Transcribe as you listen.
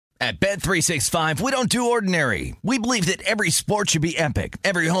At Bet365, we don't do ordinary. We believe that every sport should be epic.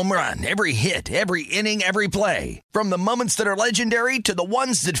 Every home run, every hit, every inning, every play. From the moments that are legendary to the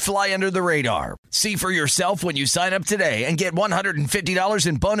ones that fly under the radar. See for yourself when you sign up today and get $150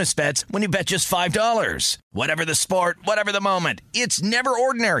 in bonus bets when you bet just $5. Whatever the sport, whatever the moment, it's never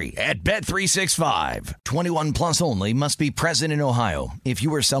ordinary at Bet365. 21 plus only. Must be present in Ohio. If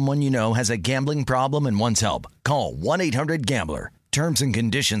you or someone you know has a gambling problem and wants help, call 1-800-GAMBLER. Terms and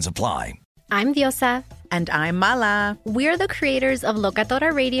conditions apply. I'm Diosa. And I'm Mala. We're the creators of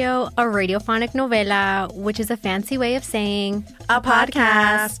Locatora Radio, a radiophonic novela, which is a fancy way of saying a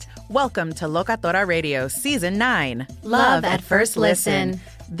podcast. Welcome to Locatora Radio Season 9. Love at First Listen.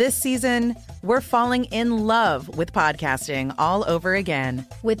 This season, we're falling in love with podcasting all over again.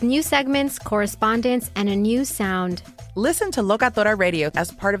 With new segments, correspondence, and a new sound. Listen to Locatora Radio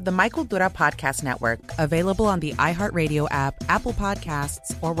as part of the My Cultura Podcast Network. Available on the iHeartRadio app, Apple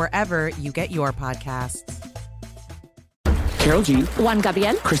Podcasts, or wherever you get your podcasts. Karol G. Juan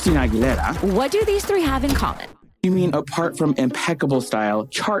Gabriel. Christina Aguilera. What do these three have in common? You mean apart from impeccable style,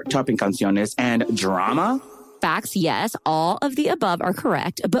 chart-topping canciones, and drama? Facts, yes, all of the above are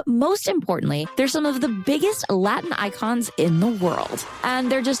correct. But most importantly, they're some of the biggest Latin icons in the world.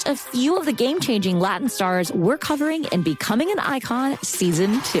 And they're just a few of the game-changing Latin stars we're covering in Becoming an Icon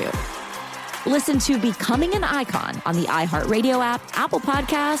Season 2. Listen to Becoming an Icon on the iHeartRadio app, Apple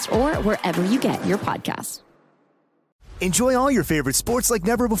Podcasts, or wherever you get your podcasts. Enjoy all your favorite sports like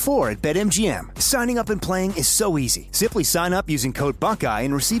never before at BetMGM. Signing up and playing is so easy. Simply sign up using code Buckeye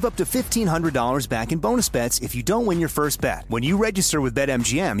and receive up to $1,500 back in bonus bets if you don't win your first bet. When you register with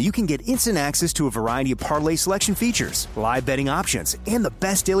BetMGM, you can get instant access to a variety of parlay selection features, live betting options, and the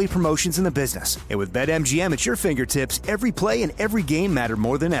best daily promotions in the business. And with BetMGM at your fingertips, every play and every game matter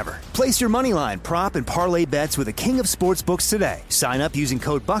more than ever. Place your moneyline, prop, and parlay bets with the king of sportsbooks today. Sign up using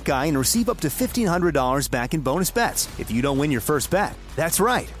code Buckeye and receive up to $1,500 back in bonus bets if you don't win your first bet. That's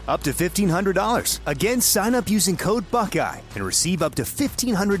right, up to $1,500. Again, sign up using code Buckeye and receive up to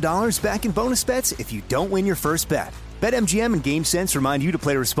 $1,500 back in bonus bets if you don't win your first bet. BetMGM and GameSense remind you to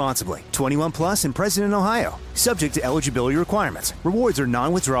play responsibly. 21 plus and present in Ohio. Subject to eligibility requirements. Rewards are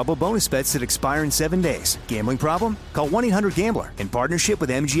non-withdrawable bonus bets that expire in 7 days. Gambling problem? Call 1-800-GAMBLER in partnership with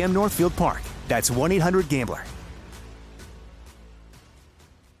MGM Northfield Park. That's 1-800-GAMBLER.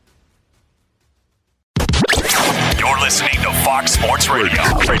 You're listening to Fox Sports Radio.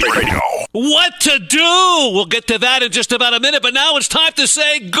 What to do? We'll get to that in just about a minute, but now it's time to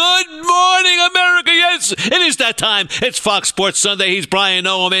say good morning, America. Yes, it is that time. It's Fox Sports Sunday. He's Brian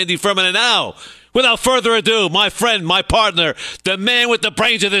O. I'm Andy Furman, and now, without further ado, my friend, my partner, the man with the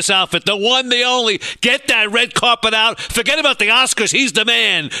brains of this outfit, the one, the only. Get that red carpet out. Forget about the Oscars. He's the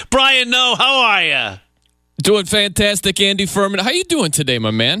man. Brian O., how are you? Doing fantastic, Andy Furman. How you doing today, my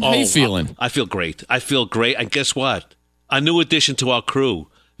man? How you feeling? I feel great. And guess what? A new addition to our crew,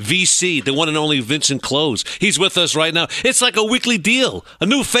 VC, the one and only Vincent Close. He's with us right now. It's like a weekly deal. A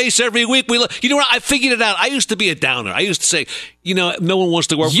new face every week. You know what? I figured it out. I used to be a downer. I used to say, no one wants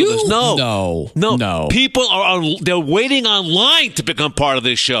to work with us. No. People they're waiting online to become part of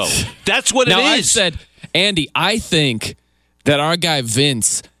this show. That's what it is. Now, I said, Andy, I think that our guy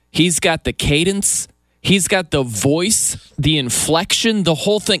Vince, he's got the cadence. He's got the voice, the inflection, the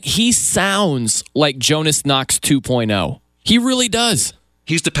whole thing. He sounds like Jonas Knox 2.0. He really does.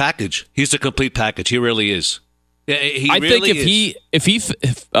 He's the package. He's the complete package. He really is. I think if he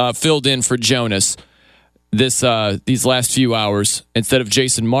filled in for Jonas these last few hours instead of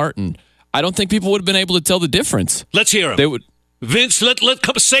Jason Martin, I don't think people would have been able to tell the difference. Let's hear him. They would. Vince, let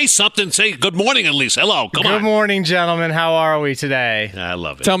come say something. Say good morning at least. Hello, come on. Good morning, gentlemen. How are we today? I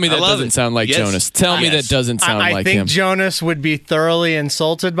love it. Tell me that doesn't sound like Jonas. Tell me that doesn't sound like him. I think Jonas would be thoroughly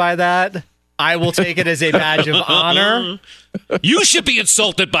insulted by that. I will take it as a badge of honor. You should be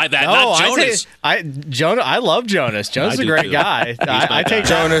insulted by that, not Jonas. I love Jonas. Jonas is a great guy. I take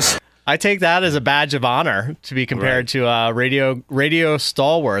Jonas. I take that as a badge of honor to be compared to radio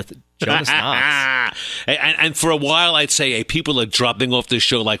stalwart Jonas Knox. And for a while, I'd say, people are dropping off this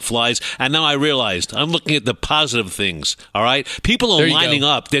show like flies. And now I realized I'm looking at the positive things. All right, people are lining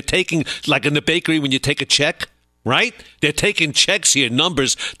up. They're taking, like in the bakery when you take a check. Right? They're taking checks here,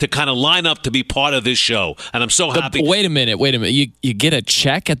 numbers, to kind of line up to be part of this show. And I'm so happy. Wait a minute. You get a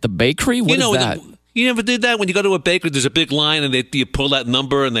check at the bakery? What is that? You never did that? When you go to a bakery, there's a big line, and you pull that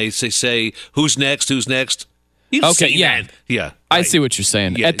number, and they say, who's next? You've seen that. Yeah. Right. I see what you're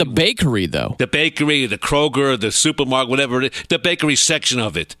saying. Yeah. At the bakery, though. The bakery, the Kroger, the supermarket, whatever it is, the bakery section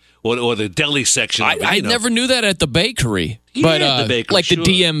of it, or the deli section of it. I never knew that at the bakery. Yeah, but the bakery, like the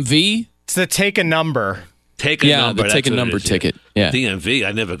DMV? It's the take a number. Take a number. Take a number ticket. Yeah. DMV,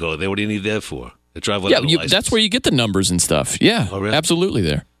 I never go there. What do you need that for? The drive without a license. That's where you get the numbers and stuff. Yeah, oh, really? Absolutely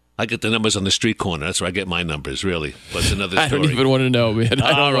there. I get the numbers on the street corner. That's where I get my numbers, really. But it's another story. I don't even want to know, man.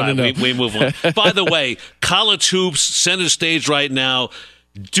 I don't want to know. We move on. By the way, college hoops, center stage right now.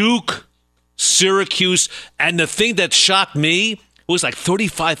 Duke, Syracuse, and the thing that shocked me was like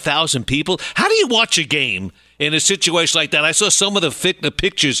 35,000 people. How do you watch a game in a situation like that? I saw some of the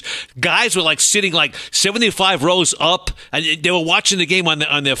pictures. Guys were like sitting like 75 rows up, and they were watching the game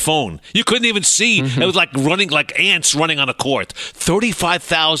on their phone. You couldn't even see. It was like running like ants running on a court.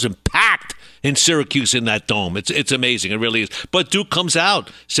 35,000 packed in Syracuse in that dome. It's amazing. It really is. But Duke comes out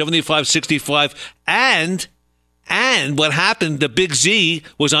 75-65, and what happened? The Big Z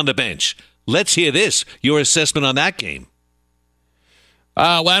was on the bench. Let's hear this. Your assessment on that game.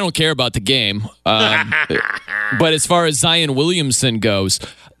 Well, I don't care about the game. But as far as Zion Williamson goes,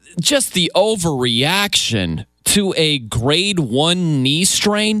 just the overreaction to a grade 1 knee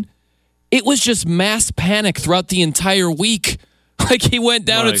strain, it was just mass panic throughout the entire week. Like, he went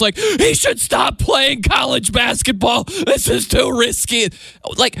down, It's like, he should stop playing college basketball. This is too risky.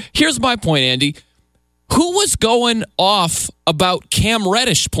 Like, here's my point, Andy. Who was going off about Cam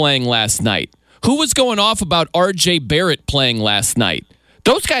Reddish playing last night? Who was going off about R.J. Barrett playing last night?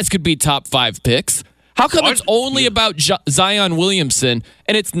 Those guys could be top 5 picks. How come it's only about Zion Williamson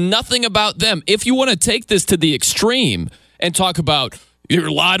and it's nothing about them? If you want to take this to the extreme and talk about your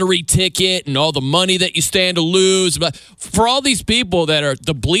lottery ticket and all the money that you stand to lose, but for all these people that are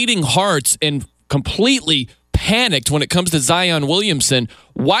the bleeding hearts and completely panicked when it comes to Zion Williamson,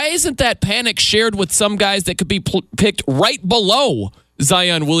 why isn't that panic shared with some guys that could be picked right below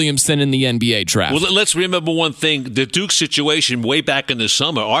Zion Williamson in the NBA draft? Well, let's remember one thing. The Duke situation way back in the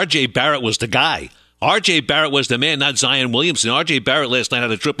summer, R.J. Barrett was the guy. R.J. Barrett was the man, not Zion Williamson. R.J. Barrett last night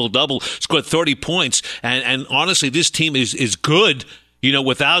had a triple-double, scored 30 points. And honestly, this team is good. You know,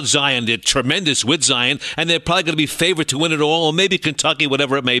 without Zion, they're tremendous with Zion, and they're probably going to be favored to win it all, or maybe Kentucky,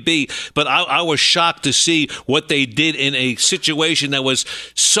 whatever it may be. But I was shocked to see what they did in a situation that was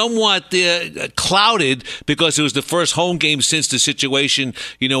somewhat clouded because it was the first home game since the situation,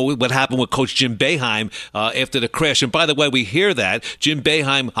 you know, what happened with Coach Jim Boeheim after the crash. And by the way, we hear that, Jim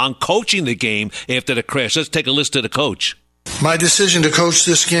Boeheim on coaching the game after the crash. Let's take a listen to the coach. My decision to coach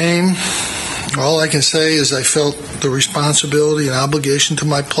this game, all I can say is I felt the responsibility and obligation to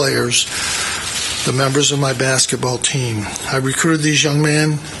my players, the members of my basketball team. I recruited these young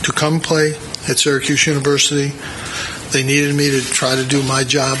men to come play at Syracuse University. They needed me to try to do my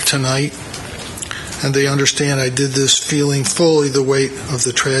job tonight, and they understand I did this feeling fully the weight of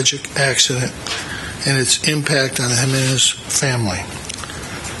the tragic accident and its impact on him and his family.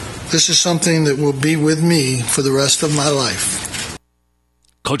 This is something that will be with me for the rest of my life.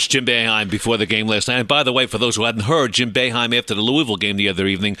 Coach Jim Boeheim before the game last night. And by the way, for those who hadn't heard, Jim Boeheim after the Louisville game the other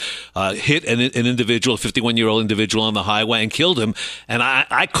evening hit an individual, a 51-year-old individual on the highway and killed him. And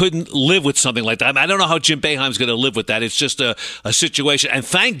I couldn't live with something like that. I don't know how Jim Boeheim's going to live with that. It's just a situation. And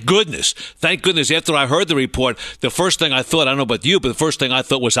thank goodness, after I heard the report, the first thing I thought, I don't know about you, but the first thing I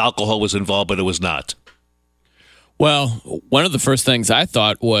thought was alcohol was involved, but it was not. Well, one of the first things I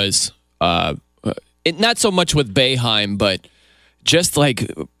thought was, not so much with Boeheim, but just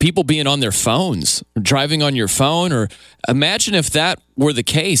like people being on their phones, or driving on your phone, or imagine if that were the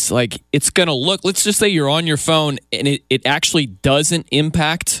case. Like, it's going to look, let's just say you're on your phone and it actually doesn't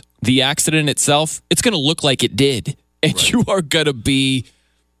impact the accident itself. It's going to look like it did. And right. You are going to be,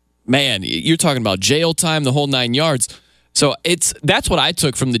 man, you're talking about jail time, the whole 9 yards. So that's what I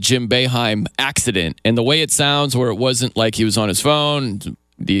took from the Jim Boeheim accident, and the way it sounds, where it wasn't like he was on his phone,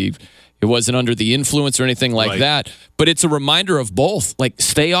 it wasn't under the influence or anything like that. But it's a reminder of both. Like,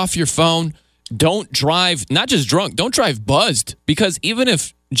 stay off your phone. Don't drive, not just drunk, don't drive buzzed. Because even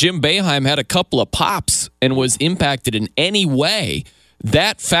if Jim Boeheim had a couple of pops and was impacted in any way,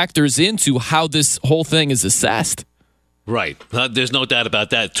 that factors into how this whole thing is assessed. Right. There's no doubt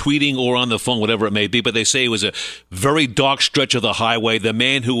about that. Tweeting or on the phone, whatever it may be. But they say it was a very dark stretch of the highway. The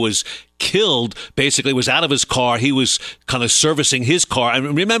man who was killed basically was out of his car. He was kind of servicing his car.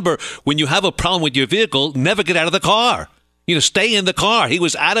 And remember, when you have a problem with your vehicle, never get out of the car. You know, stay in the car. He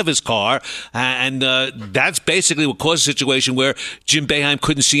was out of his car, and that's basically what caused a situation where Jim Boeheim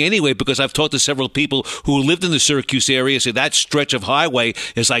couldn't see anyway, because I've talked to several people who lived in the Syracuse area, say that stretch of highway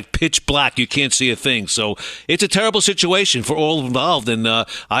is like pitch black. You can't see a thing. So it's a terrible situation for all involved, and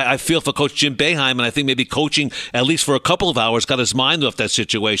I feel for Coach Jim Boeheim, and I think maybe coaching, at least for a couple of hours, got his mind off that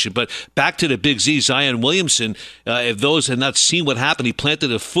situation. But back to the Big Z, Zion Williamson, if those had not seen what happened, he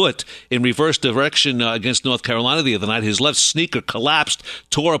planted a foot in reverse direction against North Carolina the other night. His left sneaker collapsed,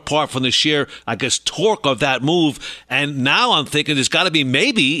 tore apart from the sheer, I guess, torque of that move. And now I'm thinking there's got to be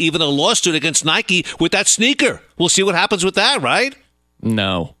maybe even a lawsuit against Nike with that sneaker. We'll see what happens with that, right?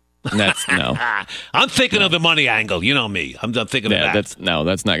 No. That's no. I'm thinking of the money angle. You know me. I'm thinking of that. That's not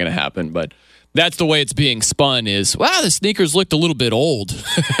going to happen. But that's the way it's being spun is, wow, the sneakers looked a little bit old.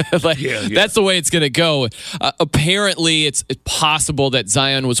 That's the way it's going to go. Apparently, it's possible that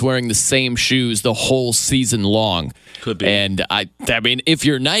Zion was wearing the same shoes the whole season long. Could be. And I mean, if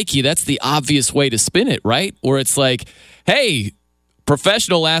you're Nike, that's the obvious way to spin it, right? Where it's like, hey,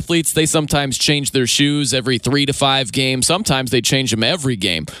 professional athletes, they sometimes change their shoes every 3 to 5 games. Sometimes they change them every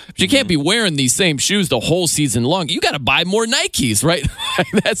game. But you can't be wearing these same shoes the whole season long. You got to buy more Nikes, right?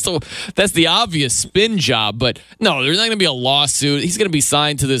 That's the obvious spin job. But no, there's not going to be a lawsuit. He's going to be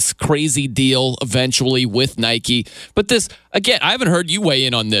signed to this crazy deal eventually with Nike. But this, again, I haven't heard you weigh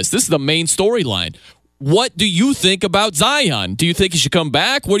in on this. This is the main storyline. What do you think about Zion? Do you think he should come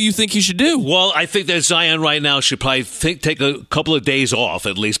back? What do you think he should do? Well, I think that Zion right now should probably take a couple of days off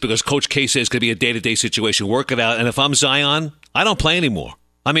at least because Coach K says it's going to be a day-to-day situation. Work it out. And if I'm Zion, I don't play anymore.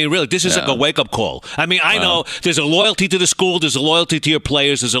 I mean, really, this is like a wake-up call. I mean, I know there's a loyalty to the school, there's a loyalty to your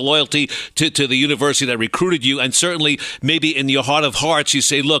players, there's a loyalty to the university that recruited you, and certainly maybe in your heart of hearts you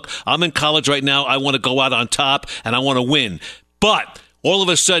say, look, I'm in college right now, I want to go out on top, and I want to win. But all of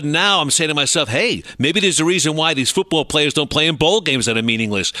a sudden now I'm saying to myself, hey, maybe there's a reason why these football players don't play in bowl games that are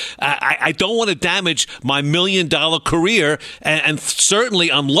meaningless. I don't want to damage my $1 million career, and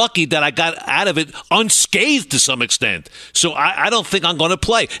certainly I'm lucky that I got out of it unscathed to some extent. So I don't think I'm going to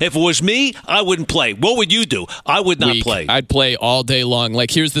play. If it was me, I wouldn't play. What would you do? I would not play. I'd play all day long.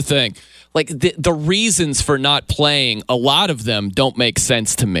 Like, here's the thing. Like, the reasons for not playing, a lot of them don't make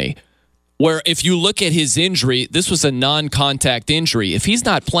sense to me. Where if you look at his injury, this was a non-contact injury. If he's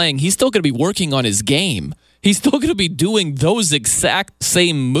not playing, he's still going to be working on his game. He's still going to be doing those exact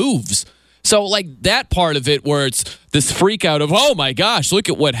same moves. So, like, that part of it where it's this freak out of, oh, my gosh, look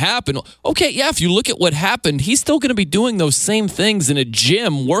at what happened. Okay, yeah, if you look at what happened, he's still going to be doing those same things in a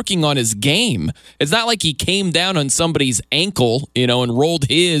gym working on his game. It's not like he came down on somebody's ankle, and rolled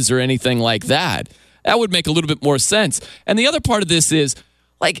his or anything like that. That would make a little bit more sense. And the other part of this is,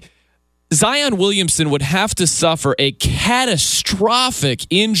 like, Zion Williamson would have to suffer a catastrophic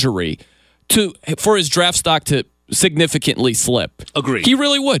injury for his draft stock to significantly slip. Agreed. He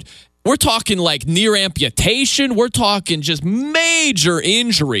really would. We're talking like near amputation. We're talking just major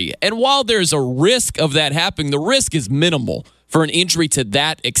injury. And while there's a risk of that happening, the risk is minimal for an injury to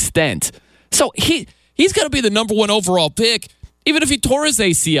that extent. So he's going to be the number 1 overall pick. Even if he tore his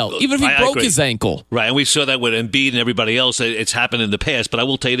ACL, even if he broke his ankle. Right, and we saw that with Embiid and everybody else. It's happened in the past, but I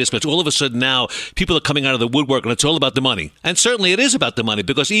will tell you this much. All of a sudden now, people are coming out of the woodwork, and it's all about the money. And certainly it is about the money,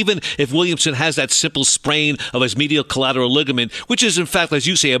 because even if Williamson has that simple sprain of his medial collateral ligament, which is, in fact, as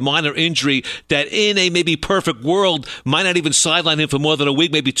you say, a minor injury that in a maybe perfect world might not even sideline him for more than a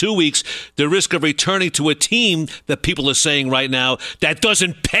week, maybe 2 weeks, the risk of returning to a team that people are saying right now that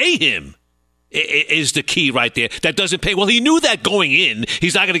doesn't pay him is the key right there. That doesn't pay. Well, he knew that going in.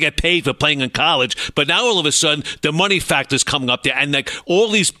 He's not going to get paid for playing in college. But now all of a sudden, the money factor's coming up there. And like all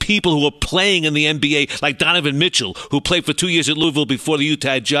these people who are playing in the NBA, like Donovan Mitchell, who played for 2 years at Louisville before the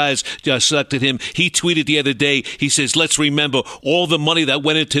Utah Jazz selected him, he tweeted the other day, he says, let's remember all the money that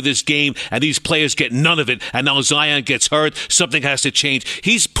went into this game, and these players get none of it. And now Zion gets hurt. Something has to change.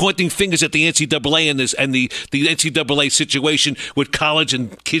 He's pointing fingers at the NCAA and the NCAA situation with college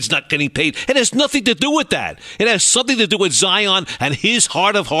and kids not getting paid. And has nothing to do with that. It has something to do with Zion and his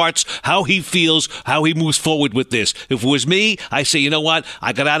heart of hearts, how he feels, how he moves forward with this. If it was me, I say, you know what?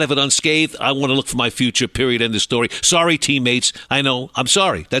 I got out of it unscathed. I want to look for my future, period, end of story. Sorry, teammates. I know. I'm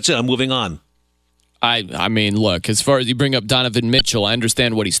sorry. That's it. I'm moving on. I mean, look, as far as you bring up Donovan Mitchell, I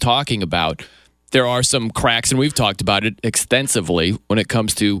understand what he's talking about. There are some cracks, and we've talked about it extensively when it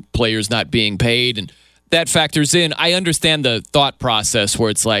comes to players not being paid, and that factors in. I understand the thought process where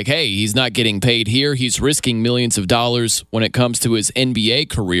it's like, hey, he's not getting paid here. He's risking millions of dollars when it comes to his NBA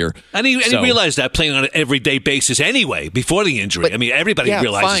career. And he realized that playing on an everyday basis anyway, before the injury. But, I mean, everybody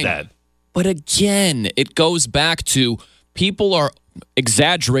realizes that. But again, it goes back to people are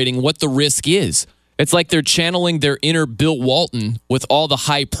exaggerating what the risk is. It's like they're channeling their inner Bill Walton with all the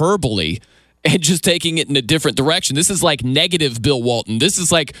hyperbole and just taking it in a different direction. This is like negative Bill Walton. This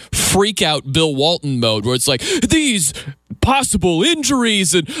is like freak out Bill Walton mode, where it's like these possible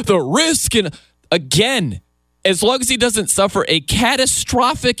injuries and the risk. And again, as long as he doesn't suffer a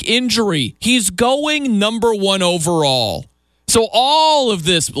catastrophic injury, he's going number 1 overall. So all of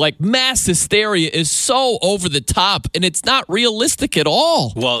this, like, mass hysteria is so over the top, and it's not realistic at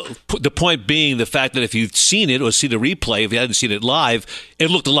all. Well, the point being the fact that if you've seen it or see the replay, if you hadn't seen it live, it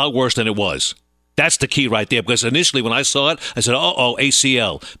looked a lot worse than it was. That's the key right there, because initially when I saw it, I said, uh-oh,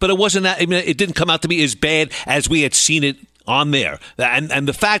 ACL. But it wasn't that. I mean, it didn't come out to be as bad as we had seen it on there. And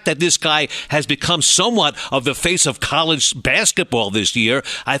the fact that this guy has become somewhat of the face of college basketball this year,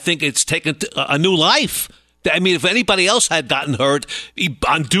 I think it's taken a new life. I mean, if anybody else had gotten hurt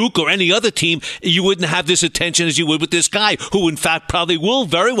on Duke or any other team, you wouldn't have this attention as you would with this guy, who in fact probably will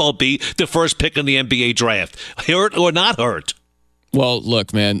very well be the first pick in the NBA draft, hurt or not hurt. Well,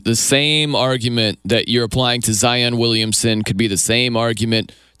 look, man, the same argument that you're applying to Zion Williamson could be the same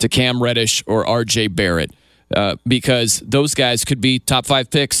argument to Cam Reddish or R.J. Barrett, because those guys could be top 5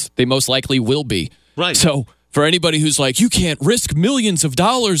 picks. They most likely will be. Right. So for anybody who's like, you can't risk millions of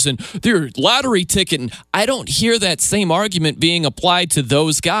dollars and their lottery ticket, and I don't hear that same argument being applied to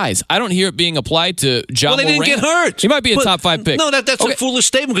those guys. I don't hear it being applied to John Well, they didn't get hurt. He might be a top 5 pick. No, that's a foolish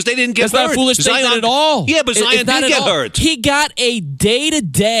statement, because they didn't get hurt. That's not a foolish statement at all. Yeah, but Zion did get hurt. He got a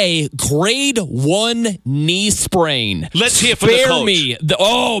day-to-day grade 1 knee sprain. Let's hear from the coach. Me.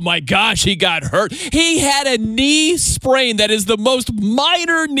 Oh, my gosh, he got hurt. He had a knee sprain that is the most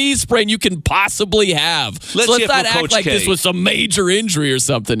minor knee sprain you can possibly have. Let's not act Coach like K. this was some major injury or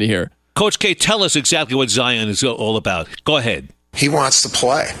something here. Coach K, tell us exactly what Zion is all about. Go ahead. He wants to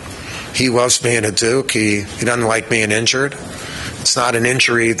play. He loves being at Duke. He doesn't like being injured. It's not an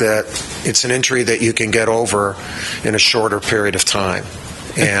injury it's an injury that you can get over in a shorter period of time.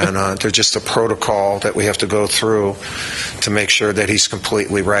 And there's just a protocol that we have to go through to make sure that he's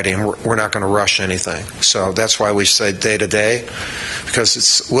completely ready. And we're not going to rush anything. So that's why we say day to day, because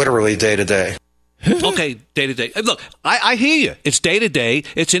it's literally day to day. Okay, day to day. Look, I hear you. It's day to day.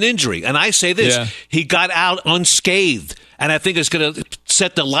 It's an injury. And I say this, He got out unscathed. And I think it's going to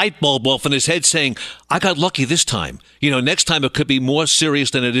set the light bulb off in his head saying, I got lucky this time. You know, next time it could be more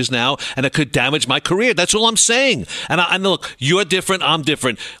serious than it is now, and it could damage my career. That's all I'm saying. And look, you're different. I'm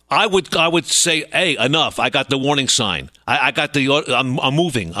different. I would say, hey, enough. I got the warning sign. I'm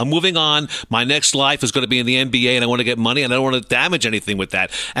moving. I'm moving on. My next life is going to be in the NBA, and I want to get money, and I don't want to damage anything with that.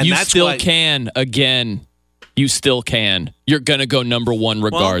 And you that's still can, again. You still can. You're going to go number 1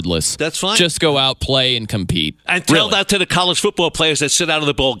 regardless. Well, that's fine. Just go out, play, and compete. And tell that to the college football players that sit out of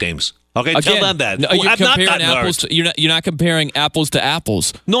the bowl games. Okay, again, tell them that. No, you're not comparing apples to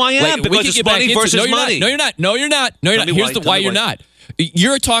apples. No, I am, because it's money versus money. No, you're not. Here's why you're not.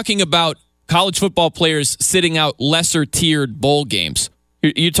 You're talking about college football players sitting out lesser tiered bowl games.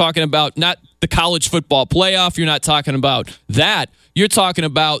 You're talking about not the college football playoff. You're not talking about that. You're talking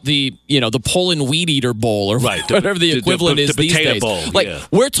about the Poland Weed Eater Bowl or whatever the equivalent is these days. Bowl,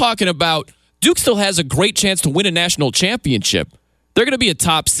 we're talking about Duke still has a great chance to win a national championship. They're going to be a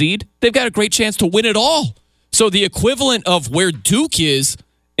top seed. They've got a great chance to win it all. So the equivalent of where Duke is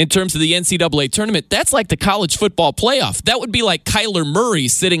in terms of the NCAA tournament, that's like the college football playoff. That would be like Kyler Murray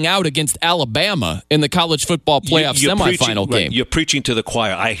sitting out against Alabama in the college football playoff semifinal game. Right, you're preaching to the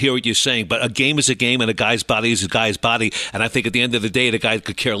choir. I hear what you're saying, but a game is a game, and a guy's body is a guy's body. And I think at the end of the day, the guy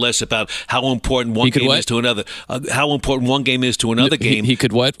could care less about how important one game is to another. How important one game is to another game. He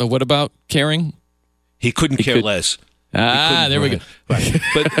could what? What about caring? He couldn't care less. There we go. Right.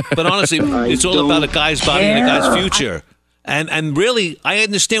 But honestly, it's all about a guy's body and a guy's future. And really, I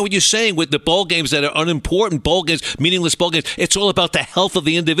understand what you're saying with the bowl games that are unimportant bowl games, meaningless bowl games. It's all about the health of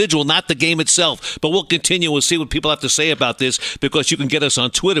the individual, not the game itself. But we'll continue. We'll see what people have to say about this, because you can get us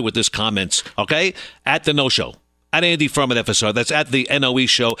on Twitter with this comments, okay? At The No Show. At Andy Furman FSR. That's at the NOE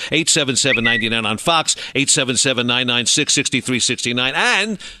Show. 877-99 on Fox. 877-996-6369.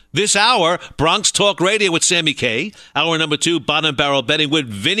 And this hour, Bronx Talk Radio with Sammy K. Hour number 2, Bottom Barrel Betting with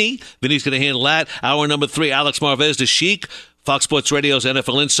Vinny. Vinny's going to handle that. Hour number 3, Alex Marvez, the Sheik. Fox Sports Radio's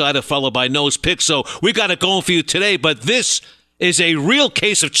NFL Insider, followed by Nose Pick. So we got it going for you today. But this is a real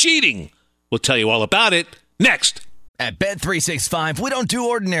case of cheating. We'll tell you all about it next. At Bet365, we don't do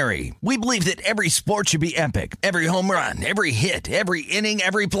ordinary. We believe that every sport should be epic. Every home run, every hit, every inning,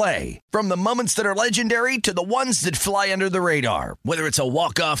 every play. From the moments that are legendary to the ones that fly under the radar. Whether it's a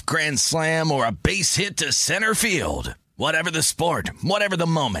walk-off grand slam or a base hit to center field. Whatever the sport, whatever the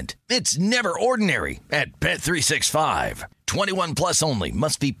moment. It's never ordinary at Bet365. 21 plus only.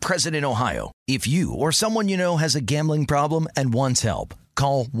 Must be present in Ohio. If you or someone you know has a gambling problem and wants help,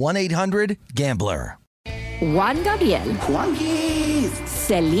 call 1-800-GAMBLER. Juan Gabriel. Juanquis.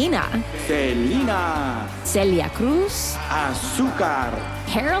 Selena. Selena. Celia Cruz. Azúcar.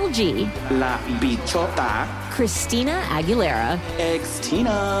 Harold G. La Bichota. Christina Aguilera,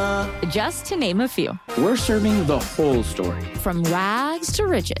 Ex-Tina. just to name a few. We're serving the whole story From rags to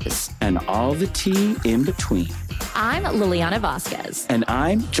riches. and all the tea in between. I'm Liliana Vasquez. And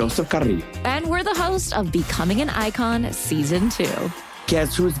I'm Joseph Carrillo. And we're the host of Becoming an Icon Season 2.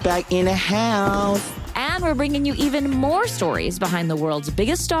 Guess who's back in the house? And we're bringing you even more stories behind the world's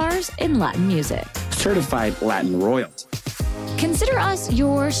biggest stars in Latin music. Certified Latin royalty. Consider us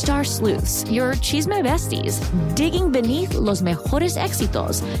your star sleuths, your chisme besties, digging beneath los mejores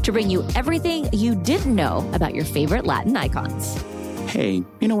éxitos to bring you everything you didn't know about your favorite Latin icons. Hey,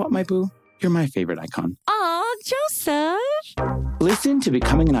 you know what, my boo? You're my favorite icon. Aw, Joseph. Listen to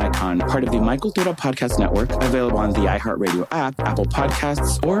Becoming an Icon, part of the Michael Dura Podcast Network, available on the iHeartRadio app, Apple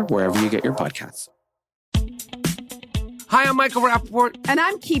Podcasts, or wherever you get your podcasts. Hi, I'm Michael Rappaport. And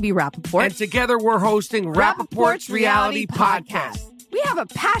I'm Kibi Rappaport. And together we're hosting Rappaport's Reality Podcast. We have a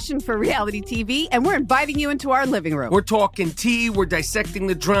passion for reality TV, and we're inviting you into our living room. We're talking tea, we're dissecting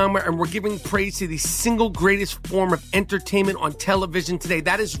the drama, and we're giving praise to the single greatest form of entertainment on television today.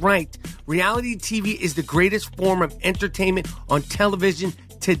 That is right. Reality TV is the greatest form of entertainment on television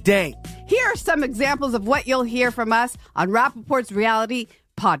today. Here are some examples of what you'll hear from us on Rappaport's Reality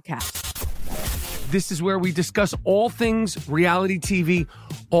Podcast. This is where we discuss all things reality TV,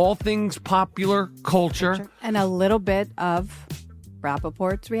 all things popular culture. And a little bit of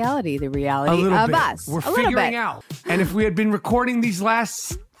Rappaport's reality, the reality of bit. us. We're figuring out. And if we had been recording these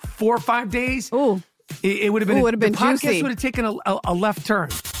last 4 or 5 days, it would have been, the podcast juicy. would have taken a left turn.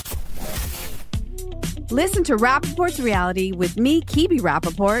 Listen to Rappaport's Reality with me, Kibi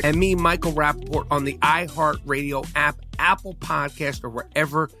Rappaport. And me, Michael Rappaport, on the iHeartRadio app, Apple Podcast, or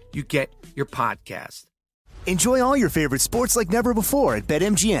wherever you get your podcast. Enjoy all your favorite sports like never before at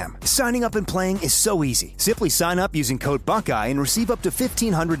BetMGM. Signing up and playing is so easy. Simply sign up using code Buckeye and receive up to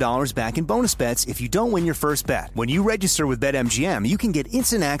 $1,500 back in bonus bets if you don't win your first bet. When you register with BetMGM, you can get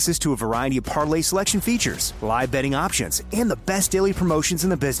instant access to a variety of parlay selection features, live betting options, and the best daily promotions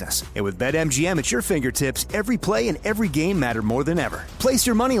in the business. And with BetMGM at your fingertips, every play and every game matter more than ever. Place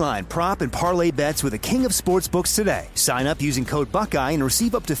your moneyline, prop, and parlay bets with the king of sportsbooks today. Sign up using code Buckeye and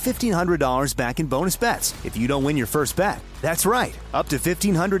receive up to $1,500 back in bonus bets if you don't win your first bet. That's right, up to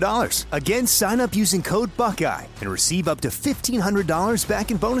 $1,500. Again, sign up using code Buckeye and receive up to $1,500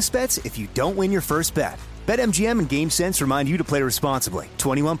 back in bonus bets if you don't win your first bet. BetMGM and GameSense remind you to play responsibly.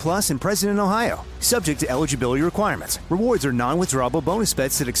 21 plus and present in Ohio. Subject to eligibility requirements. Rewards are non-withdrawable bonus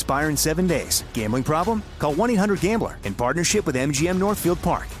bets that expire in 7 days. Gambling problem? Call 1-800-GAMBLER in partnership with MGM Northfield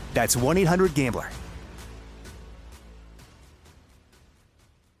Park. That's 1-800-GAMBLER.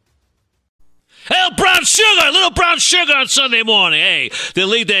 Little brown sugar on Sunday morning. Hey, the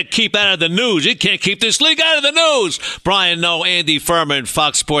league that keep out of the news. You can't keep this league out of the news. Brian Noe, Andy Furman,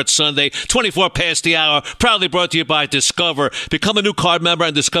 Fox Sports Sunday, 24 past the hour. Proudly brought to you by Discover. Become a new card member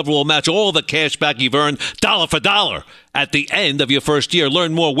and Discover will match all the cash back you've earned dollar for dollar at the end of your first year.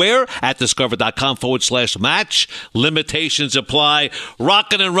 Learn more where? At discover.com/match. Limitations apply.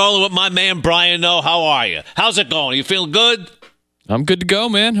 Rocking and rolling with my man Brian Noe. How are you? How's it going? You feeling good? I'm good to go,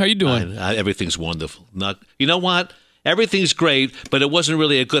 man. How you doing? Everything's wonderful. You know what? Everything's great, but it wasn't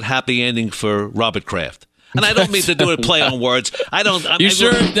really a good happy ending for Robert Kraft. And I don't mean to do a play on words. You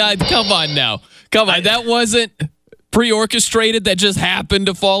sure? Come on now. Come on. That wasn't pre-orchestrated. That just happened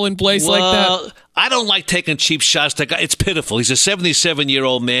to fall in place like that? I don't like taking cheap shots. That guy, it's pitiful. He's a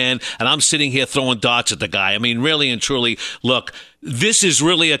 77-year-old man, and I'm sitting here throwing darts at the guy. I mean, really and truly, look, this is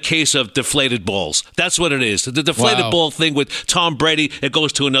really a case of deflated balls. That's what it is. The deflated ball thing with Tom Brady, it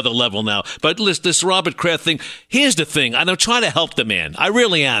goes to another level now. But listen, this Robert Kraft thing, here's the thing, and I'm trying to help the man. I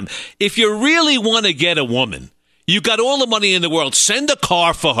really am. If you really want to get a woman, you got all the money in the world. Send a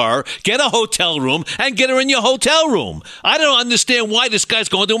car for her, get a hotel room, and get her in your hotel room. I don't understand why this guy's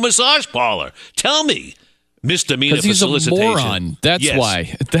going to a massage parlor. Tell me. Misdemeanor for solicitation. He's a moron. That's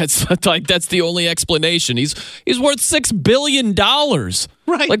why. That's the only explanation. He's worth $6 billion.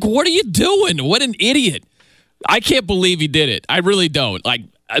 Right. Like, what are you doing? What an idiot. I can't believe he did it. I really don't. Like,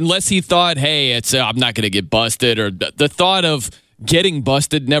 unless he thought, hey, I'm not going to get busted, or the thought of getting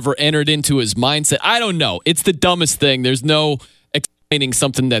busted never entered into his mindset. I don't know. It's the dumbest thing. There's no explaining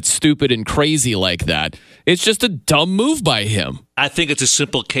something that's stupid and crazy like that. It's just a dumb move by him. I think it's a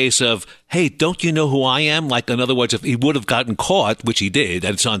simple case of, hey, don't you know who I am? Like, in other words, if he would have gotten caught, which he did,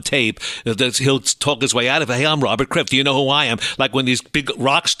 and it's on tape, he'll talk his way out of it. Hey, I'm Robert Kraft. Do you know who I am? Like when these big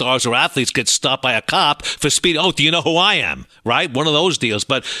rock stars or athletes get stopped by a cop for speed. Oh, do you know who I am? Right? One of those deals.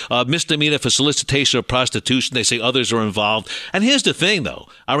 But misdemeanor for solicitation or prostitution, they say others are involved. And here's the thing, though.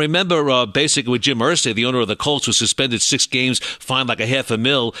 I remember basically with Jim Irsay, the owner of the Colts, was suspended 6 games, fined like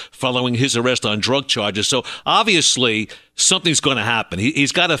 $500,000 following his arrest on drug charges. So obviously, something's going to happen.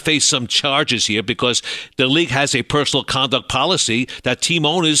 He's got to face some charges here because the league has a personal conduct policy that team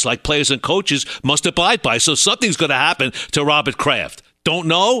owners, like players and coaches, must abide by. So something's going to happen to Robert Kraft. Don't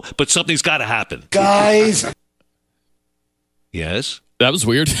know, but something's got to happen. Guys. Yes? That was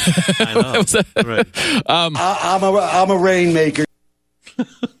weird. I know. Right. I'm a rainmaker.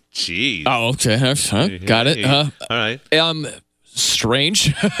 Jeez. Oh, okay. Got it. All right.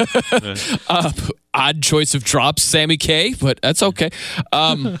 Strange. Odd choice of drops, Sammy K, but that's okay.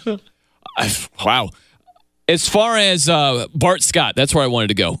 Wow. As far as Bart Scott, that's where I wanted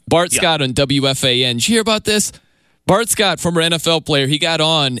to go. Bart Scott on WFAN. Did you hear about this? Bart Scott, former NFL player, he got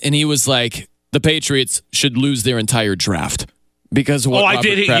on and he was like, the Patriots should lose their entire draft because of what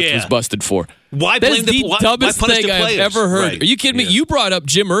Robert Kraft was busted for. Why That's blame the dumbest thing I've ever heard. Right. Are you kidding me? You brought up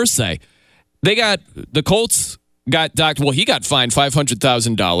Jim Irsay. The Colts got docked. Well, he got fined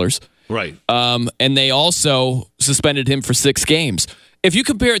 $500,000. Right. And they also suspended him for 6 games. If you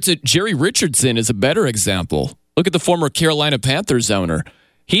compare it to Jerry Richardson as a better example, look at the former Carolina Panthers owner.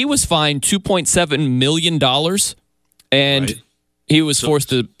 He was fined $2.7 million, and he was forced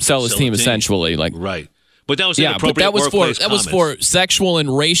to sell his team essentially. Right. But that was inappropriate workplace that was for sexual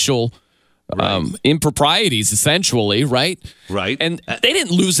and racial improprieties, essentially, right? Right. And they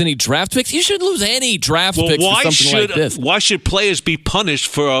didn't lose any draft picks. You shouldn't lose any draft picks for something like this. Why should players be punished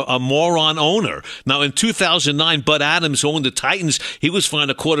for a moron owner? Now, in 2009, Bud Adams, who owned the Titans, he was fined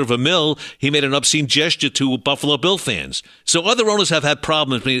 $250,000. He made an obscene gesture to Buffalo Bill fans. So other owners have had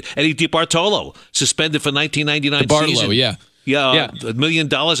problems. Eddie DiBartolo, suspended for 1999 season. Yeah, $1 million,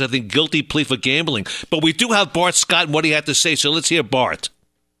 I think, guilty plea for gambling. But we do have Bart Scott and what he had to say, so let's hear Bart.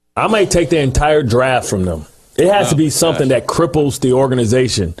 I might take the entire draft from them. It has to be something that cripples the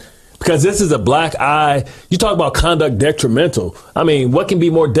organization. Because this is a black eye. You talk about conduct detrimental. I mean, what can be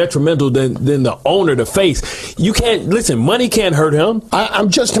more detrimental than the owner, the face? You can't, listen, money can't hurt him. I'm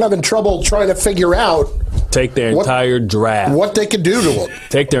just having trouble trying to figure out. Take their entire draft. What they could do to him.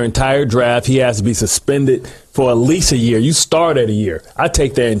 Take their entire draft. He has to be suspended for at least a year. You start at a year. I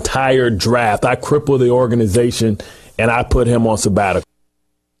take their entire draft. I cripple the organization, and I put him on sabbatical.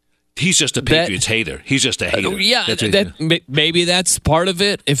 He's just a Patriots hater. He's just a hater. Maybe that's part of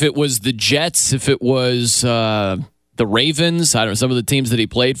it. If it was the Jets, if it was the Ravens, I don't know, some of the teams that he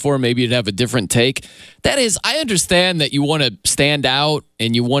played for, maybe you'd have a different take. That is, I understand that you want to stand out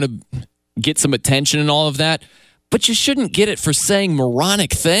and you want to get some attention and all of that, but you shouldn't get it for saying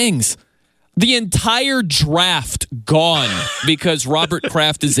moronic things. The entire draft gone because Robert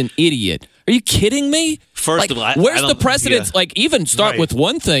Kraft is an idiot. Are you kidding me? First of all, where's the precedent? Yeah. Like, even start with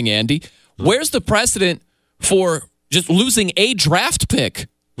one thing, Andy. Where's the precedent for just losing a draft pick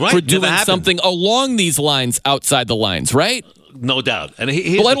for doing something along these lines outside the lines, right? No doubt. And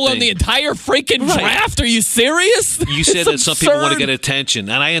let alone the entire freaking draft. Are you serious? You said that some people want to get attention,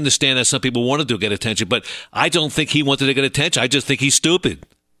 and I understand that some people want to get attention, but I don't think he wanted to get attention. I just think he's stupid.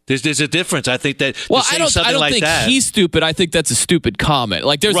 There's a difference. I think that I don't think he's stupid. I think that's a stupid comment.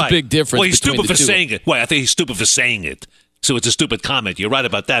 Like, there's a big difference. Well, he's stupid for two. saying it. Well, I think he's stupid for saying it. So it's a stupid comment. You're right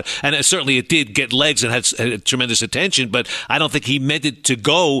about that. And certainly it did get legs and had tremendous attention, but I don't think he meant it to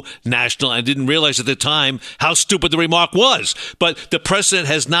go national and didn't realize at the time how stupid the remark was. But the precedent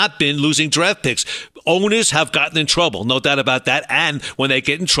has not been losing draft picks. Owners have gotten in trouble, no doubt about that. And when they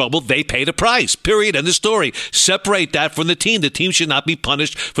get in trouble, they pay the price, period. End of story. Separate that from the team. The team should not be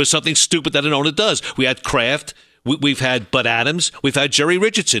punished for something stupid that an owner does. We had Kraft. We've had Bud Adams. We've had Jerry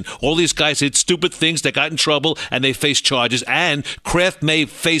Richardson. All these guys did stupid things that got in trouble, and they faced charges. And Kraft may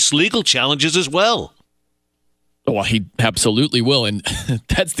face legal challenges as well. Well, he absolutely will. And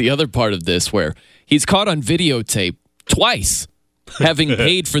that's the other part of this, where he's caught on videotape twice having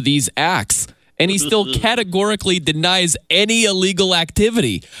paid for these acts. And he still categorically denies any illegal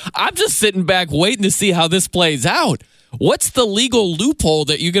activity. I'm just sitting back waiting to see how this plays out. What's the legal loophole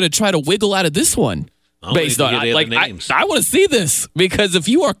that you're going to try to wiggle out of this one? Based on, I want to see this, because if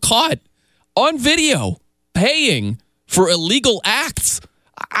you are caught on video paying for illegal acts,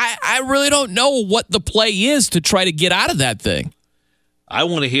 I really don't know what the play is to try to get out of that thing. I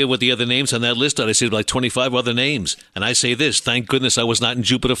want to hear what the other names on that list are. I see like 25 other names. And I say this, thank goodness I was not in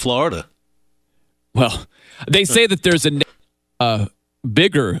Jupiter, Florida. Well, they say that there's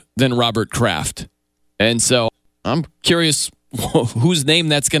bigger than Robert Kraft. And so I'm curious whose name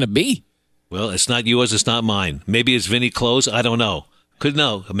that's going to be. Well, it's not yours. It's not mine. Maybe it's Vinny Close. I don't know. Could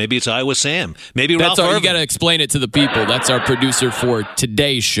know. Maybe it's Iowa Sam. Maybe Ralph Irvin. You got to explain it to the people. That's our producer for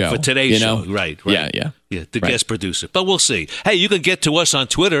today's show. For today's show. Right. Yeah, the guest producer. But we'll see. Hey, you can get to us on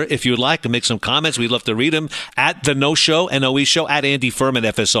Twitter if you'd like and make some comments. We'd love to read them at The No Show, NOE Show, at Andy Furman,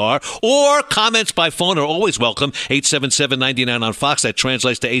 FSR. Or comments by phone are always welcome. 877-99 on Fox. That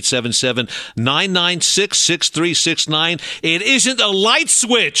translates to 877-996-6369. It isn't a light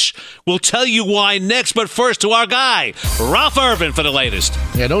switch. We'll tell you why next. But first, to our guy, Ralph Irvin, for the latest.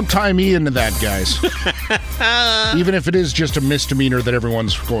 Yeah, don't tie me into that, guys. Even if it is just a misdemeanor that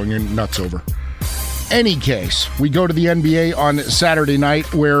everyone's going nuts over. Any case, we go to the NBA on Saturday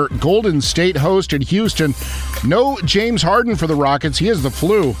night where Golden State hosted Houston. No James Harden for the Rockets. He has the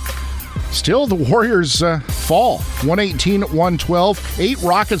flu. Still, the Warriors fall 118-112. 8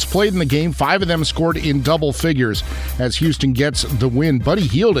 Rockets played in the game. 5 of them scored in double figures as Houston gets the win. Buddy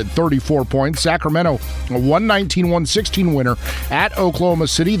Hield at 34 points. Sacramento, a 119-116 winner at Oklahoma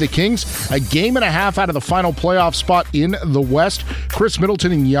City. The Kings, a game and a half out of the final playoff spot in the West. Chris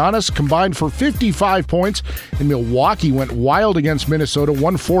Middleton and Giannis combined for 55 points. And Milwaukee went wild against Minnesota,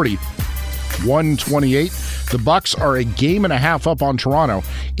 140-128. The Bucks are a game and a half up on Toronto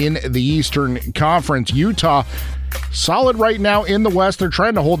in the Eastern Conference. Utah, solid right now in the West. They're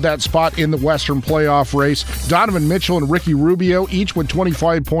trying to hold that spot in the Western playoff race. Donovan Mitchell and Ricky Rubio, each with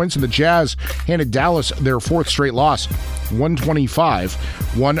 25 points, and the Jazz handed Dallas their 4th straight loss,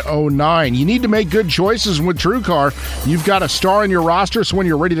 125-109. You need to make good choices with TrueCar. You've got a star in your roster, so when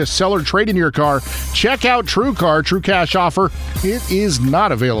you're ready to sell or trade in your car, check out TrueCar. True cash offer. It is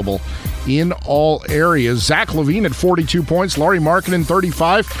not available in all areas. Zach LaVine at 42 points. Lauri Markkanen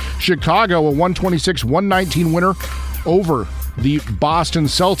 35. Chicago, a 126-119 winner over the Boston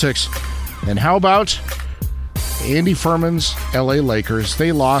Celtics. And how about Andy Furman's LA Lakers?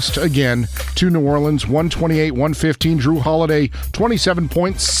 They lost again to New Orleans, 128-115. Drew Holiday, 27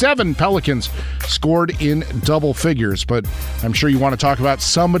 points. 7 Pelicans scored in double figures. But I'm sure you want to talk about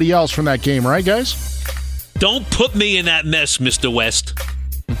somebody else from that game, right, guys? Don't put me in that mess, Mr. West.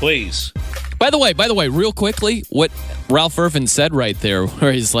 Please. By the way, real quickly, what Ralph Irvin said right there,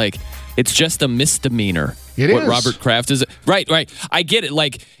 where he's like, it's just a misdemeanor. What Robert Kraft is. Right. I get it.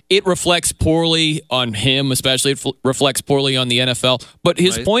 Like, it reflects poorly on him, especially. It reflects poorly on the NFL. But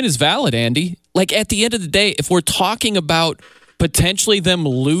his point is valid, Andy. Like, at the end of the day, if we're talking about potentially them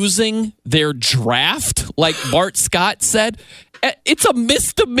losing their draft, like Bart Scott said, it's a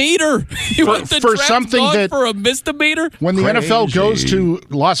misdemeanor. You want the for draft something gone that for a misdemeanor? When the NFL goes to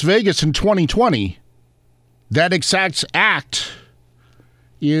Las Vegas in 2020, that exact act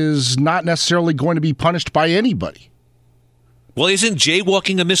is not necessarily going to be punished by anybody. Well, isn't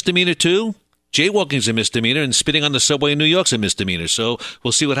jaywalking a misdemeanor too? Jaywalking is a misdemeanor, and spitting on the subway in New York's a misdemeanor. So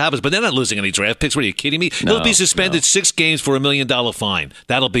we'll see what happens. But they're not losing any draft picks. What are you kidding me? He'll be suspended 6 games for $1 million fine.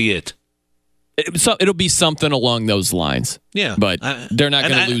 That'll be it. It'll be something along those lines. Yeah. But they're not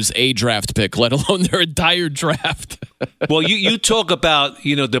going to lose a draft pick, let alone their entire draft. Well, you talk about,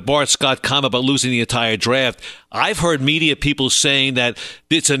 the Bart Scott comment about losing the entire draft. I've heard media people saying that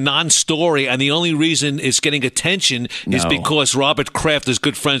it's a non-story, and the only reason it's getting attention is because Robert Kraft is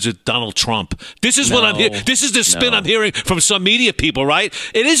good friends with Donald Trump. This is what I'm hearing. This is the spin I'm hearing from some media people, right?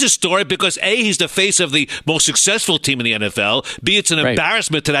 It is a story because, A, he's the face of the most successful team in the NFL. B, it's an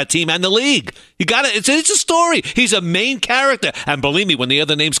embarrassment to that team and the league. You got it. It's a story. He's a main character. And believe me, when the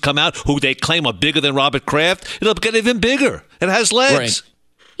other names come out who they claim are bigger than Robert Kraft, it'll get even bigger. It has legs. Right.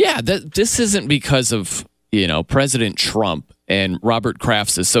 Yeah, this isn't because of, President Trump and Robert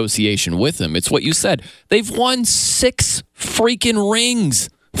Kraft's association with him. It's what you said. They've won 6 freaking rings.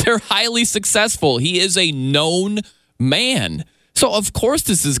 They're highly successful. He is a known man. So, of course,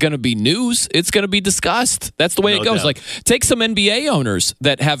 this is going to be news. It's going to be discussed. That's the way it goes. Doubt. Like, take some NBA owners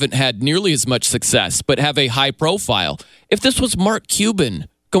that haven't had nearly as much success, but have a high profile. If this was Mark Cuban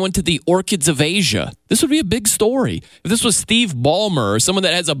going to the Orchids of Asia, this would be a big story. If this was Steve Ballmer or someone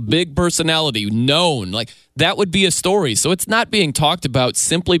that has a big personality, known, like, that would be a story. So it's not being talked about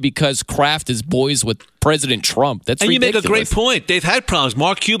simply because Kraft is boys with President Trump. That's ridiculous. You make a great point. They've had problems.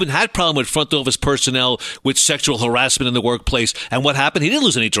 Mark Cuban had problem with front office personnel with sexual harassment in the workplace. And what happened? He didn't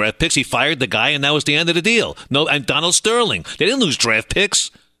lose any draft picks. He fired the guy, and that was the end of the deal. And Donald Sterling. They didn't lose draft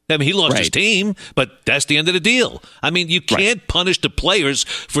picks. I mean, he lost his team, but that's the end of the deal. I mean, you can't punish the players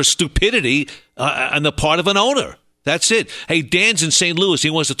for stupidity on the part of an owner. That's it. Hey, Dan's in St. Louis. He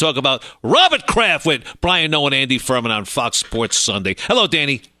wants to talk about Robert Kraft with Brian Noah and Andy Furman on Fox Sports Sunday. Hello,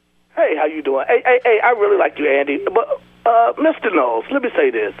 Danny. Hey, how you doing? Hey, I really like you, Andy. But Mr. Knowles, let me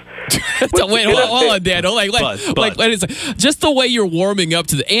say this. Wait, hold on, Dan. Just the way you're warming up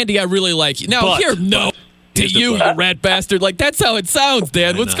to the Andy, I really like you. Now, you rat bastard. Like, that's how it sounds,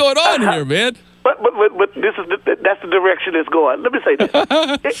 Dan. What's going on here, man? But that's the direction it's going. Let me say this.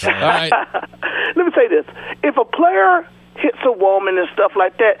 All right. Let me say this. If a player hits a woman and stuff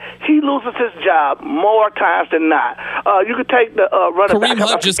like that, he loses his job more times than not. You could take the running Kareem back.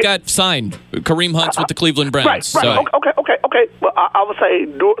 Hunt just got signed. Kareem Hunt's with the Cleveland Browns. Right. So. Okay. Well, I would say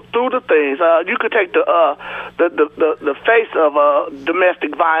through the things, you could take the face of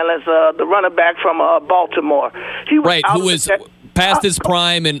domestic violence, the running back from Baltimore. Who was past his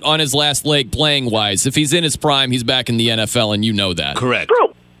prime and on his last leg playing wise. If he's in his prime, he's back in the NFL, and you know that. Correct.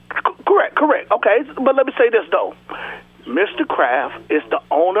 True. Correct. Okay, but let me say this though. Mr. Kraft is the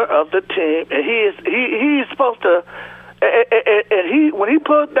owner of the team, and he's supposed to. And when he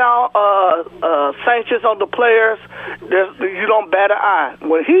put down sanctions on the players, you don't bat an eye.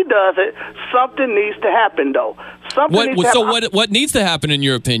 When he does it, something needs to happen though. What needs to happen in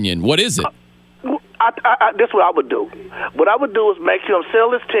your opinion? What is it? This is what I would do. What I would do is make him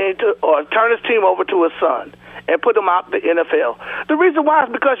sell his team or turn his team over to his son and put him out the NFL. The reason why is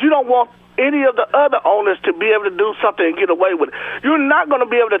because you don't want any of the other owners to be able to do something and get away with it. You're not going to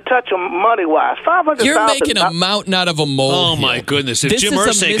be able to touch them money-wise. $500,000. You're making a mountain out of a molehill. Oh my goodness! If This Jim is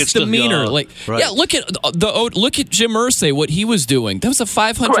Irsay a misdemeanor. Look at Jim Irsay. What he was doing. That was a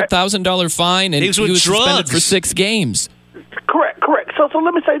 $500,000 fine, and he was suspended for 6 games. Correct. So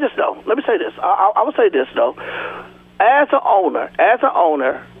let me say this though. I would say this though. As an owner,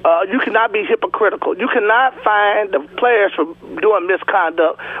 you cannot be hypocritical. You cannot fine the players for doing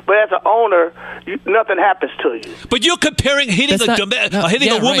misconduct, but as an owner, nothing happens to you. But you're comparing hitting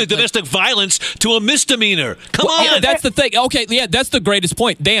a woman, domestic violence, to a misdemeanor. Come on. Yeah, that's the thing. Okay, yeah, that's the greatest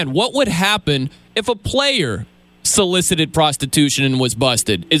point. Dan, what would happen if a player solicited prostitution and was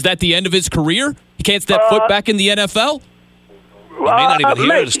busted? Is that the end of his career? He can't step foot back in the NFL? You may not even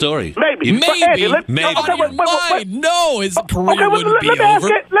hear the story. Maybe. Maybe. No, his career wouldn't be over.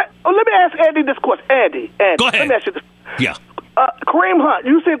 Let me ask Andy this question. Andy. Go ahead. Let me ask you this. Yeah. Kareem Hunt,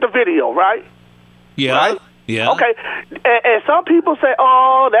 you seen the video, right? Yeah. Right? Yeah. Okay. And some people say,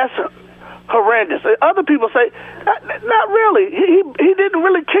 oh, that's horrendous. And other people say, not really. He didn't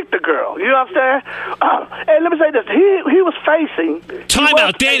really kick the girl. You know what I'm saying? And let me say this. He was facing... Time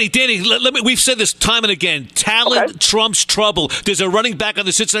out, Danny. We've said this time and again. Talent trumps trouble. There's a running back on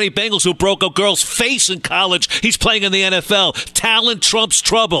the Cincinnati Bengals who broke a girl's face in college. He's playing in the NFL. Talent trumps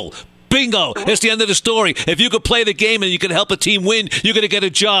trouble. Bingo. That's the end of the story. If you could play the game and you can help a team win, you're going to get a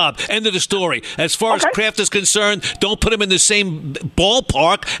job. End of the story. As far as Kraft is concerned, don't put him in the same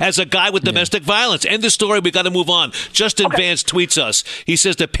ballpark as a guy with domestic violence. End of story. We got to move on. Justin Vance tweets us. He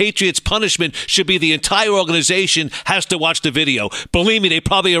says the Patriots' punishment should be the entire organization has to watch the video. Believe me, they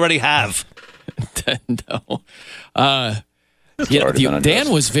probably already have. No. Dan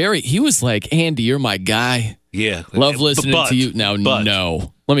was he was like, Andy, you're my guy. Yeah. Love listening to you. Now,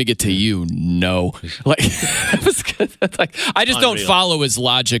 no. Let me get to you. No. I just don't follow his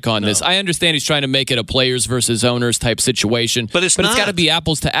logic on this. I understand he's trying to make it a players versus owners type situation. But it's got to be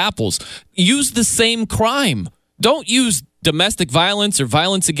apples to apples. Use the same crime. Don't use domestic violence or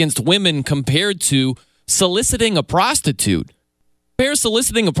violence against women compared to soliciting a prostitute. Compare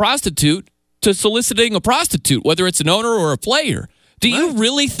soliciting a prostitute to soliciting a prostitute, whether it's an owner or a player. Do you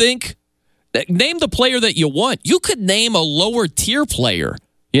really think... Name the player that you want. You could name a lower tier player,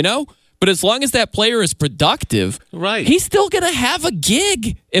 but as long as that player is productive, he's still going to have a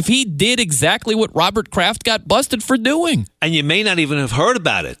gig if he did exactly what Robert Kraft got busted for doing. And you may not even have heard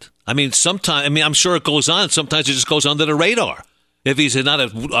about it. I'm sure it goes on. Sometimes it just goes under the radar. If he's not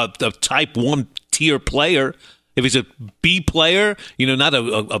a type 1 tier player, if he's a B player, not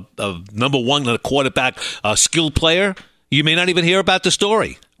a number 1, not a quarterback, skilled player, you may not even hear about the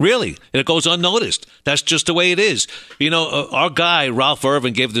story. Really. It goes unnoticed. That's just the way it is. Our guy, Ralph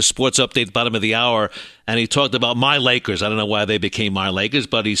Irvin, gave the sports update at the bottom of the hour, and he talked about my Lakers. I don't know why they became my Lakers,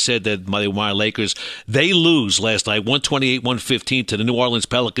 but he said that my Lakers, they lose last night, 128-115 to the New Orleans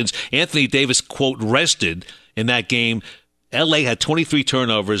Pelicans. Anthony Davis, quote, rested in that game. L.A. had 23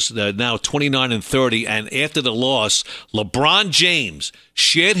 turnovers, now 29-30, and after the loss, LeBron James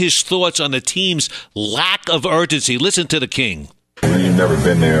shared his thoughts on the team's lack of urgency. Listen to the King. When you've never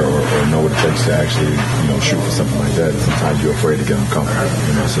been there or know what it takes to actually, shoot for something like that, sometimes you're afraid to get uncomfortable.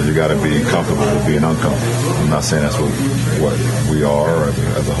 So you got to be comfortable with being uncomfortable. I'm not saying that's what we are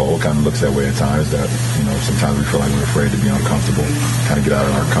as a whole. Kind of looks that way at times. That sometimes we feel like we're afraid to be uncomfortable, kind of get out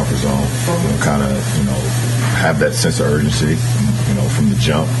of our comfort zone, kind of have that sense of urgency, from the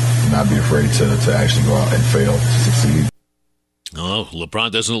jump, not be afraid to actually go out and fail to succeed. Oh,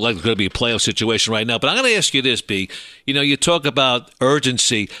 LeBron doesn't look like it's going to be a playoff situation right now. But I'm going to ask you this, B. You talk about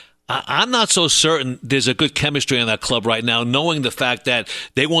urgency. I'm not so certain there's a good chemistry on that club right now, knowing the fact that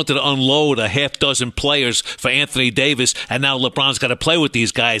they wanted to unload a half dozen players for Anthony Davis, and now LeBron's got to play with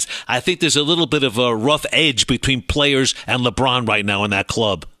these guys. I think there's a little bit of a rough edge between players and LeBron right now in that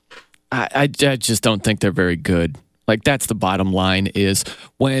club. I just don't think they're very good. Like, that's the bottom line is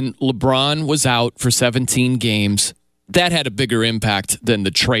when LeBron was out for 17 games, that had a bigger impact than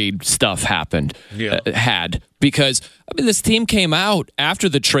the trade stuff had. Because, this team came out after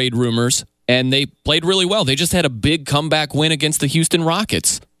the trade rumors, and they played really well. They just had a big comeback win against the Houston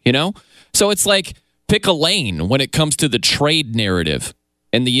Rockets, So it's like, pick a lane when it comes to the trade narrative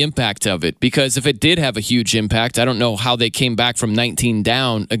and the impact of it. Because if it did have a huge impact, I don't know how they came back from 19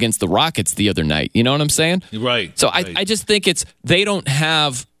 down against the Rockets the other night. You know what I'm saying? Right. So right. I just think they don't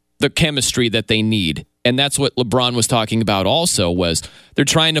have the chemistry that they need. And that's what LeBron was talking about also, was they're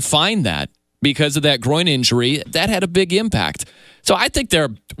trying to find that because of that groin injury. That had a big impact. So I think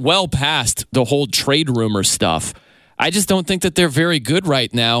they're well past the whole trade rumor stuff. I just don't think that they're very good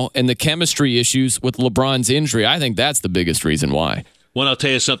right now. And the chemistry issues with LeBron's injury, I think that's the biggest reason why. Well, I'll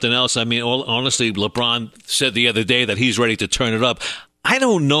tell you something else. Honestly, LeBron said the other day that he's ready to turn it up. I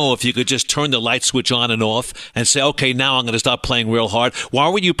don't know if you could just turn the light switch on and off and say, okay, now I'm going to start playing real hard. Why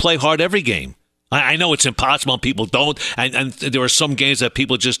would you play hard every game? I know it's impossible and people don't, and there are some games that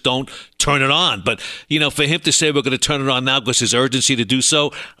people just don't turn it on. But, for him to say we're going to turn it on now because there's urgency to do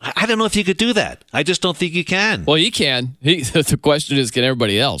so, I don't know if you could do that. I just don't think you can. Well, you can. The question is, can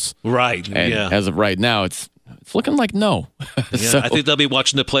everybody else? Right, and as of right now, it's looking like no. Yeah, I think they'll be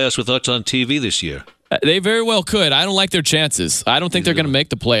watching the playoffs with us on TV this year. They very well could. I don't like their chances. I don't think they're going to make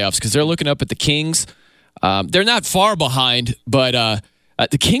the playoffs because they're looking up at the Kings. They're not far behind, but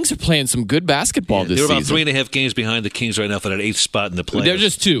the Kings are playing some good basketball this season. They're about 3.5 games behind the Kings right now for that 8th spot in the playoffs. They're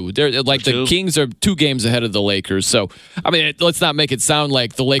just 2. The Kings are 2 games ahead of the Lakers. So, let's not make it sound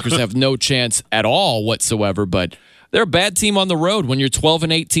like the Lakers have no chance at all whatsoever, but they're a bad team on the road. When you're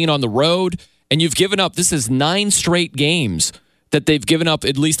 12-18 on the road and you've given up, this is 9 straight games that they've given up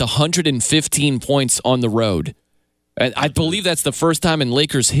at least 115 points on the road. I believe that's the first time in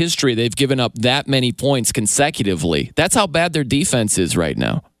Lakers history they've given up that many points consecutively. That's how bad their defense is right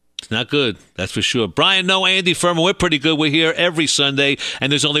now. It's not good, that's for sure. Brian Noe, Andy Furman, we're pretty good. We're here every Sunday,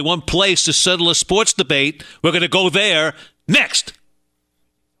 and there's only one place to settle a sports debate. We're going to go there next.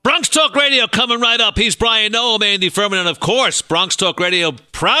 Bronx Talk Radio coming right up. He's Brian Noe, I'm Andy Furman, and of course, Bronx Talk Radio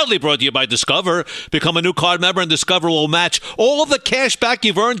proudly brought to you by Discover. Become a new card member, and Discover will match all the cash back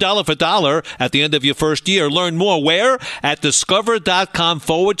you've earned dollar for dollar at the end of your first year. Learn more where? At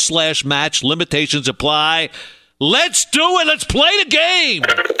discover.com/match. Limitations apply. Let's do it. Let's play the game.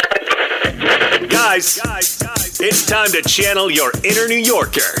 Guys, it's time to channel your inner New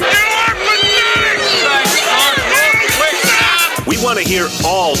Yorker. We want to hear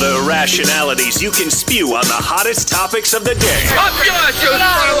all the irrationalities you can spew on the hottest topics of the day. Up yours, you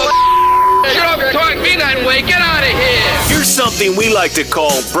son of a... Shut up, talk me that way. Get out of here. Here's something we like to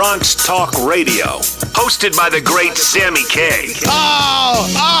call Bronx Talk Radio, hosted by the great Sammy K. Oh,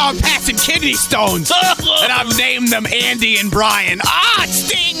 I'm passing kidney stones. And I've named them Andy and Brian. It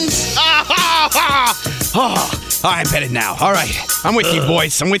stings. I'm headed now. All right, I'm with you,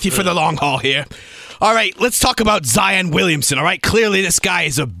 boys. I'm with you for the long haul here. All right, let's talk about Zion Williamson, all right? Clearly, this guy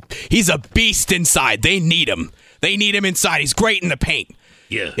he's a beast inside. They need him. They need him inside. He's great in the paint.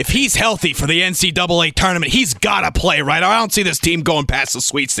 Yeah. If he's healthy for the NCAA tournament, he's got to play, right? I don't see this team going past the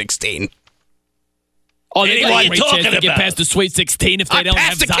Sweet 16. Oh, they got a great chance to get past the Sweet 16 if they don't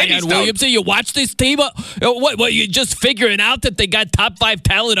have Zion Williamson. You watch this team? What? You just figuring out that they got top 5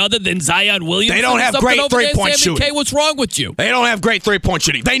 talent other than Zion Williamson? They don't have great three-point shooting. K, what's wrong with you? They don't have great three-point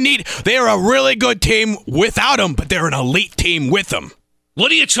shooting. They're a really good team without him, but they're an elite team with him. What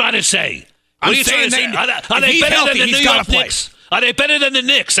are you trying to say? I'm saying are they better than the New York Knicks? Are they better than the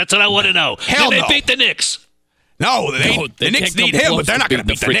Knicks? That's what I want to know. Hell no. They beat the Knicks. No, the Knicks need him, but they're not going to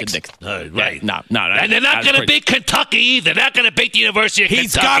beat the Knicks. Right. No. And they're not going to beat Kentucky either. They're not going to beat the University of Kentucky.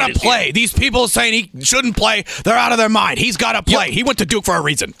 He's got to play. These people saying he shouldn't play, they're out of their mind. He's got to play. Yep. He went to Duke for a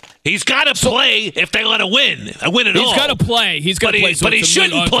reason. He's got to play if they want to win. He's got to play. He's got to play. But he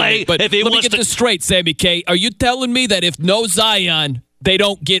shouldn't play if he wants to. Let me get this straight, Sammy K. Are you telling me that if no Zion, they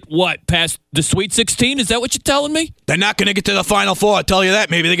don't get what? Past the Sweet 16? Is that what you're telling me? They're not going to get to the Final Four, I'll tell you that.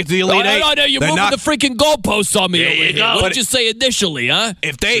 Maybe they get to the Elite Eight. No, you're moving the freaking goalposts on me over here. go. What did you say initially, huh?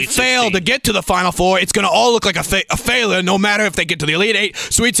 If they fail to get to the Final Four, it's going to all look like a failure, no matter if they get to the Elite Eight,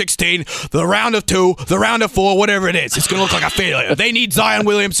 Sweet 16, the round of 2, the round of 4, whatever it is. It's going to look like a failure. They need Zion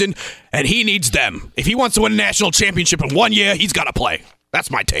Williamson, and he needs them. If he wants to win a national championship in 1 year, he's got to play. That's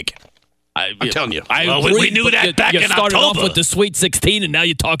my take. I'm telling you. We knew that back in started October. off with the Sweet 16, and now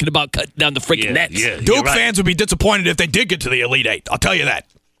you're talking about cutting down the freaking nets. Duke fans would be disappointed if they did get to the Elite Eight. I'll tell you that.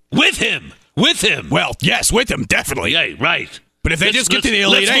 With him. Well, yes, with him, definitely. Yeah, right. But if they just get to the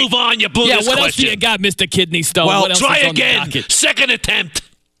Elite Let's Eight. move on, you Buddhist Yeah, what else question. do you got, Mr. Kidney Stone? Well, what else try is on the again. docket? Second attempt.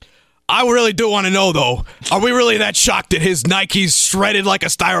 I really do want to know, though, are we really that shocked that his Nikes shredded like a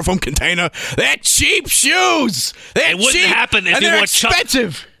styrofoam container? They're cheap shoes. They're It wouldn't cheap, happen if and he they're wore Chuck-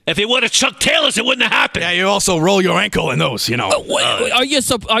 expensive. If he would have Chuck Taylors, it wouldn't have happened. Yeah, you also roll your ankle in those, you know.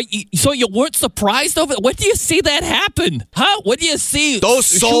 So you weren't surprised over it? When do you see that happen? Huh? When do you see Those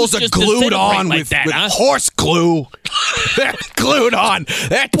soles shoes are just glued disintegrate on like with, that, with huh? horse glue. They're glued on.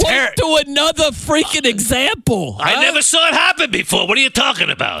 They're Point to another freaking example. I huh? never saw it happen before. What are you talking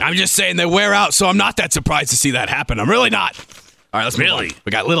about? I'm just saying they wear out, so I'm not that surprised to see that happen. I'm really not. All right, let's move on.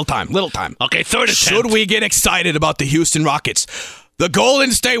 We got little time. Okay, third attempt. Should we get excited about the Houston Rockets? The Golden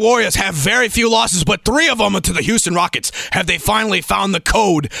State Warriors have very few losses, but 3 of them are to the Houston Rockets. Have they finally found the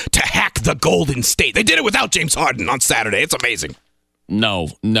code to hack the Golden State? They did it without James Harden on Saturday. It's amazing. No.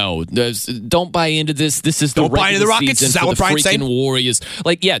 Don't buy into this. This is the Don't buy into the regular Rockets? season Is that for what the Brian's freaking saying? Warriors.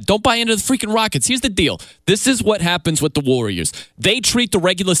 Don't buy into the freaking Rockets. Here's the deal. This is what happens with the Warriors. They treat the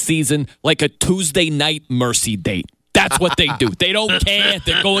regular season like a Tuesday night mercy date. That's what they do. They don't care.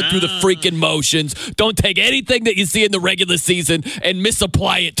 They're going through the freaking motions. Don't take anything that you see in the regular season and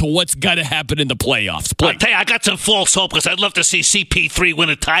misapply it to what's going to happen in the playoffs. I'll tell you, I got some false hope because I'd love to see CP3 win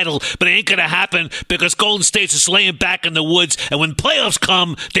a title, but it ain't going to happen because Golden State's just laying back in the woods, and when playoffs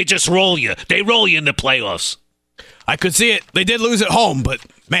come, they just roll you. They roll you in the playoffs. I could see it. They did lose at home, but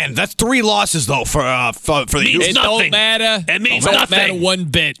man, that's 3 losses though for the Means Houston. Don't matter. It means Don't nothing. matter one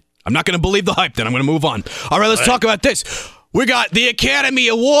bit. I'm not going to believe the hype. Then I'm going to move on. All right, let's talk about this. We got the Academy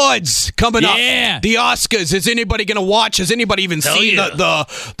Awards coming up. Yeah. The Oscars. Is anybody going to watch? Has anybody even seen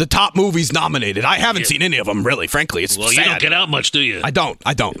the top movies nominated? I haven't seen any of them, really. Frankly, it's sad. You don't get out much, do you? I don't.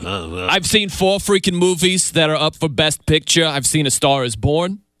 I've seen 4 freaking movies that are up for Best Picture. I've seen A Star Is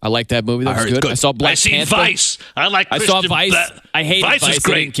Born. I like that movie. That was good. I saw Black I seen Panther. Vice. I like. I saw Christian Vice. I hated Vice. Is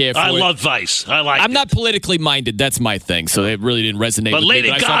great. I didn't care for I it. love Vice. I like. I'm not politically minded. That's my thing. So it really didn't resonate But with Lady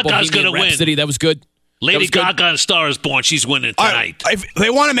me. But I saw Gaga's Bohemian gonna win. Rhapsody. That was good. Lady Gaga and Star Is Born. She's winning tonight. If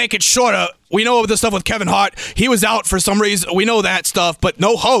they want to make it shorter, we know the stuff with Kevin Hart. He was out for some reason. We know that stuff, but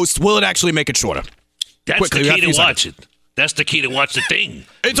no host. Will it actually make it shorter? That's Quickly, we the have key a to few watch it. That's the key to watch the thing.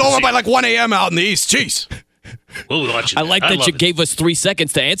 It's over by like 1 a.m. out in the East. Jeez. We'll watch it. I like that love you it. gave us 3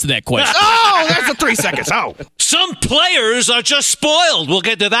 seconds to answer that question. Oh, there's the 3 seconds. Oh. Some players are just spoiled. We'll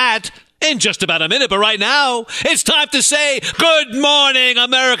get to that in just about a minute. But right now, it's time to say good morning,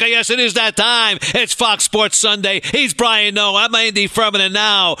 America. Yes, it is that time. It's Fox Sports Sunday. He's Brian Noe. I'm Andy Furman. And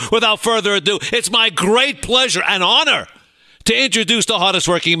now, without further ado, it's my great pleasure and honor to introduce the hardest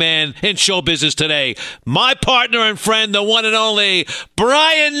working man in show business today. My partner and friend, the one and only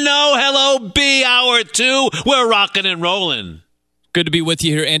Brian Noe. Hello, B Hour 2. We're rocking and rolling. Good to be with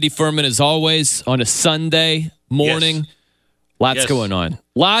you here, Andy Furman, as always, on a Sunday morning. Yes. Lots going on.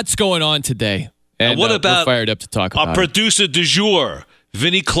 Lots going on today. And what about we're fired up to talk about our producer du jour,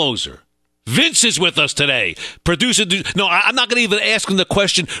 Vinny Closer? Vince is with us today. No, I'm not going to even ask him the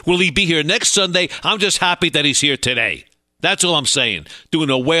question, will he be here next Sunday? I'm just happy that he's here today. That's all I'm saying. Doing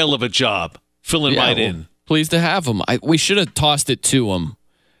a whale of a job. Filling right in. Pleased to have him. We should have tossed it to him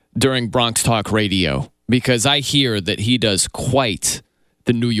during Bronx Talk Radio because I hear that he does quite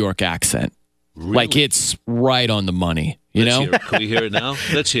the New York accent. Really? Like it's right on the money. You know? Can we hear it now?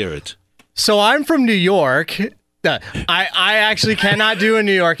 Let's hear it. So I'm from New York. I actually cannot do a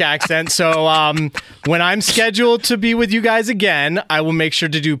New York accent. So when I'm scheduled to be with you guys again, I will make sure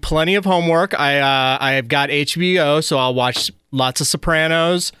to do plenty of homework. I've got HBO, so I'll watch lots of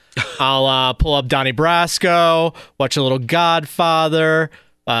Sopranos. I'll pull up Donnie Brasco, watch a little Godfather,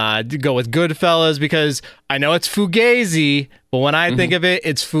 go with Goodfellas because I know it's Fugazi, but when I think of it,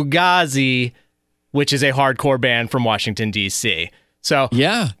 it's Fugazi, which is a hardcore band from Washington, D.C. So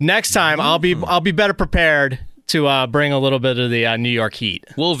next time I'll be better prepared to bring a little bit of the New York heat.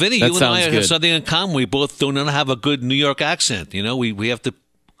 Well, Vinny, you and I have something in common. We both do not have a good New York accent. You know, we have to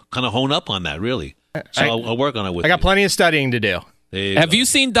kind of hone up on that, really. So I'll work on it with you. I got plenty of studying to do. Have you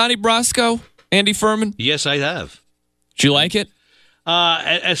seen Donnie Brasco, Andy Furman? Yes, I have. Did you like it?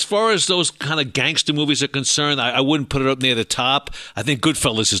 As far as those kind of gangster movies are concerned, I wouldn't put it up near the top. I think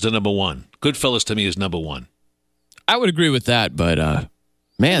Goodfellas is the number one. Goodfellas to me is number one. I would agree with that, but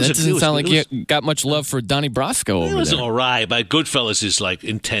man, that doesn't sound like you got much love for Donnie Brasco over there. It was all right, but Goodfellas is like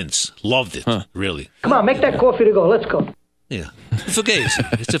intense. Loved it, really. Come on, make that coffee to go. Let's go. Yeah,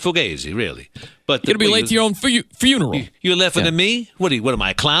 Fugazi. It's a Fugazi, really. But you're gonna be late to your own funeral. You're laughing at me? What am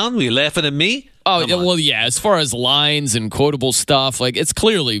I, a clown? Are you laughing at me? Oh, well, yeah. As far as lines and quotable stuff, like it's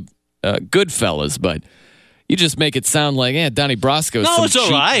clearly Goodfellas, but you just make it sound like, Donnie Brasco. No, it's all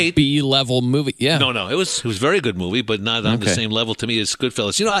right. B-level movie. Yeah. No, it was a very good movie, but not on the same level to me as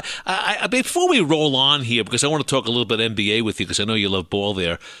Goodfellas. You know, I before we roll on here, because I want to talk a little bit NBA with you, because I know you love ball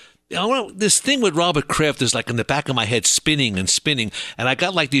there. This thing with Robert Kraft is like in the back of my head spinning and spinning, and I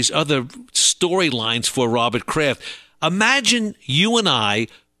got like these other storylines for Robert Kraft. Imagine you and I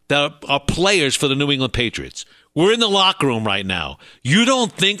that are players for the New England Patriots. We're in the locker room right now. You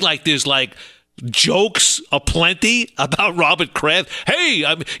don't think like there's like jokes aplenty about Robert Kraft? Hey,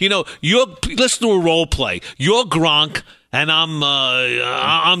 let's do a role play. You're Gronk. And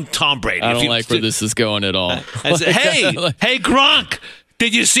I'm Tom Brady. I don't like where this is going at all. Hey, Gronk.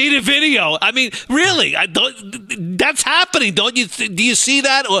 Did you see the video? I mean, really, that's happening, don't you? Do you see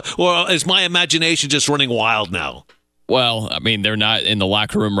that, or is my imagination just running wild now? Well, I mean, they're not in the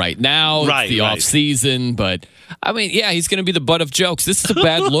locker room right now. It's the off season, but I mean, yeah, he's going to be the butt of jokes. This is a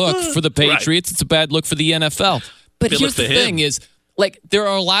bad look for the Patriots. It's a bad look for the NFL. But here's the thing: is like there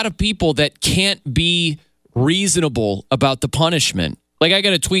are a lot of people that can't be reasonable about the punishment. Like I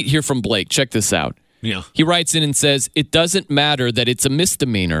got a tweet here from Blake. Check this out. Yeah. He writes in and says, it doesn't matter that it's a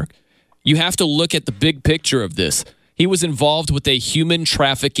misdemeanor. You have to look at the big picture of this. He was involved with a human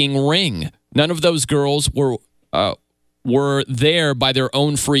trafficking ring. None of those girls were there by their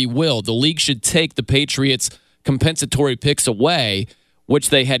own free will. The league should take the Patriots' compensatory picks away, which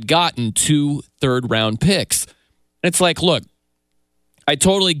they had gotten 2 third-round picks. And it's like, look, I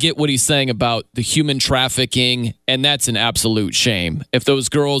totally get what he's saying about the human trafficking, and that's an absolute shame. If those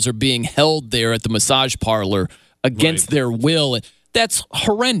girls are being held there at the massage parlor against their will, that's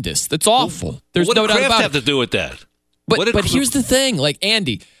horrendous. That's awful. There's no doubt about it. What did Kraft have to do with that? But here's the thing, like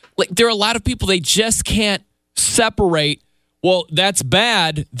Andy, like there are a lot of people, they just can't separate, well, that's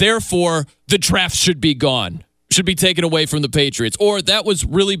bad, therefore the draft should be gone. Should be taken away from the Patriots. Or that was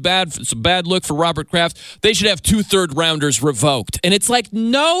really bad. It's a bad look for Robert Kraft. They should have 2 third-rounders revoked. And it's like,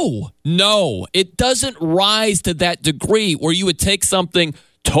 no. It doesn't rise to that degree where you would take something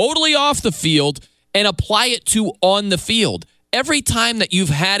totally off the field and apply it to on the field. Every time that you've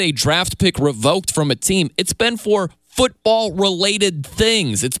had a draft pick revoked from a team, it's been for football-related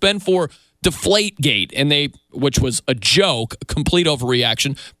things. It's been for Deflategate, which was a joke, a complete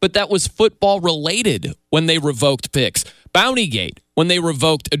overreaction, but that was football related when they revoked picks. Bountygate, when they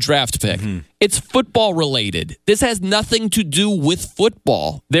revoked a draft pick. Mm-hmm. It's football related. This has nothing to do with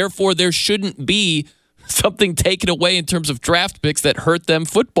football. Therefore, there shouldn't be something taken away in terms of draft picks that hurt them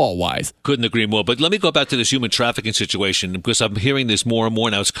football-wise. Couldn't agree more. But let me go back to this human trafficking situation, because I'm hearing this more and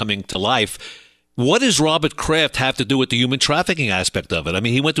more now. It's coming to life. What does Robert Kraft have to do with the human trafficking aspect of it? I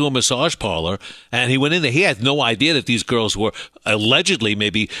mean, he went to a massage parlor, and he went in there. He had no idea that these girls were allegedly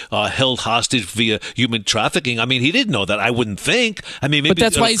maybe held hostage via human trafficking. I mean, he didn't know that. I wouldn't think. I mean, maybe, but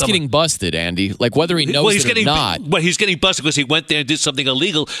that's why he's getting busted, Andy. Like, whether he knows it or not. Well, he's getting busted because he went there and did something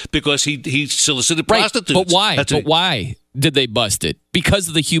illegal because he solicited prostitutes. But why? Why did they bust it? Because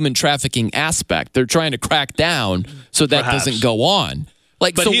of the human trafficking aspect. They're trying to crack down so that doesn't go on.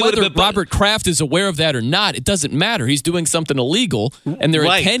 Like, but so whether Robert Kraft is aware of that or not, it doesn't matter. He's doing something illegal, and their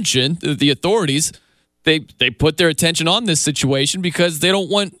attention, the authorities, they put their attention on this situation because they don't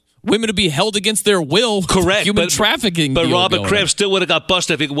want women to be held against their will. Correct. Human trafficking. But Robert Kraft still would have got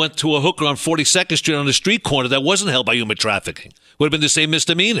busted if he went to a hooker on 42nd Street on the street corner that wasn't held by human trafficking. Would have been the same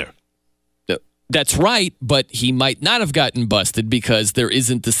misdemeanor. That's right, but he might not have gotten busted because there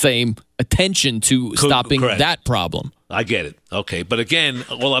isn't the same attention to stopping that problem. I get it. Okay. But again,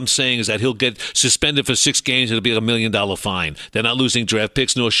 all I'm saying is that he'll get suspended for 6 games. It'll be $1 million fine. They're not losing draft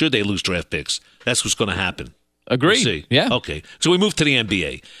picks, nor should they lose draft picks. That's what's going to happen. Agreed. We'll see. Yeah. Okay. So we move to the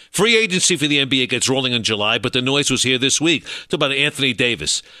NBA. Free agency for the NBA gets rolling in July, but the noise was here this week. Talk about Anthony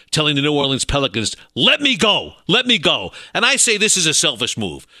Davis telling the New Orleans Pelicans, let me go. Let me go. And I say this is a selfish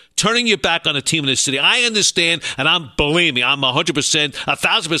move. Turning your back on a team in the city. I understand, and believe me, I'm 100%,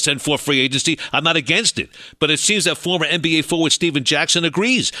 1,000% for free agency. I'm not against it. But it seems that former NBA forward Steven Jackson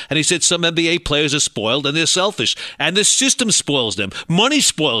agrees. And he said some NBA players are spoiled and they're selfish. And the system spoils them. Money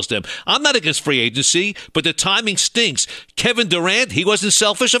spoils them. I'm not against free agency, but the timing stinks. Kevin Durant, he wasn't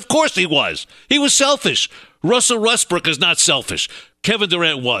selfish? Of course he was. He was selfish. Russell Westbrook is not selfish. Kevin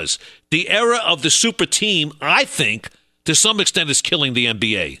Durant was. The era of the super team, I think, to some extent, is killing the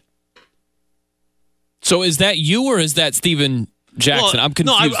NBA. So is that you or is that Steven Jackson? Well, I'm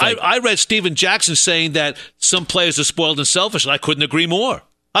confused. No, I read Steven Jackson saying that some players are spoiled and selfish, and I couldn't agree more.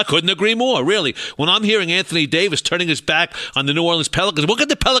 Really. When I'm hearing Anthony Davis turning his back on the New Orleans Pelicans, what can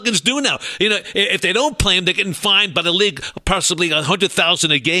the Pelicans do now? You know, if they don't play him, they're getting fined by the league possibly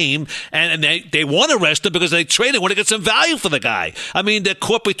 $100,000 a game, and they want to arrest him because they trade him, want to get some value for the guy. I mean, they're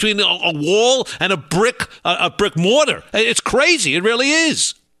caught between a wall and a brick mortar. It's crazy. It really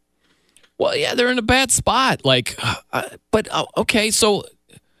is. Well, yeah, they're in a bad spot. Okay,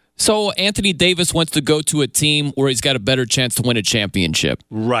 so Anthony Davis wants to go to a team where he's got a better chance to win a championship.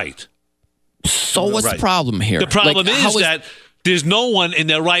 Right. So what's the problem here? The problem is that there's no one in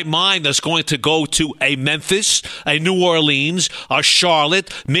their right mind that's going to go to a Memphis, a New Orleans, a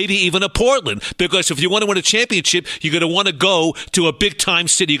Charlotte, maybe even a Portland. Because if you want to win a championship, you're going to want to go to a big-time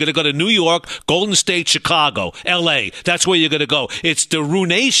city. You're going to go to New York, Golden State, Chicago, L.A. That's where you're going to go. It's the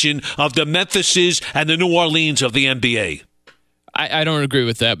ruination of the Memphises and the New Orleans of the NBA. I don't agree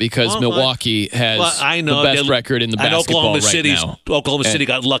with that because Milwaukee has the best record in the basketball now. Oklahoma City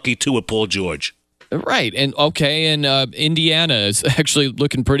got lucky, too, with Paul George. Right. And Indiana is actually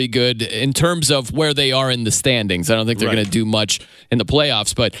looking pretty good in terms of where they are in the standings. I don't think they're going to do much in the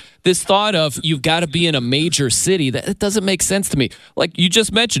playoffs. But this thought of you've got to be in a major city, that doesn't make sense to me. Like you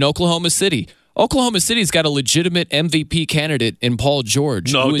just mentioned, Oklahoma City. Oklahoma City's got a legitimate MVP candidate in Paul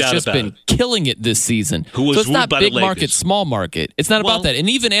George, who has just been killing it this season. So it's not big market, small market. It's not about that. And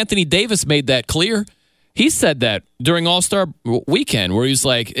even Anthony Davis made that clear. He said that during All-Star Weekend, where he was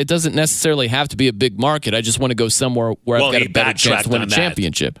like, it doesn't necessarily have to be a big market. I just want to go somewhere where I've got a better chance to win a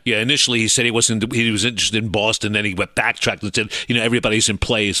championship. Yeah, initially he said he was interested in Boston, then he went backtracked and said, everybody's in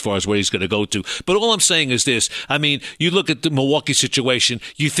play as far as where he's going to go to. But all I'm saying is this. I mean, you look at the Milwaukee situation,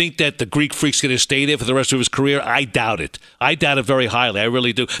 you think that the Greek Freak's going to stay there for the rest of his career? I doubt it. I doubt it very highly. I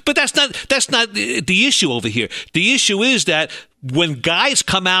really do. But that's not the issue over here. The issue is that when guys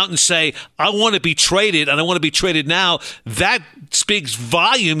come out and say, I want to be traded, and I want to be traded now, that speaks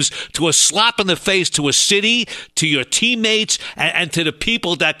volumes to a slap in the face to a city, to your teammates, and to the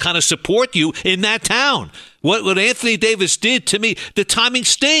people that kind of support you in that town. What Anthony Davis did to me, the timing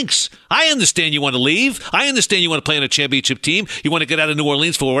stinks. I understand you want to leave. I understand you want to play on a championship team. You want to get out of New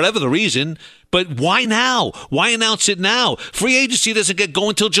Orleans for whatever the reason. But why now? Why announce it now? Free agency doesn't get going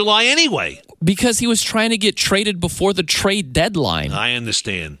until July anyway. Because he was trying to get traded before the trade deadline. I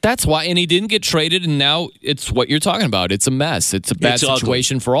understand. That's why. And he didn't get traded, and now it's what you're talking about. It's a mess. It's a bad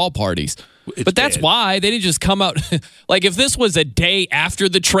situation for all parties. But that's why they didn't just come out. Like, if this was a day after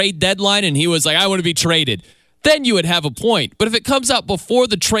the trade deadline and he was like, I want to be traded, then you would have a point. But if it comes out before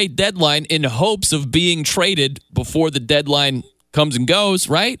the trade deadline in hopes of being traded before the deadline comes and goes,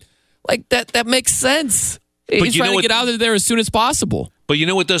 right? Like, that makes sense. He's trying to get out of there as soon as possible. But you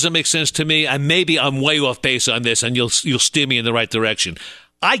know what doesn't make sense to me? And maybe I'm way off base on this, and you'll steer me in the right direction.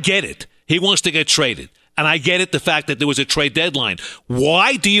 I get it. He wants to get traded. And I get it, the fact that there was a trade deadline.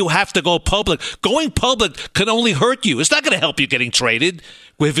 Why do you have to go public? Going public can only hurt you. It's not going to help you getting traded.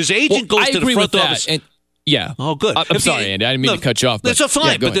 If his agent goes to the front office... Yeah. Oh, good. I'm sorry, Andy. I didn't mean to cut you off. That's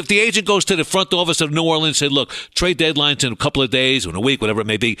fine. But if the agent goes to the front office of New Orleans and said, look, trade deadline's in a couple of days or in a week, whatever it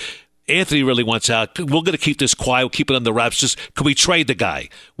may be, Anthony really wants out. We're going to keep this quiet. We'll keep it under wraps. Just can we trade the guy?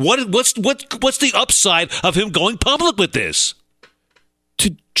 What's the upside of him going public with this?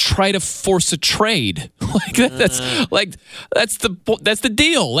 To try to force a trade. That's the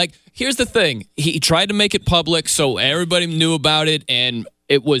deal. Like, here's the thing. He tried to make it public so everybody knew about it, and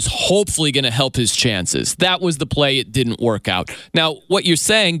it was hopefully going to help his chances. That was the play. It didn't work out. Now, what you're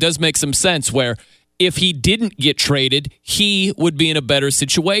saying does make some sense, where if he didn't get traded, he would be in a better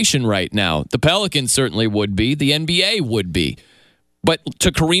situation right now. The Pelicans certainly would be. The NBA would be. But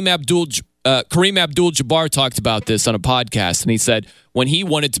to Kareem Abdul-Jabbar talked about this on a podcast, and he said when he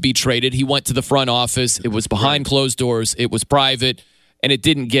wanted to be traded, he went to the front office. It was behind closed doors. It was private, and it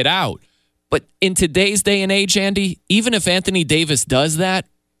didn't get out. But in today's day and age, Andy, even if Anthony Davis does that,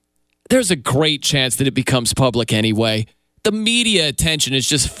 there's a great chance that it becomes public anyway. The media attention is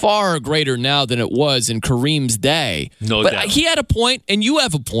just far greater now than it was in Kareem's day. No doubt. He had a point, and you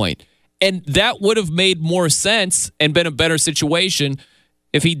have a point. And that would have made more sense and been a better situation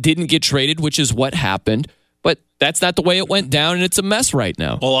if he didn't get traded, which is what happened. But That's not the way it went down, and it's a mess right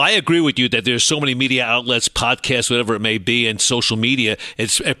now. Well, I agree with you that there's so many media outlets, podcasts, whatever it may be, and social media,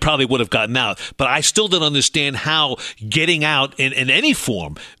 it probably would have gotten out. But I still don't understand how getting out in any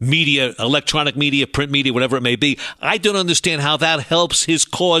form, media, electronic media, print media, whatever it may be, I don't understand how that helps his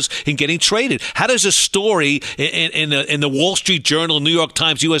cause in getting traded. How does a story in the Wall Street Journal, New York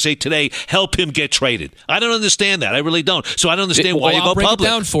Times, USA Today help him get traded? I don't understand that. I really don't. So I don't understand why you go public. I'll break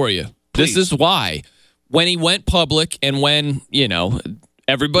it down for you. Please. This is why. When he went public and when,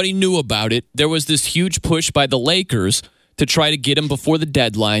 everybody knew about it, there was this huge push by the Lakers to try to get him before the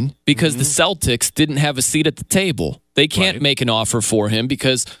deadline because the Celtics didn't have a seat at the table. They can't make an offer for him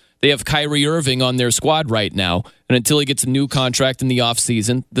because they have Kyrie Irving on their squad right now. And until he gets a new contract in the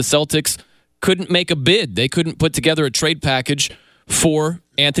offseason, the Celtics couldn't make a bid. They couldn't put together a trade package for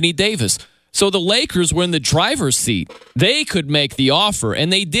Anthony Davis. So the Lakers were in the driver's seat. They could make the offer,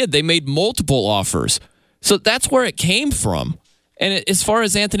 and they did. They made multiple offers. So that's where it came from. And as far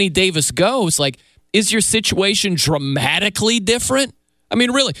as Anthony Davis goes, is your situation dramatically different? I mean,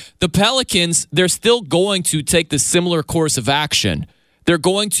 really, the Pelicans, they're still going to take the similar course of action. They're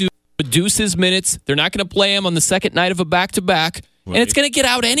going to reduce his minutes. They're not going to play him on the second night of a back-to-back. And it's going to get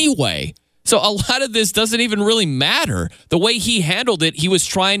out anyway. So a lot of this doesn't even really matter. The way he handled it,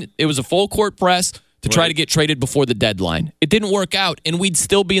 it was a full court press to try to get traded before the deadline. It didn't work out, and we'd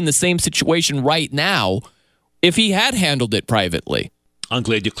still be in the same situation right now if he had handled it privately. I'm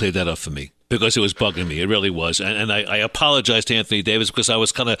glad you cleared that up for me because it was bugging me. It really was. And I apologize to Anthony Davis because I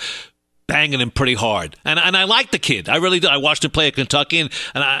was kind of banging him pretty hard. And I like the kid. I really do. I watched him play at Kentucky, and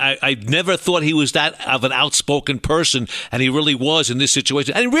I never thought he was that of an outspoken person, and he really was in this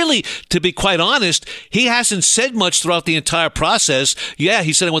situation. And really, to be quite honest, he hasn't said much throughout the entire process. Yeah,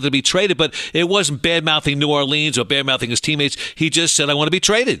 he said he wanted to be traded, but it wasn't bad-mouthing New Orleans or bad-mouthing his teammates. He just said, I want to be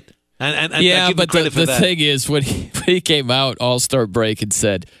traded. And yeah, but the thing is, when he came out All-Star break and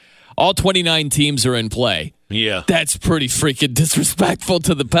said, all 29 teams are in play. Yeah. That's pretty freaking disrespectful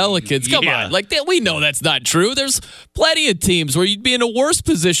to the Pelicans. Come on. We know that's not true. There's plenty of teams where you'd be in a worse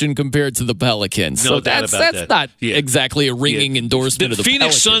position compared to the Pelicans. No so that's not exactly a ringing endorsement of the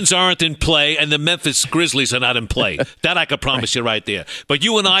Phoenix Pelicans. Suns aren't in play, and the Memphis Grizzlies are not in play. That I can promise you right there. But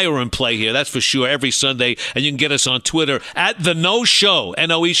you and I are in play here, that's for sure, every Sunday. And you can get us on Twitter at The No Show,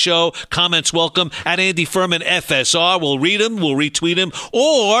 N-O-E Show. Comments welcome. At Andy Furman FSR. We'll read them. We'll retweet them.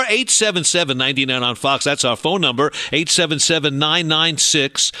 Or 877-99 on Fox. That's our phone number,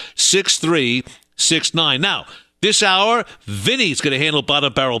 877-996-6369. Now, this hour, Vinny's going to handle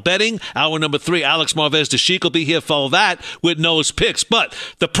bottom barrel betting. Hour number 3, Alex Marvez de Sheik will be here. Follow that with Noah's picks. But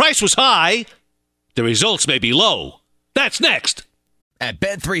the price was high. The results may be low. That's next. At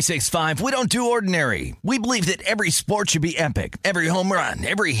Bet365, we don't do ordinary. We believe that every sport should be epic. Every home run,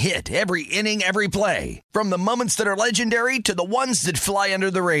 every hit, every inning, every play. From the moments that are legendary to the ones that fly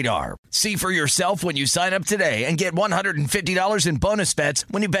under the radar. See for yourself when you sign up today and get $150 in bonus bets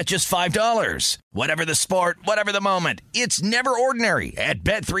when you bet just $5. Whatever the sport, whatever the moment, it's never ordinary at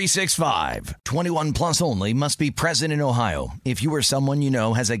Bet365. 21 plus only. Must be present in Ohio. If you or someone you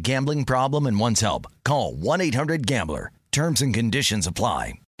know has a gambling problem and wants help, call 1-800-GAMBLER. Terms and conditions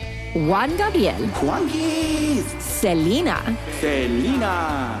apply. Juan Gabriel. Juanquis. Selena.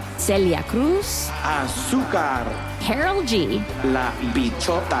 Selena. Celia Cruz. Azúcar. Karol G. La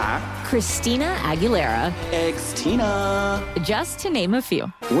Bichota. Christina Aguilera. Ex-Tina. Just to name a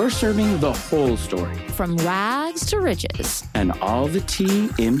few. We're serving the whole story. From rags to riches. And all the tea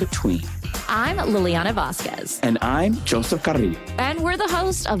in between. I'm Liliana Vasquez. And I'm Joseph Carrillo. And we're the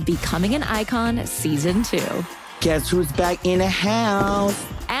host of Becoming an Icon Season 2. Guess who's back in the house?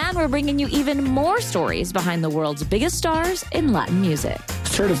 And we're bringing you even more stories behind the world's biggest stars in Latin music.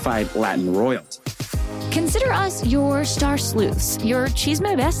 Certified Latin royalty. Consider us your star sleuths, your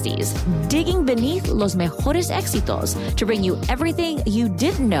chisme besties, digging beneath los mejores éxitos to bring you everything you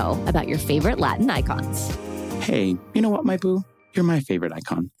didn't know about your favorite Latin icons. Hey, you know what, my boo? You're my favorite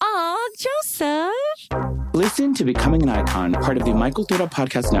icon. Aw, Joseph. Listen to Becoming an Icon, part of the Michael Dura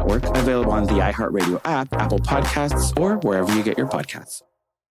Podcast Network, available on the iHeartRadio app, Apple Podcasts, or wherever you get your podcasts.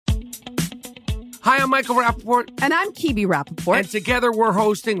 Hi, I'm Michael Rappaport. And I'm Kibi Rappaport. And together we're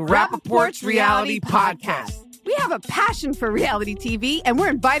hosting Rappaport's Reality Podcast. We have a passion for reality TV, and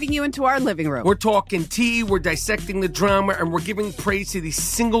we're inviting you into our living room. We're talking tea, we're dissecting the drama, and we're giving praise to the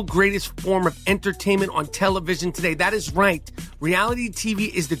single greatest form of entertainment on television today. That is right. Reality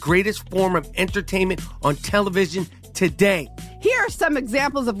TV is the greatest form of entertainment on television today. Here are some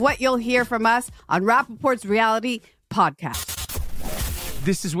examples of what you'll hear from us on Rappaport's Reality Podcast.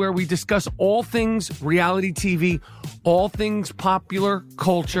 This is where we discuss all things reality TV, all things popular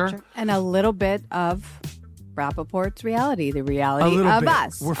culture. And a little bit of Rappaport's reality, the A reality little of bit.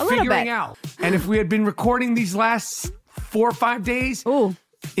 us. We're a little figuring bit. out. And if we had been recording these last 4 or 5 days,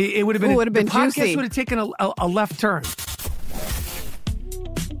 it would have been, been the podcast juicy. would have taken a left turn.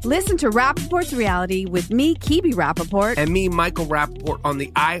 Listen to Rappaport's reality with me, Kibi Rappaport. And me, Michael Rappaport, on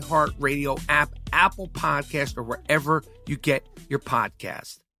the iHeartRadio app, Apple Podcast, or wherever you get your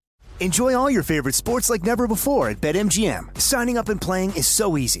podcast. Enjoy all your favorite sports like never before at BetMGM. Signing up and playing is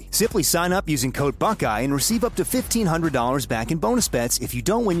so easy. Simply sign up using code Buckeye and receive up to $1,500 back in bonus bets if you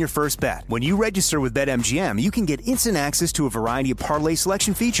don't win your first bet. When you register with BetMGM, you can get instant access to a variety of parlay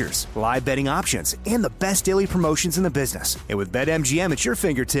selection features, live betting options, and the best daily promotions in the business. And with BetMGM at your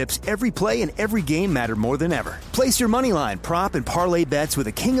fingertips, every play and every game matter more than ever. Place your moneyline, prop, and parlay bets with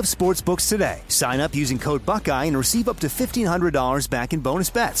the king of sportsbooks today. Sign up using code Buckeye and receive up to $1,500 back in bonus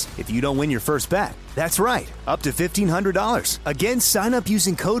bets if you don't win your first bet. That's right, up to $1,500. Again, sign up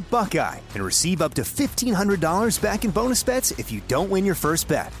using code Buckeye and receive up to $1,500 back in bonus bets if you don't win your first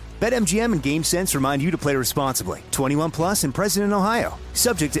bet. BetMGM and GameSense remind you to play responsibly. 21 plus and present in Ohio.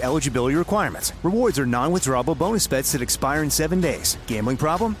 Subject to eligibility requirements. Rewards are non-withdrawable bonus bets that expire in 7 days. Gambling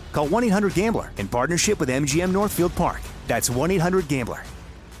problem? Call 1-800-GAMBLER in partnership with MGM Northfield Park. That's 1-800-GAMBLER.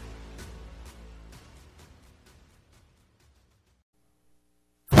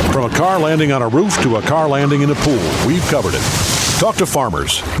 From a car landing on a roof to a car landing in a pool, we've covered it. Talk to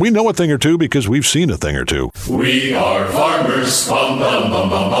farmers. We know a thing or two because we've seen a thing or two. We are farmers. Bum, bum, bum,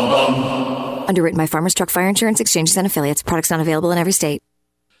 bum, bum, bum. Underwritten by Farmers Truck Fire Insurance Exchanges and Affiliates. Products not available in every state.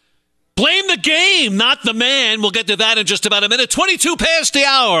 Blame the game, not the man. We'll get to that in just about a minute. 22 past the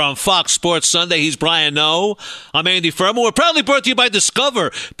hour on Fox Sports Sunday. He's Brian Noe. I'm Andy Furman. We're proudly brought to you by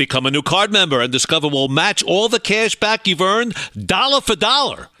Discover. Become a new card member, and Discover will match all the cash back you've earned dollar for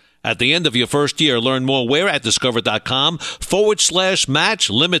dollar. At the end of your first year, learn more where at discover.com/match.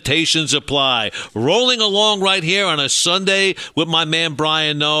 Limitations apply. Rolling along right here on a Sunday with my man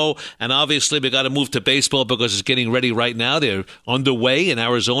Brian Noe. And obviously we got to move to baseball because it's getting ready right now. They're underway in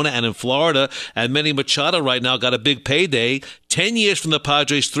Arizona and in Florida. And Manny Machado right now got a big payday. 10 years from the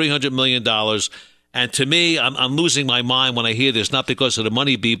Padres, $300 million. And to me, I'm losing my mind when I hear this, not because of the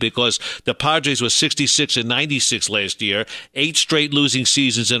money, because the Padres were 66 and 96 last year, 8 straight losing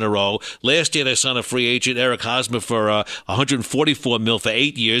seasons in a row. Last year, they signed a free agent, Eric Hosmer, for $144 million for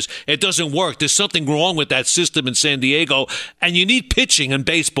 8 years. It doesn't work. There's something wrong with that system in San Diego, and you need pitching in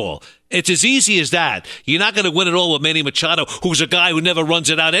baseball. It's as easy as that. You're not going to win it all with Manny Machado, who's a guy who never runs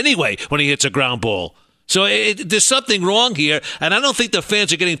it out anyway when he hits a ground ball. So there's something wrong here, and I don't think the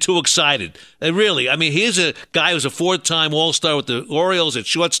fans are getting too excited. Really, I mean, here's a guy who's a 4-time All-Star with the Orioles at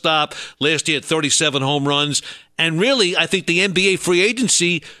shortstop. Last year, 37 home runs. And really, I think the NBA free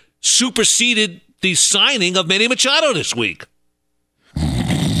agency superseded the signing of Manny Machado this week.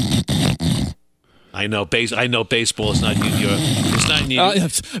 I know baseball is not in your. It's not in your.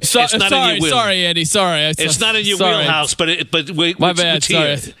 Sorry, Andy. Sorry. It's not in your wheelhouse, but my bad. It's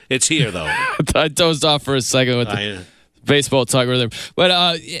here. It's here, though. I dozed off for a second with the baseball talk with him.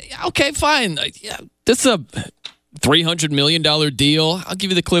 But okay, fine. This is a $300 million deal. I'll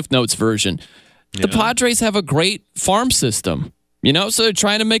give you the Cliff Notes version. The Padres have a great farm system, so they're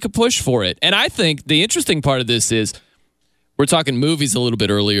trying to make a push for it. And I think the interesting part of this is. We're talking movies a little bit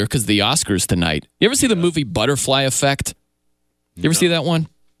earlier because the Oscars tonight. You ever see the movie Butterfly Effect? You ever see that one?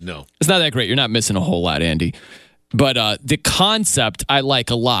 No. It's not that great. You're not missing a whole lot, Andy. But the concept I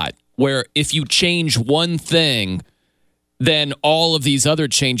like a lot, where if you change one thing, then all of these other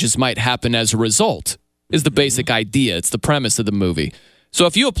changes might happen as a result, is the basic idea. It's the premise of the movie. So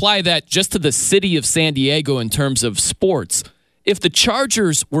if you apply that just to the city of San Diego in terms of sports, if the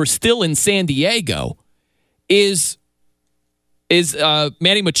Chargers were still in San Diego, is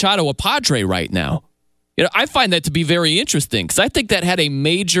Manny Machado a Padre right now? I find that to be very interesting because I think that had a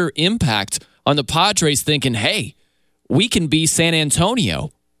major impact on the Padres thinking, hey, we can be San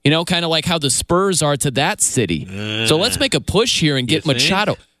Antonio, kind of like how the Spurs are to that city. So let's make a push here and get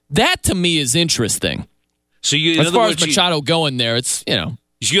Machado. That to me is interesting. So as far as Machado going there, it's,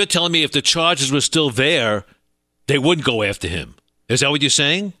 You're telling me if the Chargers were still there, they wouldn't go after him. Is that what you're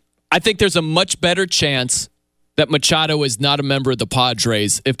saying? I think there's a much better chance that Machado is not a member of the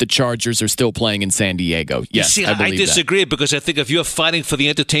Padres if the Chargers are still playing in San Diego. Yes, I disagree because I think if you're fighting for the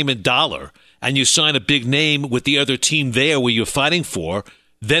entertainment dollar and you sign a big name with the other team there where you're fighting for,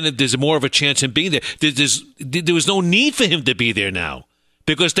 then there's more of a chance in being there. There was no need for him to be there now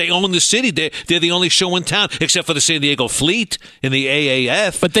because they own the city. They're the only show in town except for the San Diego Fleet in the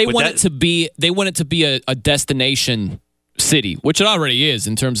AAF. But they want it to be a destination city, which it already is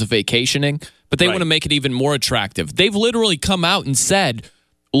in terms of vacationing. But they want to make it even more attractive. They've literally come out and said,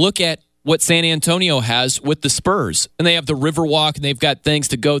 look at what San Antonio has with the Spurs. And they have the Riverwalk, and they've got things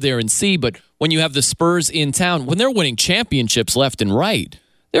to go there and see. But when you have the Spurs in town, when they're winning championships left and right,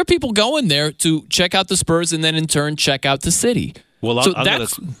 there are people going there to check out the Spurs and then in turn check out the city. Well, so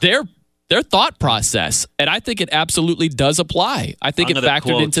that's their thought process, and I think it absolutely does apply. I think it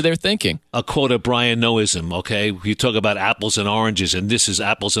factored into their thinking. A quote of Brian Noism, okay? You talk about apples and oranges, and this is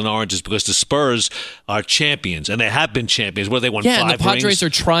apples and oranges because the Spurs are champions, and they have been champions. Where they won 5 rings. Yeah, and the Padres are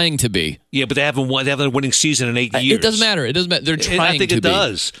trying to be. Yeah, but they haven't won. They haven't had a winning season in 8 years. It doesn't matter. It doesn't matter. They're trying to be. I think it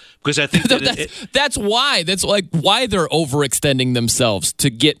does. Because I think that's why. That's like why they're overextending themselves to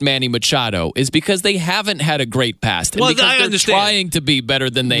get Manny Machado is because they haven't had a great past. And because they're trying to be better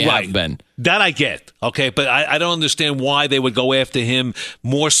than they have been. That I get, okay? But I don't understand why they would go after him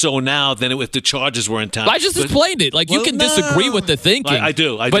more so now than if the Chargers were in town. I just explained it. Like, you can disagree with the thinking. I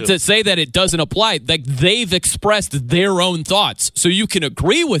do. But to say that it doesn't apply, like, they've expressed their own thoughts. So you can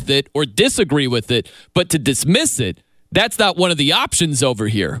agree with it or disagree with it, but to dismiss it, that's not one of the options over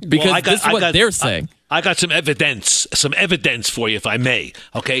here because this is what they're saying. I got some evidence for you, if I may.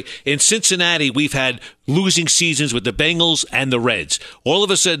 Okay, in Cincinnati, we've had losing seasons with the Bengals and the Reds. All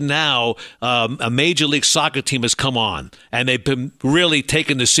of a sudden now, a Major League Soccer team has come on, and they've been really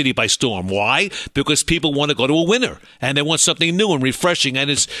taking the city by storm. Why? Because people want to go to a winner, and they want something new and refreshing.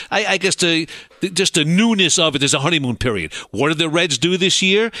 And it's, I guess, just the newness of it. There's a honeymoon period. What did the Reds do this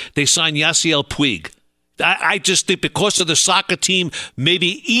year? They signed Yasiel Puig. I just think because of the soccer team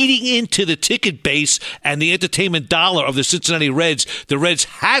maybe eating into the ticket base and the entertainment dollar of the Cincinnati Reds, the Reds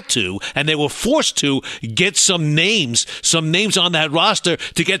had to, and they were forced to, get some names on that roster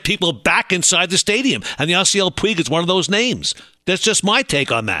to get people back inside the stadium. And Yasiel Puig is one of those names. That's just my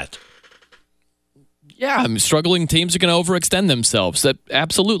take on that. Yeah, struggling teams are going to overextend themselves. That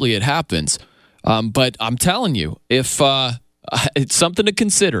absolutely, it happens. But I'm telling you, if it's something to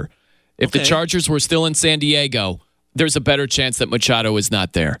consider. If the Chargers were still in San Diego, there's a better chance that Machado is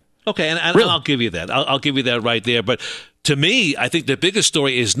not there. Okay, and Really? I'll give you that. I'll give you that right there. But to me, I think the biggest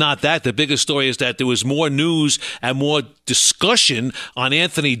story is not that. The biggest story is that there was more news and more discussion on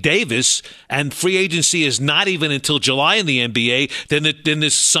Anthony Davis, and free agency is not even until July in the NBA than the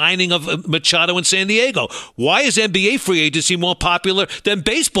signing of Machado in San Diego. Why is NBA free agency more popular than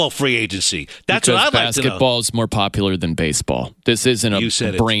baseball free agency? That's because what I'd like to know. Basketball is more popular than baseball. This isn't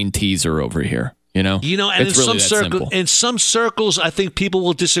a brain teaser over here. You know, and it's really simple. In some circles, I think people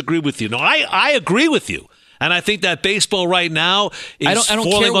will disagree with you. No, I agree with you. And I think that baseball right now is I don't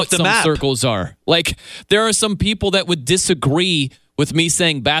falling care off what the some map. circles are. Like, there are some people that would disagree with me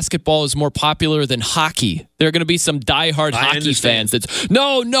saying basketball is more popular than hockey. There are going to be some diehard hockey fans that's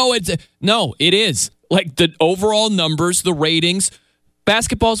no, it is. Like, the overall numbers, the ratings,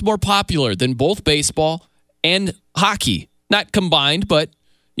 basketball is more popular than both baseball and hockey. Not combined, but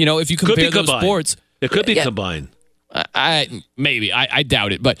if you compare those sports, it could be combined. I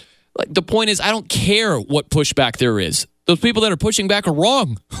doubt it, but like, the point is, I don't care what pushback there is. Those people that are pushing back are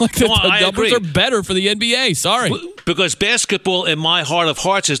wrong. Like, the numbers are better for the NBA. Sorry. Because basketball, in my heart of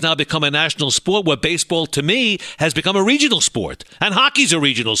hearts, has now become a national sport, where baseball, to me, has become a regional sport. And hockey's a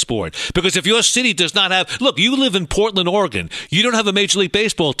regional sport. Because if your city does not have... Look, you live in Portland, Oregon. You don't have a Major League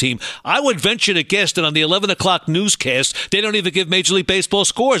Baseball team. I would venture to guess that on the 11 o'clock newscast, they don't even give Major League Baseball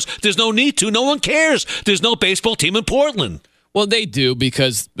scores. There's no need to. No one cares. There's no baseball team in Portland. Well, they do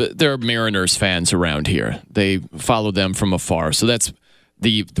because there are Mariners fans around here. They follow them from afar. So that's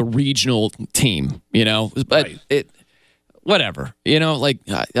the regional team, But whatever. Like,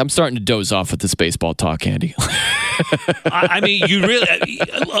 I'm starting to doze off with this baseball talk, Andy. I mean, you really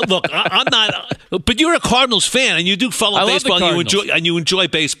look. I'm not, but you're a Cardinals fan, and you do follow baseball. And you enjoy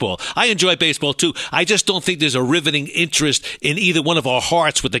baseball. I enjoy baseball too. I just don't think there's a riveting interest in either one of our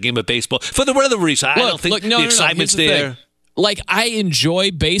hearts with the game of baseball for the other reason. I don't think the excitement's there. Like, I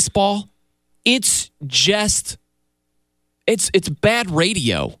enjoy baseball. It's just, it's bad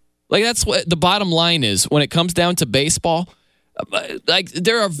radio. Like, that's what the bottom line is when it comes down to baseball. Like,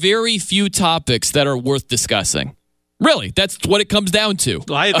 there are very few topics that are worth discussing. Really, that's what it comes down to.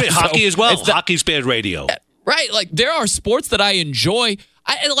 Well, I agree. Hockey as well. Hockey's bad radio. Right. Like, there are sports that I enjoy.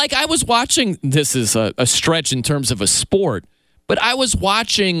 I was watching, this is a stretch in terms of a sport, but I was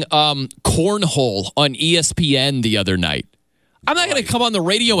watching cornhole on ESPN the other night. I'm not going to come on the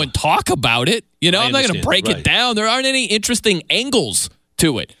radio and talk about it. I'm not going to break it down. There aren't any interesting angles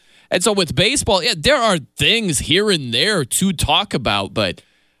to it. And so with baseball, there are things here and there to talk about, but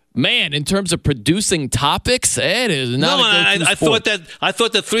man, in terms of producing topics, it is not a go-to sport. I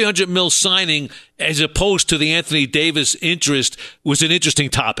thought that $300 million signing, as opposed to the Anthony Davis interest, was an interesting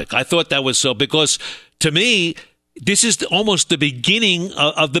topic. I thought that was so, because to me, this is almost the beginning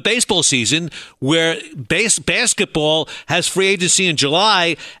of the baseball season where basketball has free agency in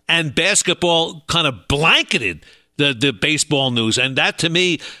July, and basketball kind of blanketed the baseball news. And that, to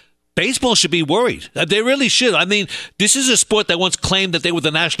me, baseball should be worried. They really should. I mean, this is a sport that once claimed that they were the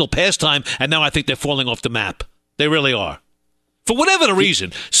national pastime, and now I think they're falling off the map. They really are. For whatever the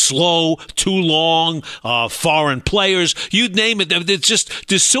reason, slow, too long, foreign players, you name it.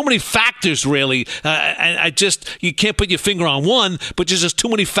 There's so many factors, really. And you can't put your finger on one, but there's just too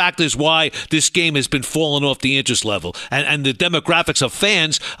many factors why this game has been falling off the interest level. And the demographics of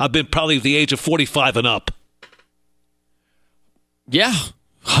fans have been probably the age of 45 and up. Yeah.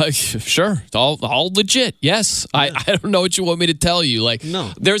 Sure. All legit. Yes. Yeah. I don't know what you want me to tell you.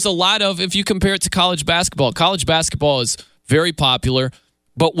 No. There's a lot of, if you compare it to college basketball is very popular,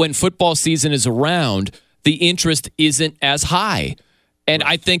 but when football season is around, the interest isn't as high. And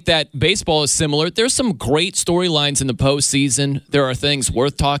I think that baseball is similar. There's some great storylines in the postseason. There are things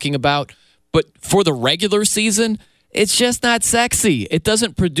worth talking about. But for the regular season, it's just not sexy. It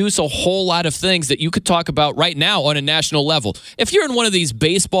doesn't produce a whole lot of things that you could talk about right now on a national level. If you're in one of these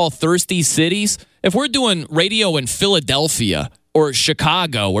baseball-thirsty cities, if we're doing radio in Philadelphia or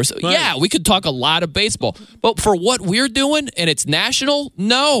Chicago, yeah, we could talk a lot of baseball. But for what we're doing, and it's national,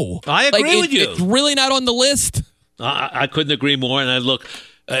 no. I agree with you. It's really not on the list. I couldn't agree more. And look,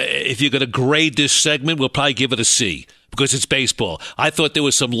 if you're going to grade this segment, we'll probably give it a C because it's baseball. I thought there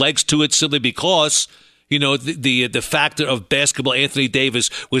was some legs to it simply because, the factor of basketball, Anthony Davis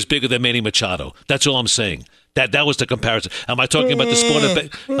was bigger than Manny Machado. That's all I'm saying. That was the comparison. Am I talking about the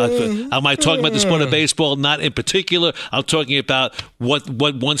sport of baseball? Not in particular. I'm talking about what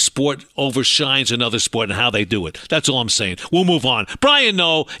one sport overshines another sport and how they do it. That's all I'm saying. We'll move on. Brian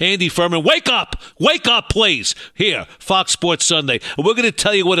Noe, Andy Furman, wake up, please. Here, Fox Sports Sunday. And we're going to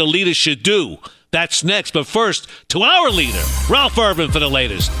tell you what a leader should do. That's next. But first, to our leader, Ralph Irvin, for the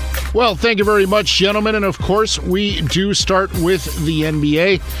latest. Well, thank you very much, gentlemen. And, of course, we do start with the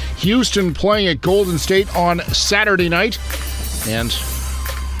NBA. Houston playing at Golden State on Saturday night. And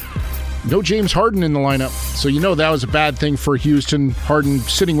no James Harden in the lineup. So that was a bad thing for Houston. Harden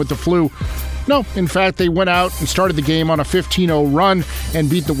sitting with the flu. No, in fact, they went out and started the game on a 15-0 run and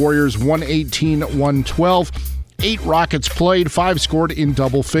beat the Warriors 118-112. 8 Rockets played, 5 scored in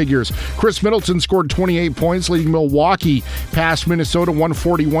double figures. Chris Middleton scored 28 points, leading Milwaukee past Minnesota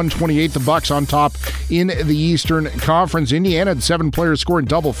 140-128. The Bucks on top in the Eastern Conference. Indiana had 7 players scoring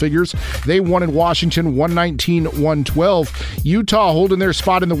double figures. They won in Washington 119-112. Utah holding their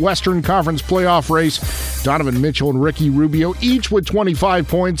spot in the Western Conference playoff race. Donovan Mitchell and Ricky Rubio each with 25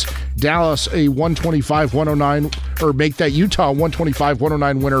 points. Dallas a 125-109, or make that Utah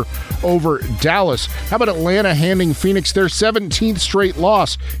 125-109 winner over Dallas. How about Atlanta handing Phoenix their 17th straight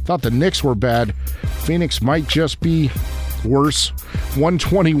loss? Thought the Knicks were bad. Phoenix might just be worse.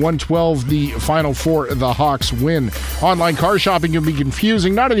 120-112 the final for the Hawks win. Online car shopping can be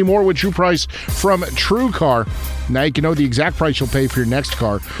confusing. Not anymore with True Price from TrueCar. Now you can know the exact price you'll pay for your next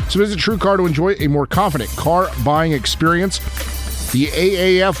car. So visit TrueCar to enjoy a more confident car buying experience. The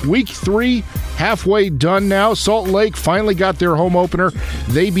AAF Week 3 halfway done now. Salt Lake finally got their home opener.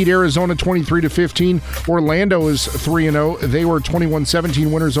 They beat Arizona 23-15. Orlando is 3-0. They were 21-17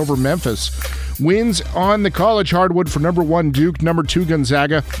 winners over Memphis. Wins on the college hardwood for number 1 Duke, number 2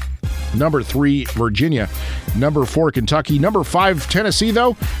 Gonzaga, number 3 Virginia, number 4 Kentucky, number 5 Tennessee,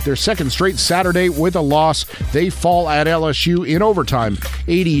 though, their second straight Saturday with a loss. They fall at LSU in overtime,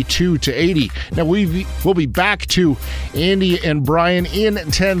 82-80. Now we'll be back to Andy and Brian in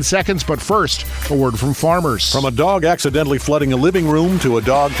 10 seconds, but first, a word from Farmers. From a dog accidentally flooding a living room to a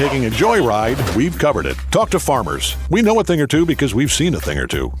dog taking a joyride, we've covered it. Talk to Farmers. We know a thing or two because we've seen a thing or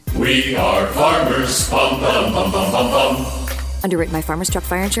two. We are Farmers. Bum, bum, bum, bum, bum, bum. Underwritten by Farmers Truck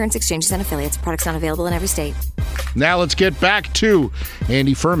Fire Insurance Exchanges and Affiliates. Products not available in every state. Now let's get back to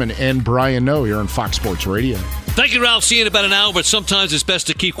Andy Furman and Brian Noe here on Fox Sports Radio. Thank you, Ralph. See you in about an hour, but sometimes it's best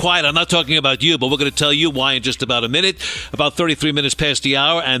to keep quiet. I'm not talking about you, but we're going to tell you why in just about a minute. About 33 minutes past the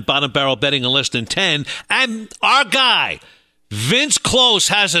hour, and bottom barrel betting in less than 10. And our guy, Vince Close,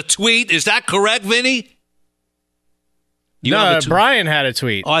 has a tweet. Is that correct, Vinny? No, Brian had a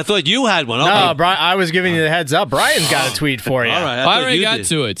tweet. Oh, I thought you had one. No, Brian, I was giving you the heads up. Brian's got a tweet for you. All right, I already got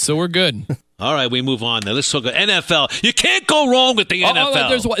to it, so we're good. All right, we move on now. Let's talk about NFL. You can't go wrong with the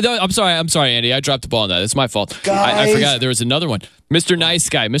NFL. I'm sorry, Andy. I dropped the ball on that. It's my fault. I forgot there was another one. Mr. Nice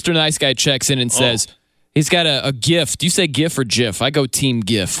Guy. Mr. Nice Guy checks in and says he's got a GIF. Do you say GIF or GIF? I go Team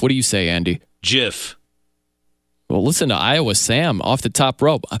GIF. What do you say, Andy? GIF. Well, listen to Iowa Sam off the top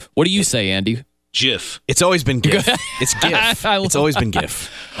rope. What do you say, Andy? GIF. It's always been GIF. It's GIF. It's always been GIF.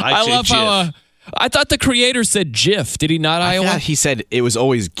 I love GIF. I thought the creator said GIF. Did he not, Iowa? Yeah, he said it was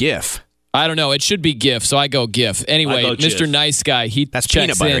always GIF. I don't know. It should be GIF, so I go GIF. Anyway, I go Mr. GIF. Nice Guy, That's checks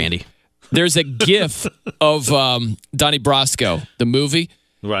peanut butter, in. Andy. There's a GIF of Donnie Brasco, the movie.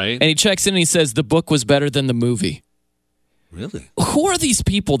 Right. And he checks in and he says, the book was better than the movie. Really? Who are these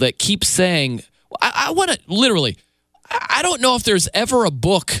people that keep saying, I want to, literally, I don't know if there's ever a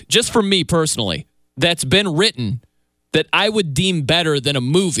book, just for me personally, that's been written that I would deem better than a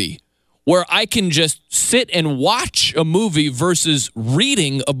movie, where I can just sit and watch a movie versus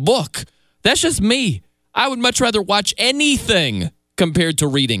reading a book. That's just me. I would much rather watch anything compared to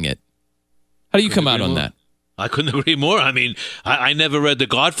reading it. How do you come out on that? I couldn't agree more. I mean, I never read the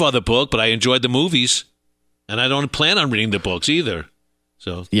Godfather book, but I enjoyed the movies. And I don't plan on reading the books either.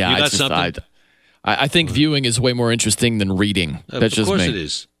 So Yeah, you got it's just, something? I think viewing is way more interesting than reading. That's just me. Of course it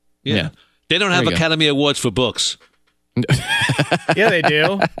is. Yeah. They don't There have you go. Academy Awards for books. Yeah, they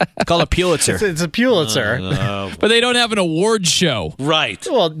do. It's called a Pulitzer. It's a Pulitzer. But they don't have an award show. Right.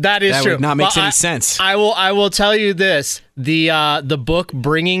 Well, that is That true. would not make But any sense. I will tell you this: the book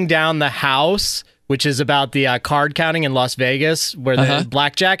 "Bringing Down the House," which is about the card counting in Las Vegas, where the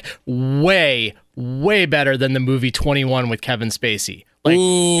blackjack, way better than the movie 21 with Kevin Spacey. Like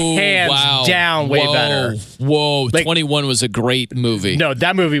Ooh, hands wow. down, way Whoa, better. Whoa, Like- 21 was a great movie. No,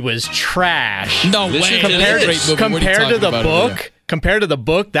 that movie was trash. No way. Compared, It's a great movie. What are you compared to talking the about over there? compared to the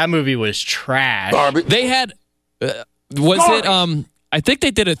book, that movie was trash. They had, I think they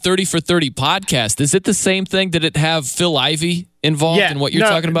did a 30 for 30 podcast. Is it the same thing? Did it have Phil Ivey involved in what you're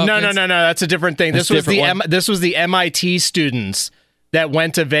talking about? No, Vince? no, that's a different thing. That's This was different this was the MIT students that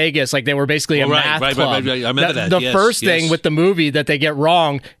went to Vegas. Like they were basically a math club. Right. I remember that. The Yes, first thing yes. with the movie that they get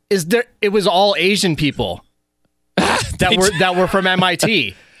wrong is it was all Asian people that were from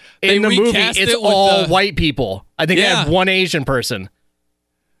MIT. In They the movie, recast it's it with all the- white people. I think they Yeah. have one Asian person.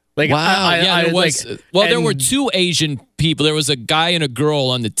 Like Wow. There was. There and- were two Asian people. There was a guy and a girl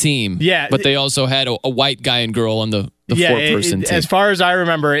on the team. Yeah. But they also had a white guy and girl on the four-person team. As far as I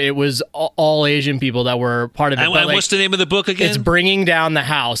remember, it was all Asian people that were part of it. And, But, and like, what's the name of the book again? It's Bringing Down the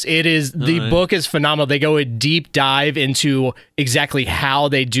House. It is the right. book is phenomenal. They go a deep dive into exactly how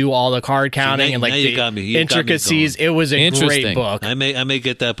they do all the card counting and like now you the got me. You got me intricacies. going. It was a great Interesting. book. I may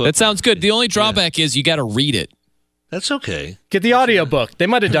get that book. That sounds good. The only drawback is you got to read it. That's okay. Get the audiobook. They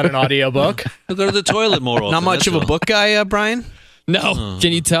might have done an audiobook. I'll go to the toilet more often. Not much that's of a all. book guy, Brian. No.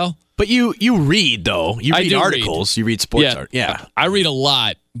 Can you tell? But you read though. You I read do articles. You read sports art. Yeah. I read a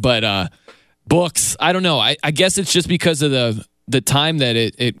lot, but books, I don't know. I guess it's just because of the time that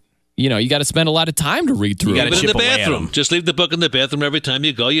it you got to spend a lot of time to read through. You gotta it. But in the chip away at bathroom. 'em. Just leave the book in the bathroom every time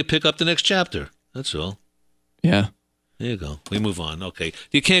you go. You pick up the next chapter. That's all. Yeah. There you go. We move on. Okay.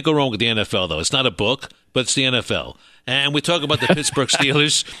 You can't go wrong with the NFL, though. It's not a book, but it's the NFL. And we talk about the Pittsburgh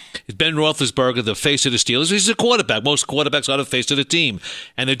Steelers. Ben Roethlisberger, the face of the Steelers. He's a quarterback. Most quarterbacks are the face of the team.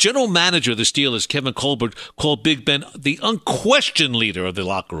 And the general manager of the Steelers, Kevin Colbert, called Big Ben the unquestioned leader of the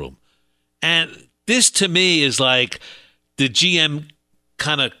locker room. And this, to me, is like the GM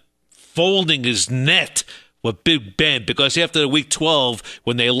kind of folding his net with Big Ben, because after week 12,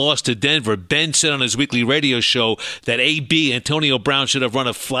 when they lost to Denver, Ben said on his weekly radio show that AB, Antonio Brown, should have run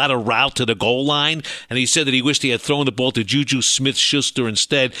a flatter route to the goal line, and he said that he wished he had thrown the ball to Juju Smith-Schuster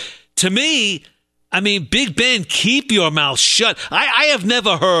instead. To me, I mean, Big Ben, keep your mouth shut. I have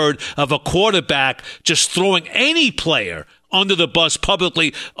never heard of a quarterback just throwing any player under the bus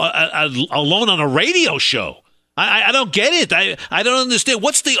publicly alone on a radio show. I don't get it. I don't understand.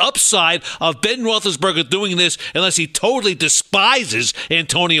 What's the upside of Ben Roethlisberger doing this unless he totally despises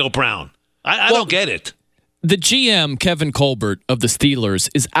Antonio Brown? I don't get it. The GM, Kevin Colbert of the Steelers,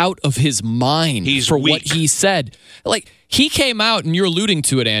 is out of his mind for weak. what he said. Like, he came out, and you're alluding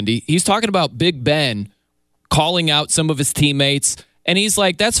to it, Andy. He's talking about Big Ben calling out some of his teammates, and he's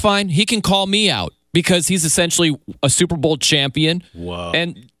like, that's fine. He can call me out because he's essentially a Super Bowl champion. Wow.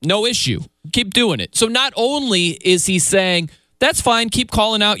 And no issue. Keep doing it. So not only is he saying, that's fine, keep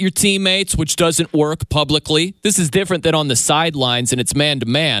calling out your teammates, which doesn't work publicly. This is different than on the sidelines and it's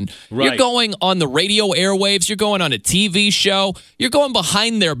man-to-man. Right. You're going on the radio airwaves. You're going on a TV show. You're going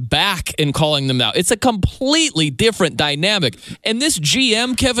behind their back and calling them out. It's a completely different dynamic. And this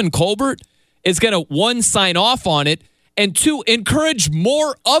GM, Kevin Colbert, is going to, one, sign off on it, and two, encourage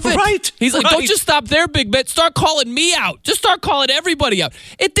more of it. Right. He's like, right. don't just stop there, Big Ben. Start calling me out. Just start calling everybody out.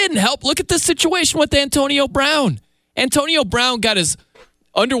 It didn't help. Look at the situation with Antonio Brown. Antonio Brown got his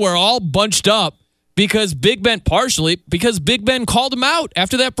underwear all bunched up because Big Ben called him out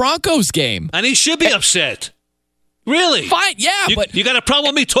after that Broncos game. And he should be upset. Really? Fine, yeah, but you got a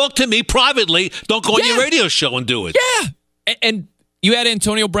problem with me? Talk to me privately. Don't go on your radio show and do it. yeah. And you had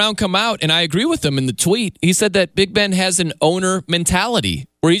Antonio Brown come out, and I agree with him in the tweet. He said that Big Ben has an owner mentality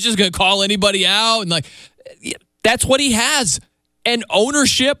where he's just going to call anybody out. And that's what he has. And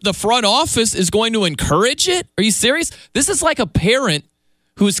ownership, the front office, is going to encourage it? Are you serious? This is like a parent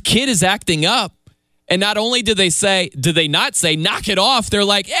whose kid is acting up. And not only do they not say, knock it off, they're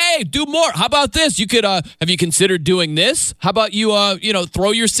like, hey, do more. How about this? You could, have you considered doing this? How about you,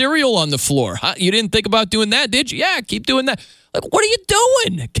 throw your cereal on the floor? Huh? You didn't think about doing that, did you? Yeah, keep doing that. Like, what are you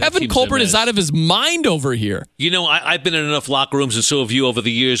doing? Kevin Colbert is out of his mind over here. I've been in enough locker rooms, and so have you over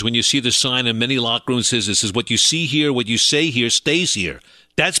the years, when you see the sign in many locker rooms says, this is what you see here, what you say here stays here.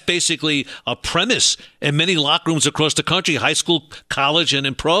 That's basically a premise in many locker rooms across the country, high school, college, and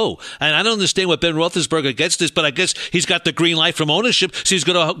in pro. And I don't understand what Ben Roethlisberger gets this, but I guess he's got the green light from ownership, so he's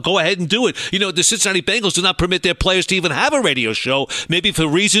going to go ahead and do it. The Cincinnati Bengals do not permit their players to even have a radio show, maybe for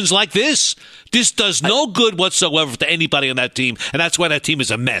reasons like this. This does no good whatsoever to anybody on that team, and that's why that team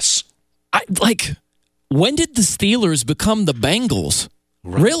is a mess. When did the Steelers become the Bengals?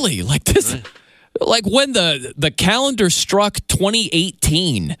 Right. Really? Like this... Right. Like when the calendar struck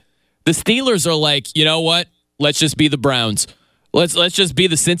 2018, the Steelers are like, you know what? Let's just be the Browns. Let's just be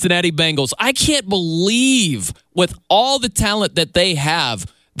the Cincinnati Bengals. I can't believe, with all the talent that they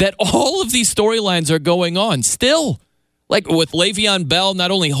have, that all of these storylines are going on still. Like with Le'Veon Bell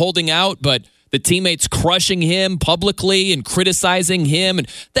not only holding out, but the teammates crushing him publicly and criticizing him. And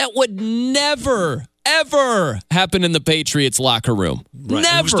that would never, ever happen in the Patriots locker room. Right.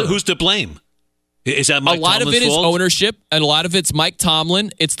 Never. Who's to blame? Is that Mike Tomlin's fault? A lot of it is ownership, and a lot of it's Mike Tomlin.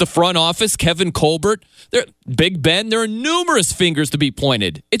 It's the front office, Kevin Colbert, Big Ben. There are numerous fingers to be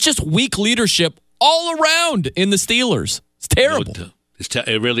pointed. It's just weak leadership all around in the Steelers. It's terrible.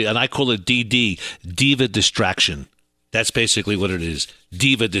 It really, and I call it DD, diva distraction. That's basically what it is,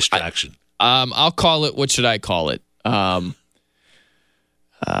 diva distraction. I'll call it. What should I call it? What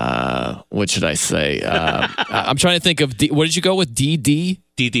should I say? I'm trying to think of. What did you go with? DD?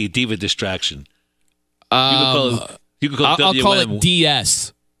 DD, diva distraction. I'll call it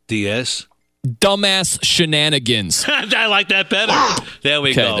DS. DS? Dumbass shenanigans. I like that better. There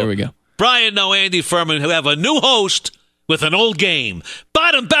we go. Okay, there we go. Brian Noe, Andy Furman, who have a new host with an old game.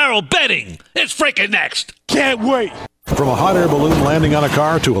 Bottom barrel betting. It's freaking next. Can't wait. From a hot air balloon landing on a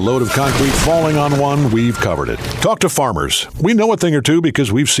car to a load of concrete falling on one, we've covered it. Talk to farmers. We know a thing or two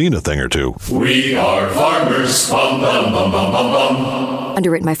because we've seen a thing or two. We are farmers. Bum, bum, bum, bum, bum, bum.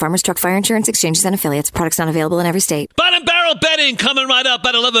 Underwritten by Farmers Truck Fire Insurance Exchanges and Affiliates. Products not available in every state. Bottom barrel betting coming right up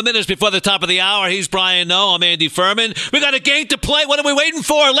at 11 minutes before the top of the hour. He's Brian Noe. I'm Andy Furman. We got a game to play. What are we waiting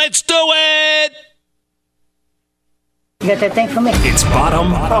for? Let's do it. You got that thing for me? It's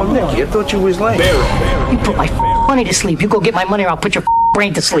bottom. Oh, Nicky, I thought you was late. Barrel. You put my money to sleep. You go get my money or I'll put your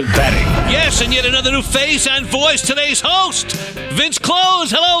brain to sleep. Betting. Yes, and yet another new face and voice. Today's host, Vince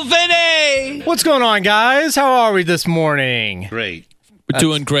Close. Hello, Vinny. What's going on, guys? How are we this morning? Great. We're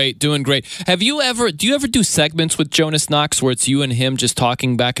doing great. Do you ever do segments with Jonas Knox where it's you and him just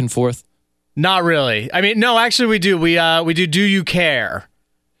talking back and forth? Not really. I mean, no, actually we do. We do You Care?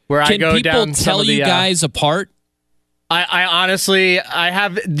 Where I go down. Can people tell you guys apart? I honestly,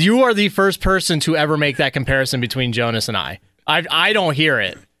 you are the first person to ever make that comparison between Jonas and I. I don't hear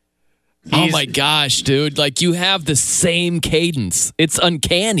it. Oh my gosh, dude! Like you have the same cadence. It's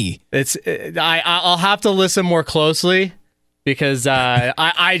uncanny. I'll have to listen more closely because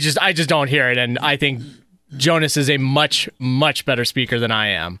I just don't hear it, and I think Jonas is a much better speaker than I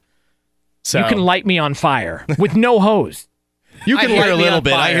am. So you can light me on fire with no hose. You can hear a little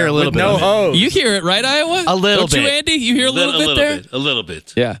bit. I hear a little bit. No hose. You hear it, right, Iowa? A little bit. Don't you, Andy? You hear a little bit there? A little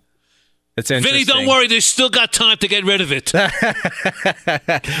bit. Yeah. It's interesting. Vinny, don't worry. There's still got time to get rid of it.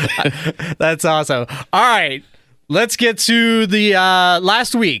 That's awesome. All right. Let's get to the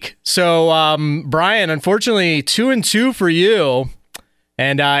last week. So, Brian, unfortunately, 2-2 for you.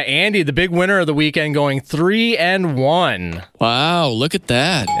 And Andy, the big winner of the weekend, going 3-1. Wow, look at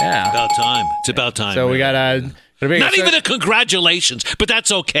that. Yeah. About time. It's about time. So we got not even a congratulations, but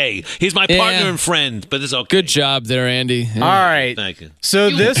that's okay. He's my partner and friend, but it's okay. Good job there, Andy. Yeah. All right. Thank you.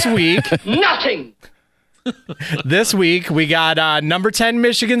 So this week... Nothing! This week, we got number 10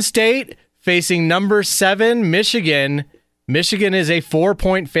 Michigan State facing number 7 Michigan. Michigan is a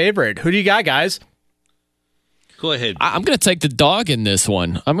 4-point favorite. Who do you got, guys? Go ahead. I'm going to take the dog in this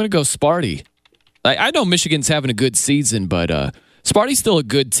one. I'm going to go Sparty. I know Michigan's having a good season, but Sparty's still a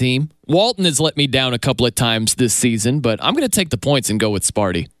good team. Walton has let me down a couple of times this season, but I'm going to take the points and go with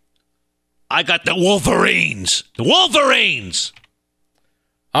Sparty. I got the Wolverines. The Wolverines.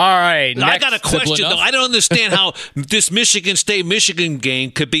 All right. I got a question, though. I don't understand how this Michigan State-Michigan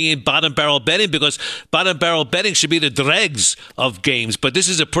game could be in bottom barrel betting, because bottom barrel betting should be the dregs of games. But this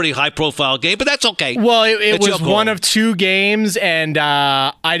is a pretty high-profile game, but that's okay. Well, it was one of two games, and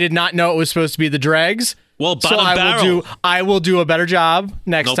I did not know it was supposed to be the dregs. Well, bottom barrel. I will do a better job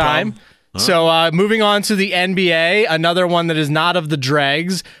next time. So moving on to the NBA, another one that is not of the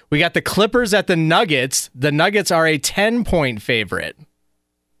dregs. We got the Clippers at the Nuggets. The Nuggets are a 10-point favorite.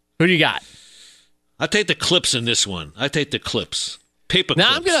 Who do you got? I take the Clips in this one. I take the Clips. Paper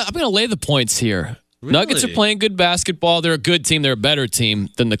Now Clips. I'm gonna lay the points here. Really? Nuggets are playing good basketball. They're a good team. They're a better team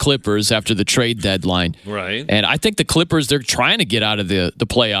than the Clippers after the trade deadline. Right. And I think the Clippers, they're trying to get out of the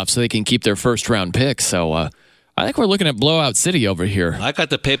playoffs so they can keep their first-round pick. So I think we're looking at blowout city over here. I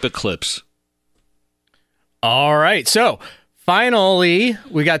got the Paper Clips. All right. So finally,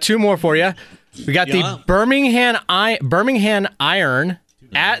 we got two more for you. We got the Birmingham Iron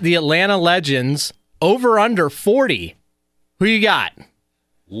at the Atlanta Legends, over under 40. Who you got?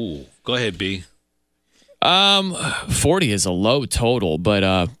 Ooh, go ahead, B. 40 is a low total,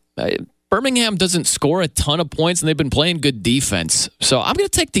 but Birmingham doesn't score a ton of points, and they've been playing good defense. So I'm going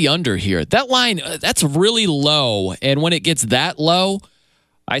to take the under here. That line, that's really low, and when it gets that low,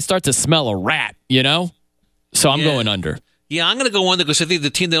 I start to smell a rat, So I'm going under. Yeah, I'm going to go under because I think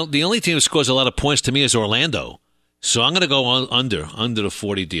the only team that scores a lot of points to me is Orlando. So I'm going to go under the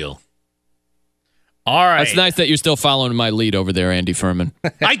 40 deal. All right. That's nice that you're still following my lead over there, Andy Furman.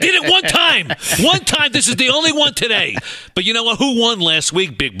 I did it one time. One time. This is the only one today. But you know what? Who won last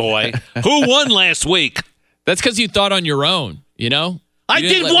week, big boy? Who won last week? That's because you thought on your own, I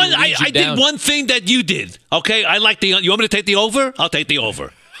did one. I did one thing that you did. Okay, I like the. You want me to take the over? I'll take the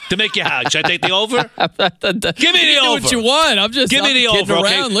over. To make you hot, should I take the over? Give me the over. Do what you want. I'm just give me the over.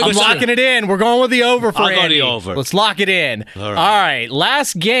 Okay? I'm locking it in. We're going with the over for I'll Andy. go the over. Let's lock it in. All right.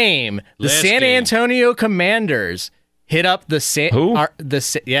 Last game. The San Antonio Commanders hit up the who? Are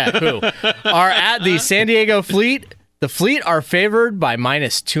at the San Diego Fleet. The Fleet are favored by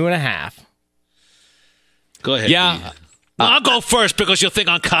 -2.5. Go ahead. Yeah. I'll go first because you'll think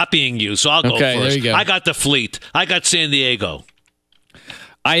I'm copying you, so I'll go first. There you go. I got the Fleet. I got San Diego.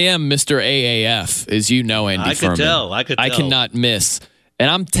 I am Mr. AAF, as you know, Andy Furman. I could tell. I cannot miss. And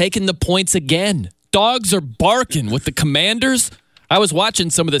I'm taking the points again. Dogs are barking with the Commanders. I was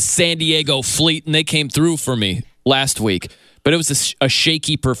watching some of the San Diego Fleet, and they came through for me last week. But it was a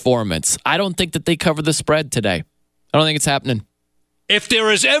shaky performance. I don't think that they cover the spread today. I don't think it's happening. If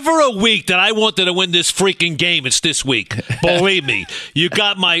there is ever a week that I wanted to win this freaking game, it's this week. Believe me, you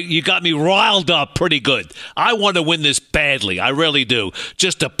got me riled up pretty good. I want to win this badly. I really do.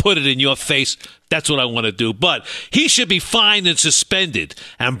 Just to put it in your face, that's what I want to do. But he should be fined and suspended.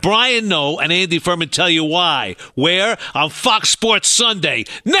 And Brian Noe and Andy Furman tell you why. Where? On Fox Sports Sunday.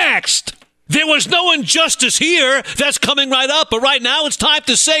 Next! There was no injustice here. That's coming right up. But right now, it's time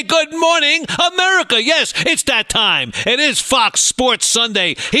to say good morning, America. Yes, it's that time. It is Fox Sports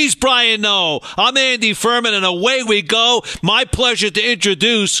Sunday. He's Brian Noe. I'm Andy Furman, and away we go. My pleasure to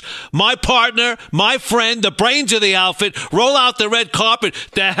introduce my partner, my friend, the brains of the outfit. Roll out the red carpet.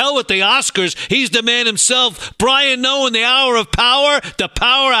 The hell with the Oscars. He's the man himself. Brian Noe in the hour of power, the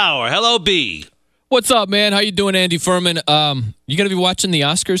Power Hour. Hello, B. What's up, man? How you doing, Andy Furman? You going to be watching the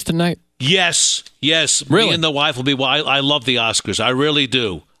Oscars tonight? Yes. Really? Me and the wife will be. I love the Oscars. I really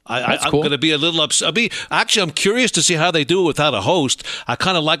do. I'm cool. going to be a little upset. I'm curious to see how they do it without a host. I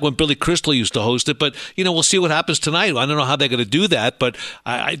kind of like when Billy Crystal used to host it, but we'll see what happens tonight. I don't know how they're going to do that, but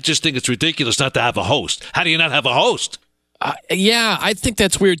I just think it's ridiculous not to have a host. How do you not have a host? Yeah, I think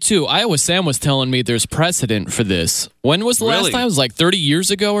that's weird too. Iowa Sam was telling me there's precedent for this. When was the last time? It was like 30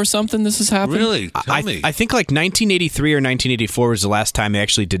 years ago or something this has happened? Really? Tell me. I think like 1983 or 1984 was the last time they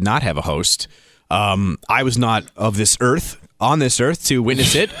actually did not have a host. I was not on this earth to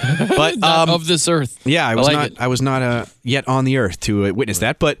witness it, but of this earth. Yeah, I was not yet on the earth to witness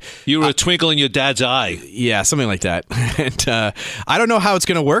that. But you were a twinkle in your dad's eye. Yeah, something like that. And I don't know how it's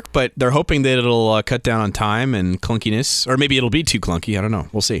going to work, but they're hoping that it'll cut down on time and clunkiness, or maybe it'll be too clunky. I don't know.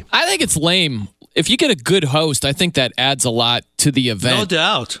 We'll see. I think it's lame. If you get a good host, I think that adds a lot to the event. No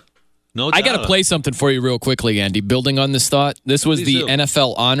doubt. I got to play something for you real quickly, Andy. Building on this thought, this was the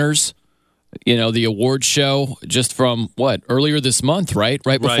NFL Honors. The award show just from earlier this month, right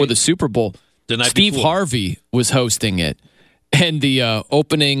before the Super Bowl. The night Steve before. Harvey was hosting it, and the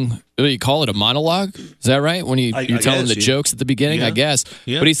opening, what do you call it, a monologue? Is that right? When you're telling the jokes at the beginning, yeah. I guess.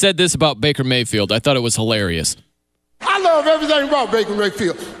 Yeah. But he said this about Baker Mayfield. I thought it was hilarious. I love everything about Baker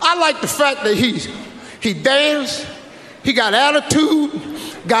Mayfield. I like the fact that he danced, he got attitude,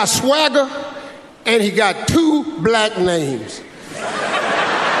 got swagger, and he got 2 black names.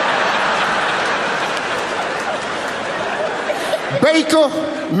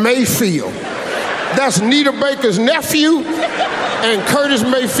 Baker Mayfield. That's Nita Baker's nephew and Curtis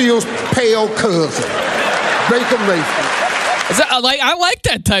Mayfield's pale cousin. Baker Mayfield. I like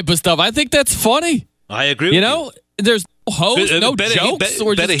that type of stuff. I think that's funny. I agree. You know, there's no host, no jokes,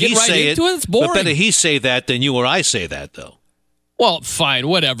 or just get right into it. It's boring. But better he say that than you or I say that, though. Well, fine,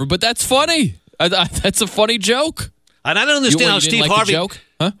 whatever. But that's funny. That's a funny joke. And I don't understand how Steve Harvey. Joke?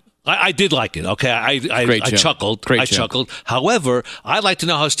 Huh? I did like it. Okay, I chuckled. I chuckled. However, I'd like to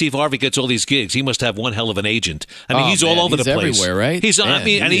know how Steve Harvey gets all these gigs. He must have one hell of an agent. I mean, he's all over the place. Everywhere, right? He's. I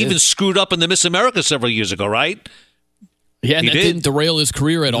mean, and he even screwed up in the Miss America several years ago, right? Yeah, and that didn't derail his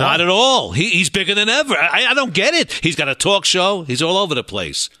career at all. Not at all. He's bigger than ever. I don't get it. He's got a talk show. He's all over the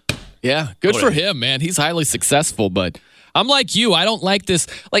place. Yeah, good for him, man. He's highly successful, but I'm like you. I don't like this.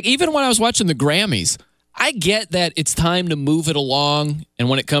 Like, even when I was watching the Grammys, I get that it's time to move it along, and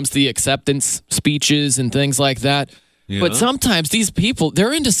when it comes to the acceptance speeches and things like that. Yeah. But sometimes these people,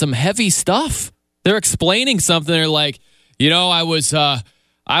 they're into some heavy stuff. They're explaining something. They're like, I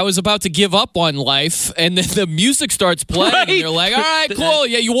was about to give up on life, and then the music starts playing, and they're like, all right, cool,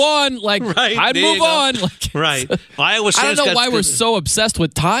 yeah, you won. Like, I'd move on. Like, right. I don't know why we're so obsessed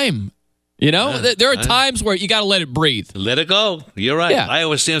with time. There are times where you got to let it breathe. Let it go. You're right. Yeah.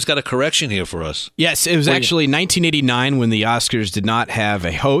 Iowa Sam's got a correction here for us. Yes, it was actually 1989 when the Oscars did not have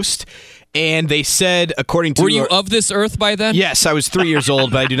a host. And they said, according to... Were you of this earth by then? Yes, I was 3 years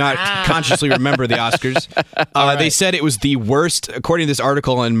old, but I do not consciously remember the Oscars. Right. They said it was the worst, according to this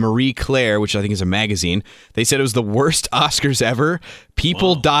article on Marie Claire, which I think is a magazine, they said it was the worst Oscars ever.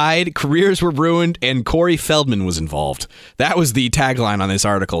 People died, careers were ruined, and Corey Feldman was involved. That was the tagline on this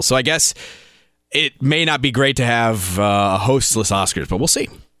article. So I guess it may not be great to have a hostless Oscars, but we'll see.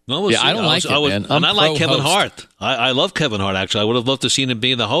 No, we'll see. I don't like it, man. And I like Kevin Hart. I love Kevin Hart, actually. I would have loved to have seen him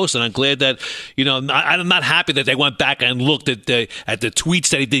being the host, and I'm glad that, I'm not happy that they went back and looked at the tweets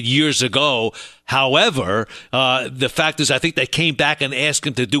that he did years ago. However, the fact is I think they came back and asked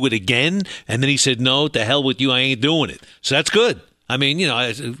him to do it again, and then he said, no, to hell with you, I ain't doing it. So that's good. I mean,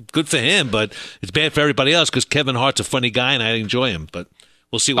 it's good for him, but it's bad for everybody else because Kevin Hart's a funny guy, and I enjoy him, but...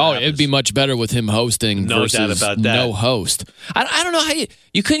 We'll see what happens. It'd be much better with him hosting versus no host. I don't know how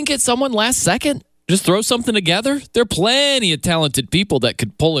you couldn't get someone last second? Just throw something together? There are plenty of talented people that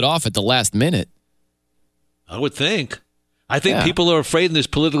could pull it off at the last minute. I would think. I think people are afraid in this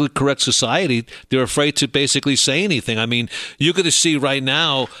politically correct society. They're afraid to basically say anything. I mean, you're going to see right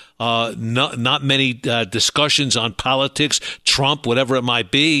now not many discussions on politics, Trump, whatever it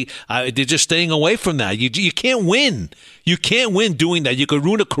might be. They're just staying away from that. You can't win. You can't win doing that. You could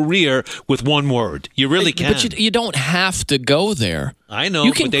ruin a career with one word. You really can. But you don't have to go there. I know,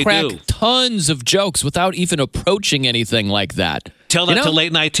 you can but they crack do. Tons of jokes without even approaching anything like that. Tell that to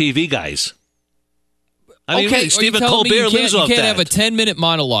late night TV guys. I mean, okay, really, Stephen Colbert lives You off that. can't have a 10-minute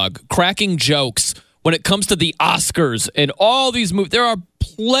monologue cracking jokes when it comes to the Oscars and all these movies. There are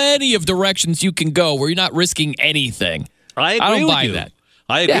plenty of directions you can go where you're not risking anything. I agree don't with buy you. that.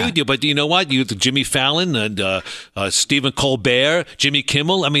 I agree with you, but you know what? Jimmy Fallon and Stephen Colbert, Jimmy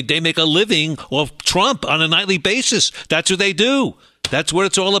Kimmel, I mean, they make a living off Trump on a nightly basis. That's what they do. That's what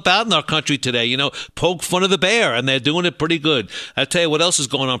it's all about in our country today. Poke fun of the bear, and they're doing it pretty good. I'll tell you what else is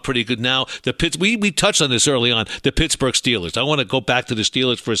going on pretty good now. We touched on this early on, the Pittsburgh Steelers. I want to go back to the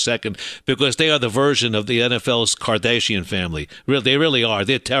Steelers for a second because they are the version of the NFL's Kardashian family. They really are.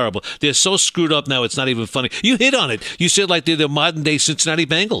 They're terrible. They're so screwed up now, it's not even funny. You hit on it. You said like they're the modern-day Cincinnati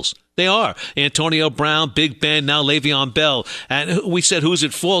Bengals. They are. Antonio Brown, Big Ben, now Le'Veon Bell. And we said, who's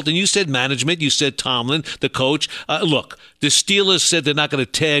at fault? And you said management. You said Tomlin, the coach. Look, the Steelers said they're not going to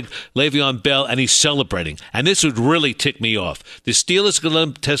tag Le'Veon Bell, and he's celebrating. And this would really tick me off. The Steelers are going to let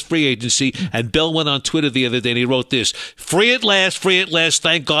him test free agency, and Bell went on Twitter the other day, and he wrote this, free at last,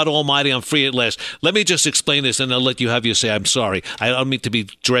 thank God Almighty, I'm free at last. Let me just explain this, and I'll let you have your say. I'm sorry. I don't mean to be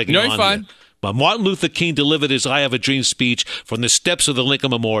dragging on. You're fine. Here. But Martin Luther King delivered his I Have a Dream speech from the steps of the Lincoln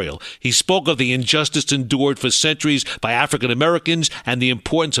Memorial. He spoke of the injustice endured for centuries by African Americans and the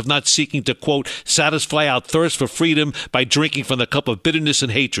importance of not seeking to, quote, satisfy our thirst for freedom by drinking from the cup of bitterness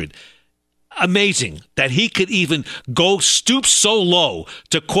and hatred. Amazing that he could even stoop so low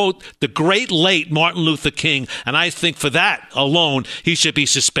to quote the great late Martin Luther King, and I think for that alone he should be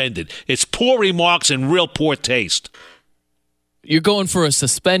suspended. It's poor remarks and real poor taste. You're going for a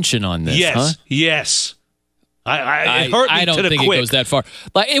suspension on this, huh? Yes. It hurt me I don't to the think quick. it goes that far.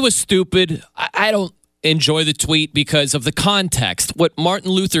 Like, it was stupid. I don't enjoy the tweet because of the context. What Martin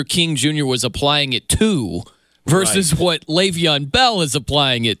Luther King Jr. was applying it to versus what Le'Veon Bell is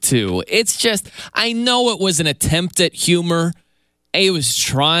applying it to. It's just, I know it was an attempt at humor. He was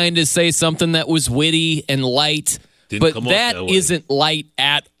trying to say something that was witty and light, Didn't But that isn't light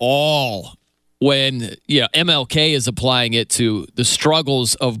at all when MLK is applying it to the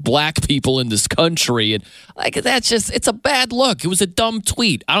struggles of black people in this country. And it's a bad look. It was a dumb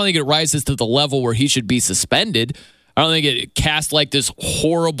tweet. I don't think it rises to the level where he should be suspended. I don't think it cast like this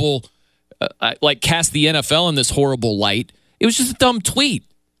horrible, cast the NFL in this horrible light. It was just a dumb tweet.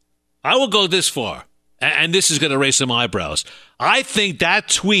 I will go this far, and this is going to raise some eyebrows. I think that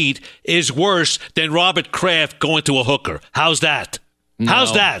tweet is worse than Robert Kraft going to a hooker. How's that?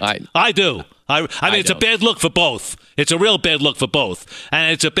 How's that? I do. I mean, it's a bad look for both. It's a real bad look for both.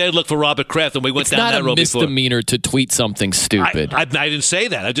 And it's a bad look for Robert Kraft, and we went down that road before. It's not a misdemeanor to tweet something stupid. I didn't say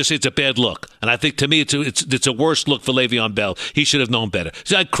that. I just said it's a bad look. And I think, to me, it's a worse look for Le'Veon Bell. He should have known better.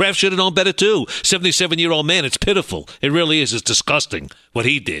 Kraft should have known better, too. 77-year-old man. It's pitiful. It really is. It's disgusting what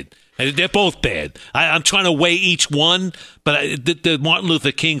he did. And they're both bad. I'm trying to weigh each one, but the Martin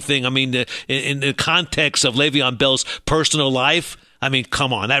Luther King thing, I mean, in the context of Le'Veon Bell's personal life, I mean,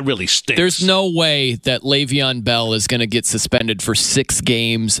 come on, that really stinks. There's no way that Le'Veon Bell is going to get suspended for 6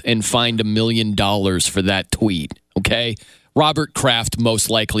 games and fined $1 million for that tweet, okay? Robert Kraft most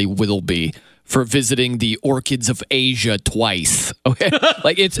likely will be for visiting the orchids of Asia twice, okay?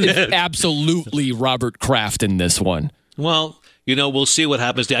 It's absolutely Robert Kraft in this one. Well, we'll see what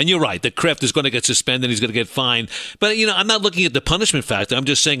happens there. And you're right. The Kraft is going to get suspended. He's going to get fined. But, I'm not looking at the punishment factor. I'm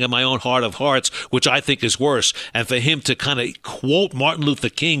just saying in my own heart of hearts, which I think is worse. And for him to kind of quote Martin Luther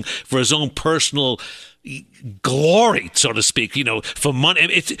King for his own personal glory, so to speak, for money.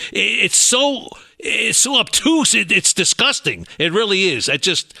 It's so obtuse. It's disgusting. It really is.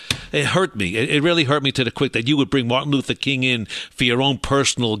 It hurt me. It really hurt me to the quick that you would bring Martin Luther King in for your own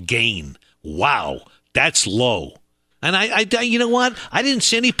personal gain. Wow. That's low. And I you know what? I didn't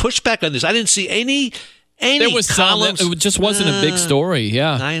see any pushback on this. I didn't see any there was columns. It just wasn't a big story.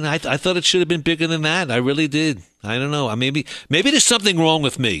 Yeah, I thought it should have been bigger than that. I really did. I don't know. Maybe there's something wrong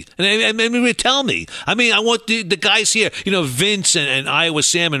with me. And maybe tell me. I mean, I want the guys here, Vince and Iowa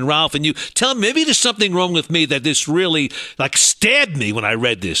Sam and Ralph and you. Tell me, maybe there's something wrong with me that this really stabbed me when I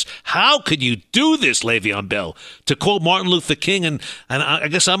read this. How could you do this, Le'Veon Bell? To quote Martin Luther King, and I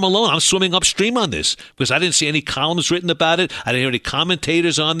guess I'm alone. I'm swimming upstream on this because I didn't see any columns written about it. I didn't hear any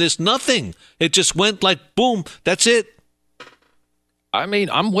commentators on this. Nothing. It just went boom. That's it. I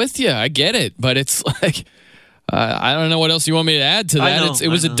mean, I'm with you. I get it, but it's I don't know what else you want me to add to that. It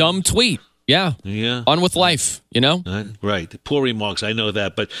was a dumb tweet. Yeah. On with life, Right. Poor remarks. I know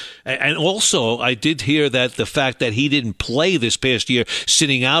that. And also, I did hear that the fact that he didn't play this past year,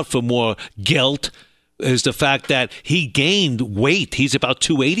 sitting out for more guilt, is the fact that he gained weight. He's about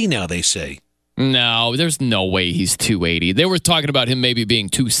 280 now, they say. No, there's no way he's 280. They were talking about him maybe being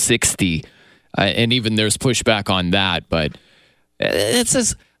 260, and even there's pushback on that. But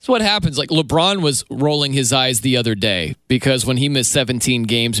it's what happens. LeBron was rolling his eyes the other day because when he missed 17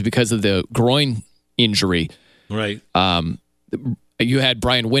 games because of the groin injury, right? You had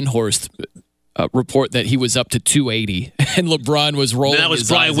Brian Windhorst report that he was up to 280, and LeBron was rolling. That was his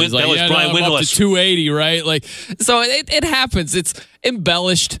Brian. eyes. That was Brian Windhorst. Up to 280, right? So it happens. It's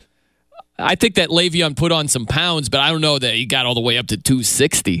embellished. I think that Le'Veon put on some pounds, but I don't know that he got all the way up to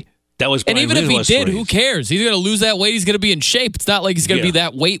 260. That was Brian and even Windhorst if he did, phrase. who cares? He's going to lose that weight. He's going to be in shape. It's not like he's going to be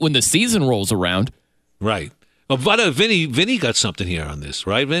that weight when the season rolls around. Right. Well, but Vinny got something here on this,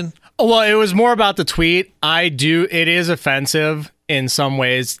 right, Vin? Well, it was more about the tweet. It is offensive in some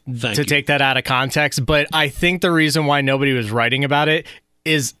ways to take that out of context, but I think the reason why nobody was writing about it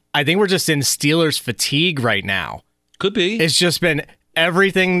is I think we're just in Steelers fatigue right now. Could be. It's just been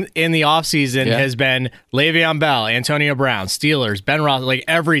everything in the offseason has been Le'Veon Bell, Antonio Brown, Steelers, Ben Roethlisberger,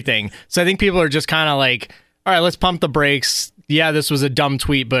 everything. So I think people are just kind of all right, let's pump the brakes. Yeah, this was a dumb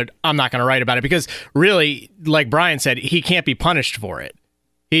tweet, but I'm not going to write about it because really, like Brian said, he can't be punished for it.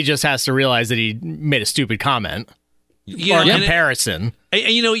 He just has to realize that he made a stupid comment or comparison. And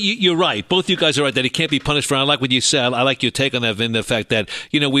you're right. Both you guys are right that he can't be punished for it. I like what you said. I like your take on that, Vin, the fact that,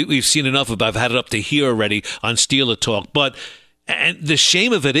 we've seen enough of it. I've had it up to here already on Steeler Talk. But and the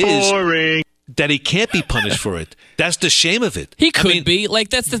shame of it is that he can't be punished for it. That's the shame of it. He could be.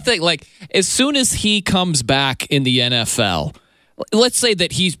 That's the thing. As soon as he comes back in the NFL, let's say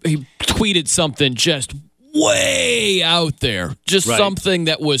that he tweeted something just way out there, just something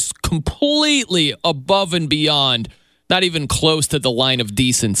that was completely above and beyond, not even close to the line of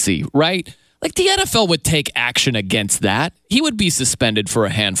decency, right? The NFL would take action against that. He would be suspended for a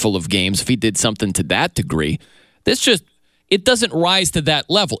handful of games if he did something to that degree. It doesn't rise to that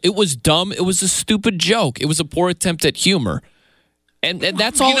level. It was dumb. It was a stupid joke. It was a poor attempt at humor. And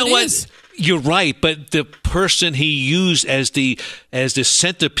that's all it is. You're right, but the person he used as the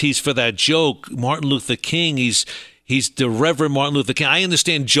centerpiece for that joke, Martin Luther King, he's He's the Reverend Martin Luther King. I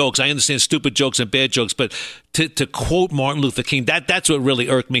understand jokes. I understand stupid jokes and bad jokes, but to quote Martin Luther King, that's what really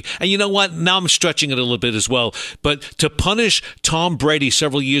irked me. And you know what? Now I'm stretching it a little bit as well. But to punish Tom Brady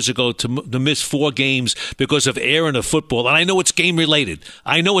several years ago to miss 4 games because of airing a football, and I know it's game related.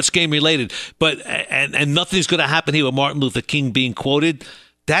 But and nothing's going to happen here with Martin Luther King being quoted.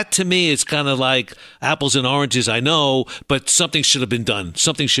 That to me is kind of like apples and oranges, I know, but something should have been done.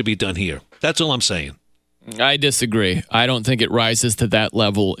 Something should be done here. That's all I'm saying. I disagree. I don't think it rises to that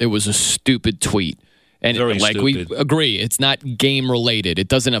level. It was a stupid tweet. And Very stupid. We agree, it's not game related. It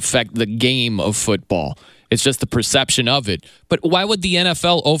doesn't affect the game of football. It's just the perception of it. But why would the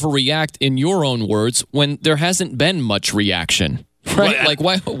NFL overreact, in your own words, when there hasn't been much reaction? Right? Like,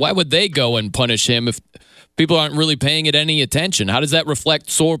 why would they go and punish him if people aren't really paying it any attention? How does that reflect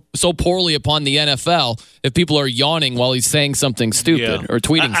so poorly upon the NFL if people are yawning while he's saying something stupid or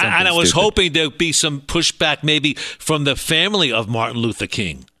tweeting something stupid? And I was hoping there'd be some pushback maybe from the family of Martin Luther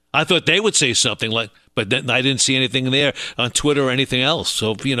King. I thought they would say something but then I didn't see anything there on Twitter or anything else.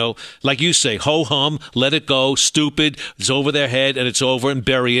 So, like you say, ho-hum, let it go, stupid, it's over their head and it's over, and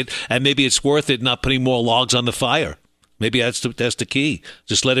bury it. And maybe it's worth it not putting more logs on the fire. Maybe that's the key.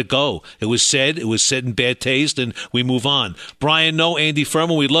 Just let it go. It was said in bad taste, and we move on. Brian Noe, Andy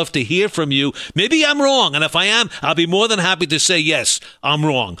Furman, we'd love to hear from you. Maybe I'm wrong, and if I am, I'll be more than happy to say, yes, I'm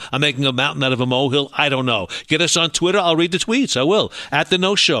wrong. I'm making a mountain out of a molehill. I don't know. Get us on Twitter. I'll read the tweets. I will. At The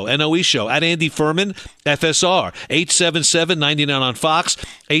Noe Show, Noe Show. At Andy Furman, FSR. 877-99 on Fox.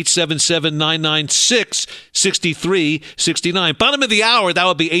 877-996-6369. Bottom of the hour, that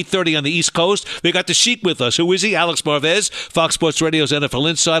would be 8:30 on the East Coast. We got the Sheik with us. Who is he? Alex Marvez, Fox Sports Radio's NFL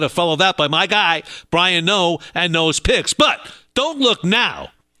Insider. Follow that by my guy, Brian Noe, and Noe's Picks. But don't look now.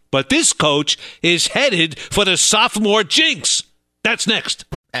 But this coach is headed for the sophomore jinx. That's next.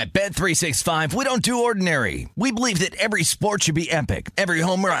 At Bet365, we don't do ordinary. We believe that every sport should be epic. Every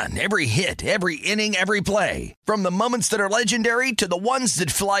home run, every hit, every inning, every play. From the moments that are legendary to the ones that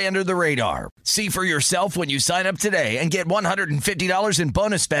fly under the radar. See for yourself when you sign up today and get $150 in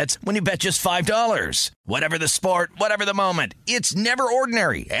bonus bets when you bet just $5. Whatever the sport, whatever the moment, it's never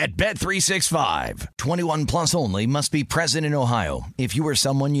ordinary at Bet365. 21 plus only. Must be present in Ohio. If you or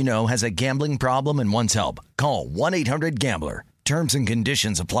someone you know has a gambling problem and wants help, call 1-800-GAMBLER. Terms and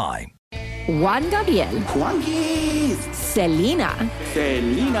conditions apply. Juan Gabriel. Juanquis. Selena.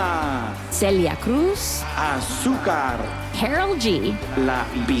 Celia Cruz. Azúcar. Karol G. La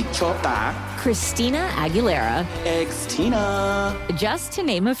Bichota. Christina Aguilera. Ex-Tina. Just to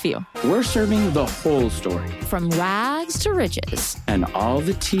name a few. We're serving the whole story. From rags to riches. And all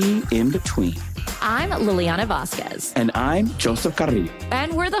the tea in between. I'm Liliana Vasquez. And I'm Joseph Carrillo.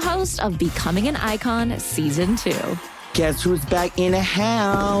 And we're the host of Becoming an Icon Season 2. Guess who's back in the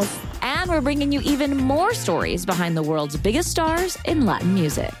house? And we're bringing you even more stories behind the world's biggest stars in Latin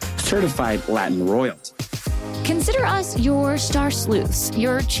music. Certified Latin royalty. Consider us your star sleuths,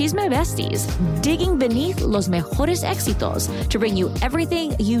 your chisme besties, digging beneath los mejores éxitos to bring you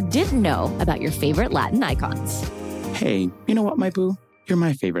everything you didn't know about your favorite Latin icons. Hey, you know what, my boo? You're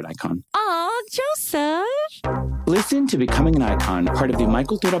my favorite icon. Aw, Joseph. Listen to Becoming an Icon, part of the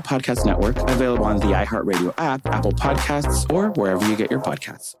Michael Dura Podcast Network, available on the iHeartRadio app, Apple Podcasts, or wherever you get your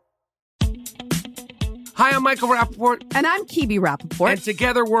podcasts. Hi, I'm Michael Rappaport. And I'm Kibi Rappaport. And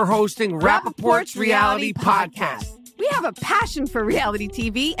together we're hosting Rappaport's Reality Podcast. We have a passion for reality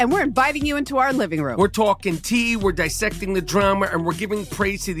TV, and we're inviting you into our living room. We're talking tea, we're dissecting the drama, and we're giving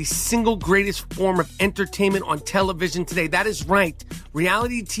praise to the single greatest form of entertainment on television today. That is right.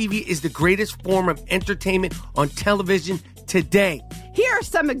 Reality TV is the greatest form of entertainment on television today. Here are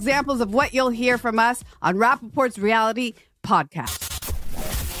some examples of what you'll hear from us on Rappaport's Reality Podcast.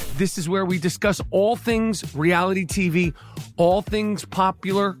 This is where we discuss all things reality TV, all things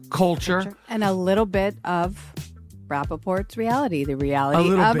popular culture. And a little bit of Rappaport's reality, the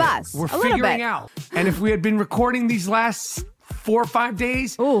reality of us. We're figuring out. And if we had been recording these last 4 or 5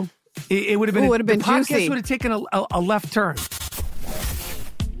 days, it would have been, the podcast juicy. Would have taken a left turn.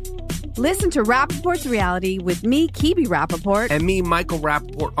 Listen to Rappaport's Reality with me, Kibi Rappaport. And me, Michael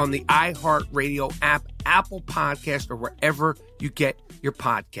Rappaport, on the iHeartRadio app, Apple Podcast, or wherever you get your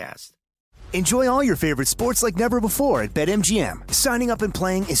podcast. Enjoy all your favorite sports like never before at BetMGM. Signing up and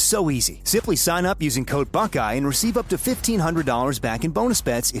playing is so easy. Simply sign up using code Buckeye and receive up to $1,500 back in bonus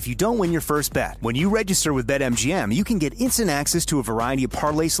bets if you don't win your first bet. When you register with BetMGM, you can get instant access to a variety of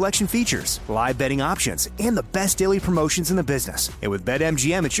parlay selection features, live betting options, and the best daily promotions in the business. And with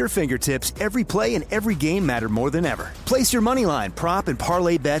BetMGM at your fingertips, every play and every game matter more than ever. Place your moneyline, prop, and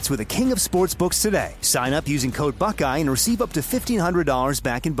parlay bets with the king of sportsbooks today. Sign up using code Buckeye and receive up to $1,500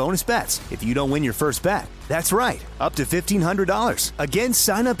 back in bonus bets. It's if you don't win your first bet. That's right, up to $1,500. Again,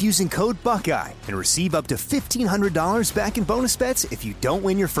 sign up using code Buckeye and receive up to $1,500 back in bonus bets if you don't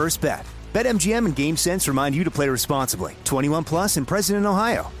win your first bet. BetMGM and GameSense remind you to play responsibly. 21 plus and present in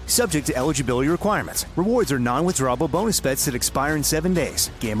Ohio. Subject to eligibility requirements. Rewards are non-withdrawable bonus bets that expire in 7 days.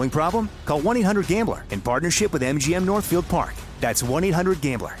 Gambling problem? Call 1-800-GAMBLER in partnership with MGM Northfield Park. That's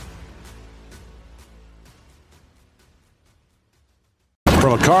 1-800-GAMBLER.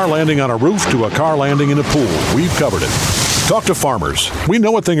 From a car landing on a roof to a car landing in a pool, we've covered it. Talk to Farmers. We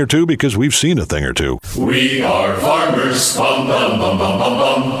know a thing or two because we've seen a thing or two. We are farmers. Bum, bum, bum, bum, bum,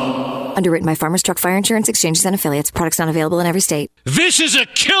 bum. Underwritten by Farmers Truck Fire Insurance Exchanges and Affiliates. Products not available in every state. This is a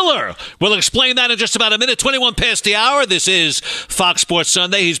killer. We'll explain that in just about a minute. 21 past the hour. This is Fox Sports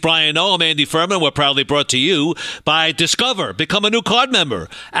Sunday. He's Brian Noah. I'm Andy Furman. We're proudly brought to you by Discover. Become a new card member.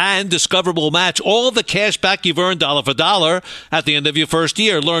 And Discover will match all of the cash back you've earned dollar for dollar at the end of your first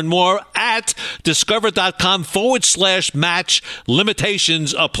year. Learn more at discover.com/match.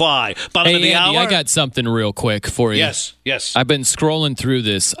 Limitations apply. Bottom of the Andy, hour. I got something real quick for you. Yes. I've been scrolling through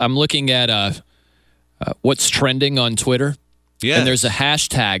this. I'm looking at what's trending on Twitter. Yes. And there's a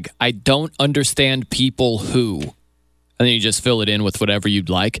hashtag, I don't understand people who. And then you just fill it in with whatever you'd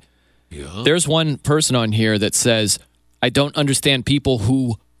like. Yeah. There's one person on here that says, I don't understand people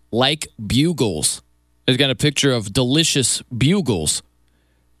who like bugles. It's got a picture of delicious bugles.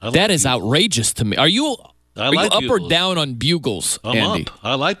 That is outrageous to me. Are you up bugles. or down on bugles, I'm Andy? up.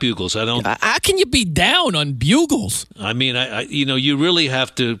 I like bugles. I don't. How can you be down on bugles? I mean, you really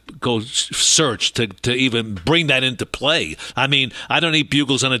have to go search to even bring that into play. I mean, I don't eat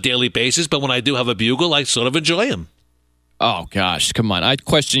bugles on a daily basis, but when I do have a bugle, I sort of enjoy them. Oh, gosh, come on. I'd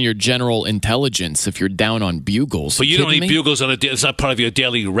question your general intelligence if you're down on bugles. But you don't eat me? bugles it's not part of your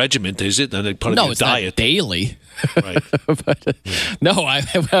daily regiment, is it? Part of your it's diet. not daily. Right. But, no, I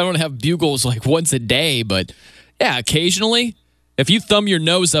don't have bugles like once a day, but yeah, occasionally, if you thumb your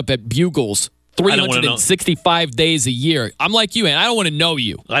nose up at bugles 365 days a year, I'm like you, and I don't want to know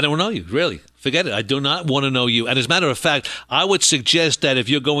you. I don't know you, really. Forget it. I do not want to know you. And as a matter of fact, I would suggest that if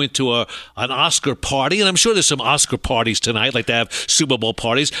you're going to an Oscar party, and I'm sure there's some Oscar parties tonight, like they have Super Bowl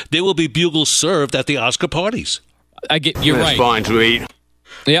parties, there will be bugles served at the Oscar parties. You're right. That's fine to eat.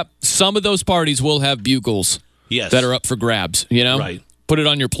 Yep. Some of those parties will have bugles that are up for grabs, you know? Right. Put it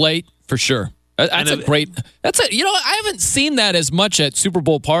on your plate, for sure. I haven't seen that as much at Super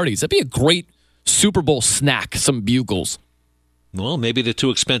Bowl parties. That'd be a great Super Bowl snack, some bugles. Well, maybe they're too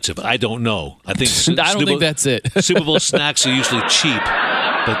expensive. I don't know. I think I don't think that's it. Super Bowl snacks are usually cheap.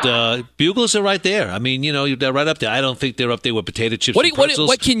 But bugles are right there. I mean, they're right up there. I don't think they're up there with potato chips and pretzels.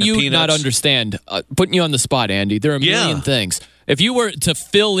 What can you peanuts. not understand? Putting you on the spot, Andy. There are a million things. If you were to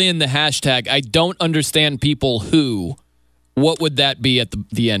fill in the hashtag, I don't understand people who, what would that be at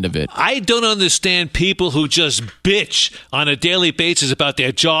the end of it? I don't understand people who just bitch on a daily basis about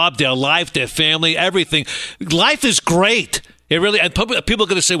their job, their life, their family, everything. Life is great. It really, and people are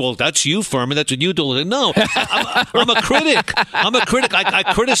going to say, well, that's you, Furman. That's what you do. No, I'm a critic. I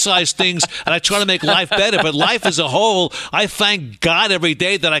criticize things, and I try to make life better. But life as a whole, I thank God every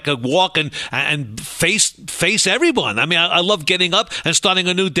day that I could walk and face everyone. I mean, I love getting up and starting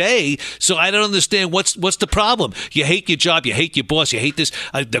a new day. So I don't understand what's the problem. You hate your job. You hate your boss. You hate this,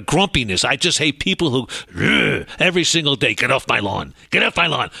 the grumpiness. I just hate people who, every single day, get off my lawn. Get off my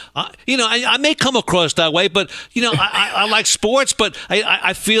lawn. I may come across that way, but, I like sports, but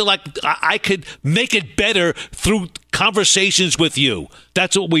I feel like I could make it better through conversations with you.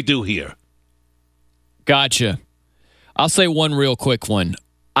 That's what we do here. Gotcha. I'll say one real quick one.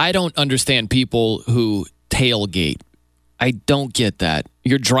 I don't understand people who tailgate. I don't get that.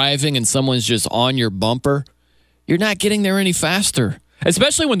 You're driving and someone's just on your bumper. You're not getting there any faster,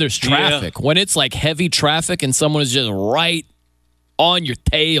 especially when there's traffic. Yeah. When it's like heavy traffic and someone is just right on your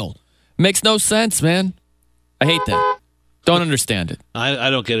tail. Makes no sense, man. I hate that. Don't understand it. I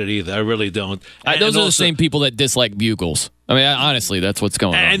don't get it either. I really don't. Those are the same people that dislike bugles. I mean, honestly, that's what's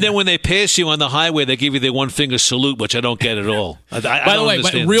going on. And then when they pass you on the highway, they give you the one-finger salute, which I don't get at all. By the way,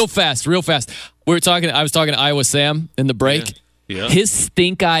 real fast. I was talking to Iowa Sam in the break. Yeah. His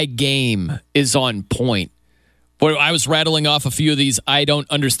stink eye game is on point. Where I was rattling off a few of these I don't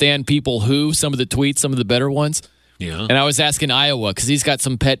understand people who, some of the tweets, some of the better ones. Yeah. And I was asking Iowa because he's got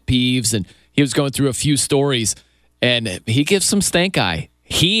some pet peeves, and he was going through a few stories. And he gives some stank eye.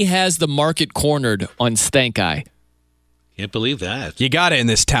 He has the market cornered on stank eye. Can't believe that. You got it in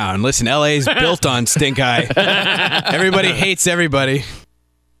this town. Listen, LA's built on stink eye. Everybody hates everybody.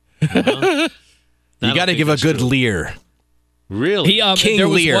 You got to give a good Lear. Really? King there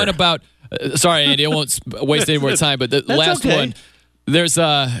was Lear. one about. Sorry, Andy, I won't waste any more time. But the last one, there's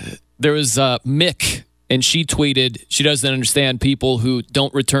there was Mick, and she tweeted she doesn't understand people who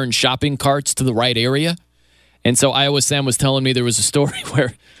don't return shopping carts to the right area. And so Iowa Sam was telling me there was a story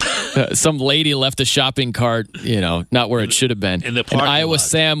where some lady left a shopping cart, not where it should have been. In the and parking Iowa lot.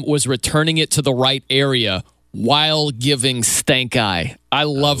 Sam was returning it to the right area while giving stank eye. I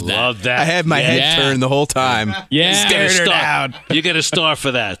love that. I had my head turned the whole time. Yeah. Stared her down. You get a star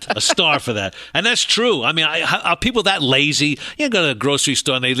for that. A star for that. And that's true. I mean, are people that lazy? You go to a grocery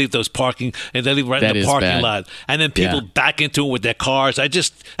store and they leave those parking, and they leave right in the parking lot. And then people back into it with their cars.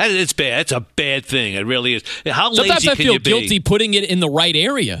 It's bad. It's a bad thing. It really is. How Sometimes lazy I can feel you be? guilty putting it in the right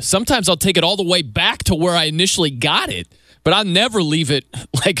area. Sometimes I'll take it all the way back to where I initially got it. But I'll never leave it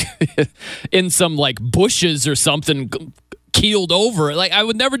like in some like bushes or something keeled over. Like I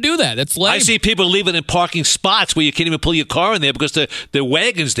would never do that. It's lame. I see people leave it in parking spots where you can't even pull your car in there because the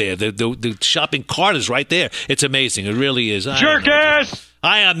wagon's there. The shopping cart is right there. It's amazing. It really is. Jerk-ass!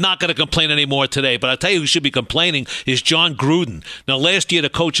 I am not going to complain anymore today, but I'll tell you who should be complaining is John Gruden. Now, last year,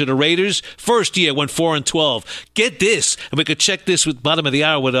 the coach of the Raiders, first year, went 4-12. Get this, and we could check this with bottom of the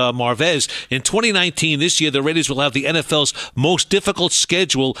hour with Marvez. In 2019, this year, the Raiders will have the NFL's most difficult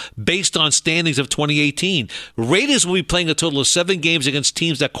schedule based on standings of 2018. Raiders will be playing a total of 7 games against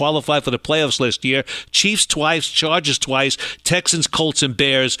teams that qualified for the playoffs last year. Chiefs twice, Chargers twice, Texans, Colts, and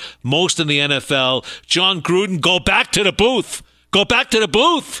Bears, most in the NFL. John Gruden, go back to the booth. Go back to the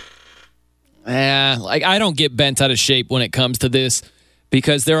booth. I don't get bent out of shape when it comes to this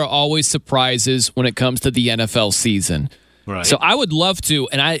because there are always surprises when it comes to the NFL season. Right. So I would love to,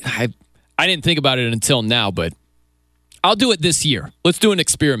 and I didn't think about it until now, but I'll do it this year. Let's do an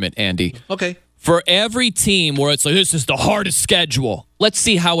experiment, Andy. Okay. For every team where it's like, this is the hardest schedule, let's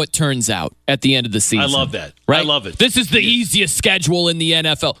see how it turns out at the end of the season. I love that. Right? I love it. This is the easiest schedule in the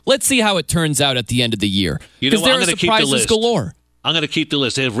NFL. Let's see how it turns out at the end of the year. Because there are surprises galore. I'm going to keep the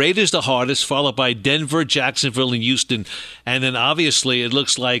list. They have Raiders the hardest, followed by Denver, Jacksonville, and Houston. And then obviously it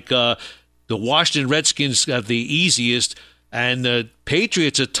looks like the Washington Redskins have the easiest, and the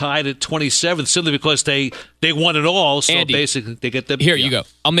Patriots are tied at 27th simply because they won it all. So Andy, basically they get the Here you go.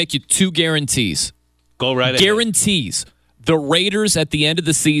 I'll make you 2 guarantees. Go right ahead. Guarantees. The Raiders at the end of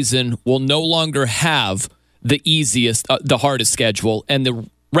the season will no longer have the easiest, the hardest schedule, and the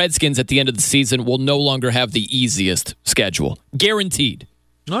Redskins at the end of the season will no longer have the easiest schedule. Guaranteed.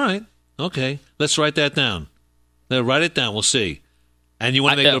 All right. Okay. Let's write that down. Write it down. We'll see. And you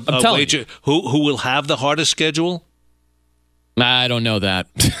want to make a wager? Who will have the hardest schedule? I don't know that.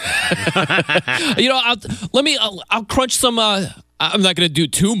 I'll crunch some. I'm not going to do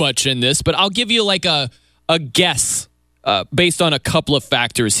too much in this, but I'll give you like a guess based on a couple of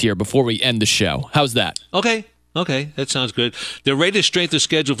factors here before we end the show. How's that? Okay, that sounds good. The Raiders' strength of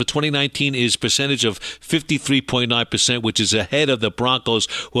schedule for 2019 is percentage of 53.9%, which is ahead of the Broncos,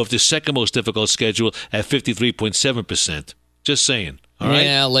 who have the second most difficult schedule at 53.7%. Just saying. All right?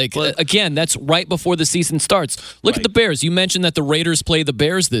 Yeah, again, that's right before the season starts. Look at the Bears. You mentioned that the Raiders play the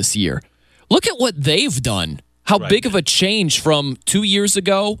Bears this year. Look at what they've done. How big of a change from 2 years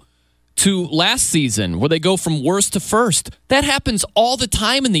ago to last season, where they go from worst to first. That happens all the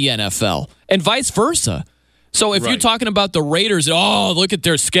time in the NFL, and vice versa. So if you're talking about the Raiders, look at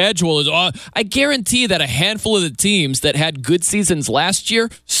their schedule. I guarantee that a handful of the teams that had good seasons last year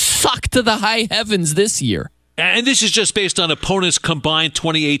suck to the high heavens this year. And this is just based on opponents' combined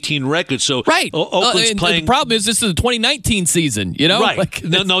 2018 record. So Oakland's playing. The problem is this is the 2019 season, Right.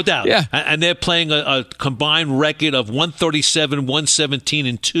 No doubt. Yeah. And they're playing a combined record of 137, 117,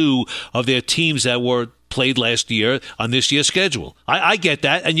 and 2 of their teams that were played last year on this year's schedule. I get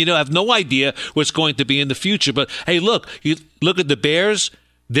that, and I have no idea what's going to be in the future. But hey, look, you look at the Bears,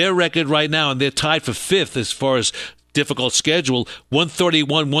 their record right now, and they're tied for 5th as far as difficult schedule, 131,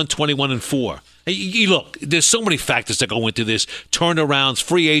 121, and 4. You look, there's so many factors that go into this: turnarounds,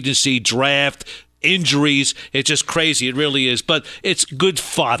 free agency, draft, injuries. It's just crazy. It really is. But it's good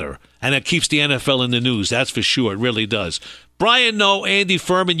fodder, and it keeps the NFL in the news. That's for sure. It really does. Brian Noe, Andy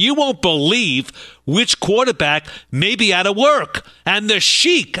Furman, you won't believe which quarterback may be out of work. And the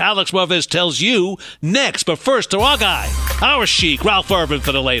Sheik, Alex Marvez, tells you next. But first, to our guy, our Sheik, Ralph Irvin,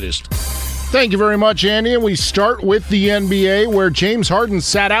 for the latest. Thank you very much, Andy. And we start with the NBA, where James Harden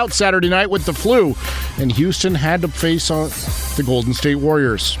sat out Saturday night with the flu, and Houston had to face the Golden State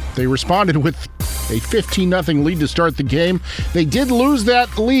Warriors. They responded with a 15-0 lead to start the game. They did lose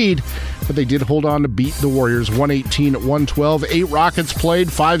that lead, but they did hold on to beat the Warriors 118-112. 8 Rockets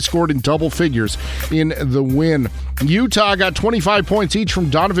played, 5 scored in double figures in the win. Utah got 25 points each from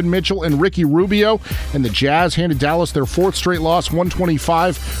Donovan Mitchell and Ricky Rubio, and the Jazz handed Dallas their fourth straight loss,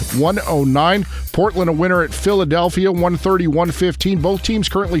 125-109. Portland a winner at Philadelphia, 130-115. Both teams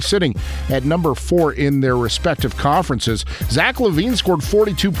currently sitting at number 4 in their respective conferences. Zach LaVine scored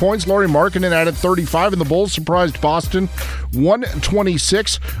 42 points. Lauri Markkanen added 35, and the Bulls surprised Boston,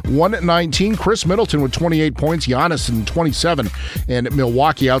 126-119. Chris Middleton with 28 points. Giannis in 27, and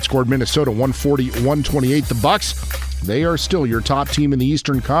Milwaukee outscored Minnesota 140-128. The Bucks, they are still your top team in the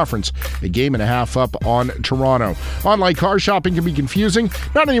Eastern Conference, a game and a half up on Toronto. Online car shopping can be confusing.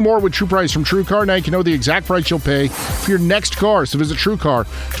 Not anymore with True Price from TrueCar. Now you can know the exact price you'll pay for your next car. So visit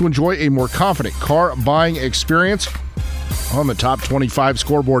TrueCar to enjoy a more confident car buying experience. On the top 25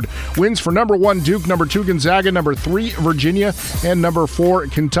 scoreboard, wins for number 1 Duke, number 2 Gonzaga, number 3 Virginia, and number 4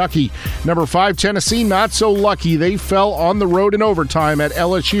 Kentucky. Number 5 Tennessee, not so lucky. They fell on the road in overtime at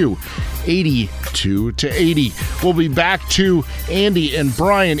LSU, 82-80. We'll be back to Andy and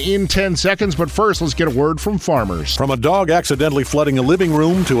Brian in 10 seconds, but first, let's get a word from Farmers. From a dog accidentally flooding a living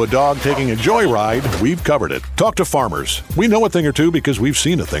room to a dog taking a joyride, we've covered it. Talk to Farmers. We know a thing or two because we've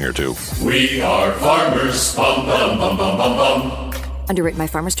seen a thing or two. We are Farmers. Bum, bum, bum, bum, bum, bum. Underwritten by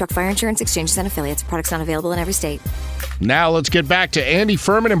Farmers Truck Fire Insurance Exchanges and Affiliates. Products not available in every state. Now let's get back to Andy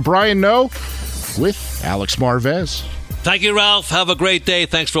Furman and Brian Noe with Alex Marvez. Thank you, Ralph. Have a great day.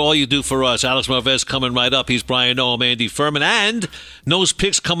 Thanks for all you do for us. Alex Marvez coming right up. He's Brian Noe. I'm Andy Furman. And Noe's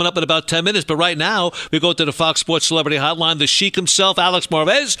Picks coming up in about 10 minutes. But right now, we go to the Fox Sports Celebrity Hotline. The Sheik himself, Alex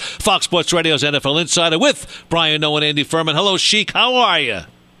Marvez, Fox Sports Radio's NFL Insider with Brian Noe and Andy Furman. Hello, Sheik. How are you?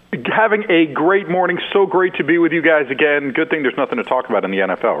 Having a great morning. So great to be with you guys again. Good thing there's nothing to talk about in the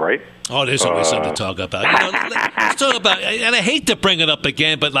NFL, right? Oh, there's always something to talk about. Let's talk about, and I hate to bring it up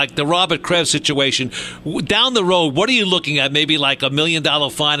again, but like the Robert Kraft situation, down the road, what are you looking at? Maybe like $1 million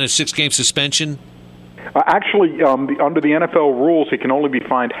fine and a 6-game suspension? Actually, under the NFL rules, he can only be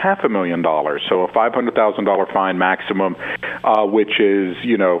fined $500,000, so a $500,000 fine maximum, which is,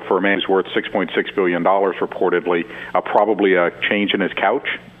 for a man who's worth $6.6 billion reportedly, probably a change in his couch.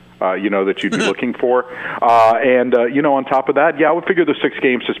 That you'd be looking for. On top of that, I would figure the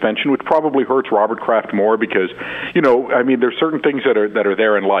 6-game suspension, which probably hurts Robert Kraft more because, there's certain things that are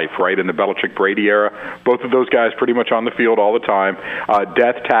there in life, right? In the Belichick-Brady era, both of those guys pretty much on the field all the time.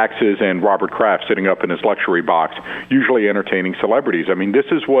 Death, taxes, and Robert Kraft sitting up in his luxury box, usually entertaining celebrities. I mean, this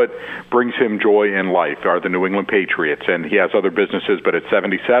is what brings him joy in life, are the New England Patriots. And he has other businesses, but at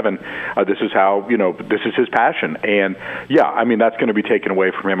 77, this is how, this is his passion. And, that's going to be taken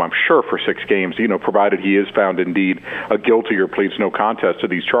away from him, I'm sure, for 6 games, provided he is found indeed guilty or pleads no contest to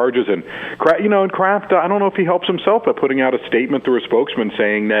these charges. And Kraft, I don't know if he helps himself by putting out a statement through a spokesman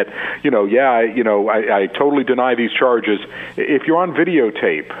saying that, I totally deny these charges. If you're on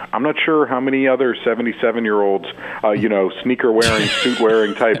videotape, I'm not sure how many other 77-year-olds, sneaker-wearing,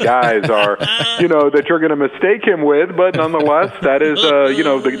 suit-wearing type guys are, that you're going to mistake him with. But nonetheless, that is,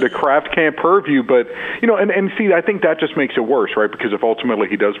 the Kraft camp purview. But, and see, I think that just makes it worse, right? Because if ultimately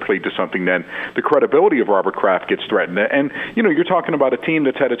he does plead to something, then the credibility of Robert Kraft gets threatened. And, you're talking about a team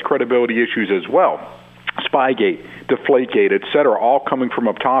that's had its credibility issues as well. Spygate, Deflategate, et cetera, all coming from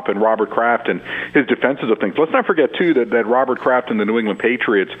up top, and Robert Kraft and his defenses of things. Let's not forget, too, that Robert Kraft and the New England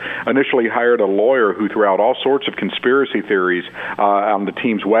Patriots initially hired a lawyer who threw out all sorts of conspiracy theories on the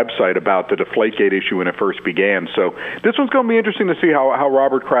team's website about the Deflategate issue when it first began. So this one's going to be interesting to see how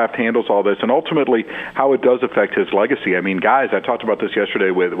Robert Kraft handles all this and ultimately how it does affect his legacy. I mean, guys, I talked about this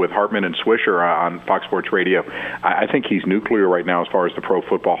yesterday with Hartman and Swisher on Fox Sports Radio. I think he's nuclear right now as far as the Pro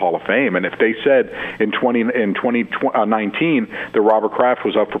Football Hall of Fame. And if they said in 2019 that Robert Kraft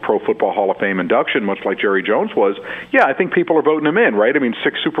was up for Pro Football Hall of Fame induction, much like Jerry Jones was, I think people are voting him in, right? I mean,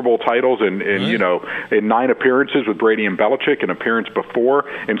 6 Super Bowl titles and in 9 appearances with Brady and Belichick, an appearance before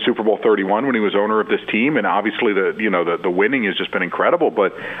in Super Bowl 31 when he was owner of this team, and obviously the winning has just been incredible.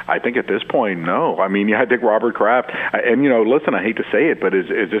 But I think at this point, no. I mean, I think Robert Kraft, and listen, I hate to say it, but is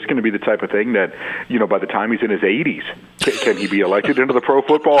this going to be the type of thing that by the time he's in his 80s, can he be elected into the Pro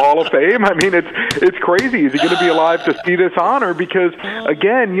Football Hall of Fame? I mean, it's crazy. Is he going to be alive to see this honor? Because,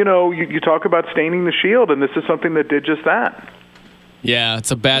 again, you talk about staining the shield, and this is something that did just that. Yeah,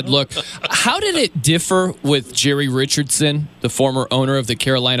 it's a bad look. How did it differ with Jerry Richardson, the former owner of the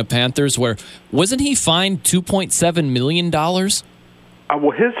Carolina Panthers, where wasn't he fined $2.7 million?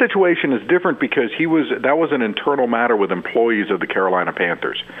 Well, his situation is different because that was an internal matter with employees of the Carolina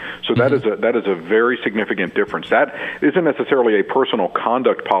Panthers. So that is a very significant difference. That isn't necessarily a personal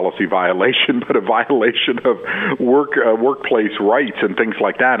conduct policy violation, but a violation of workplace rights and things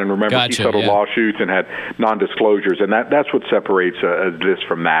like that. And remember, he settled lawsuits and had non-disclosures, and that's what separates this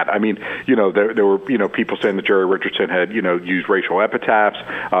from that. I mean, there were people saying that Jerry Richardson had used racial epithets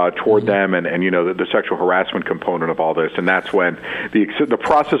toward them, and the sexual harassment component of all this, and that's when the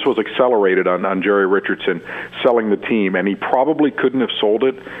process was accelerated on Jerry Richardson selling the team, and he probably couldn't have sold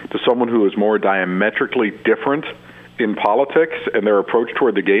it to someone who was more diametrically different in politics and their approach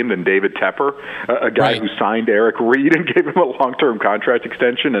toward the game than David Tepper, a guy who signed Eric Reed and gave him a long-term contract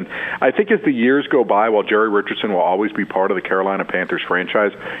extension. And I think as the years go by, while Jerry Richardson will always be part of the Carolina Panthers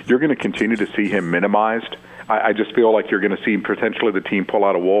franchise, you're going to continue to see him minimized. I just feel like you're going to see potentially the team pull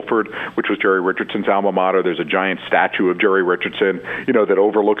out of Wolford, which was Jerry Richardson's alma mater. There's a giant statue of Jerry Richardson, that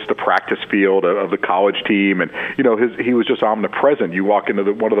overlooks the practice field of the college team, and he was just omnipresent. You walk into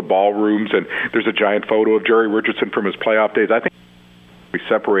one of the ballrooms, and there's a giant photo of Jerry Richardson from his playoff days. I think he's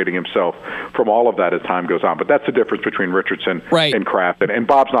separating himself from all of that as time goes on. But that's the difference between Richardson and Kraft, and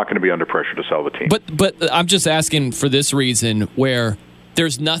Bob's not going to be under pressure to sell the team. But I'm just asking for this reason, where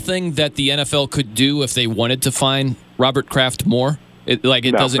there's nothing that the NFL could do if they wanted to fine Robert Kraft more? It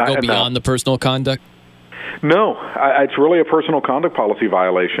doesn't go beyond the personal conduct? No, it's really a personal conduct policy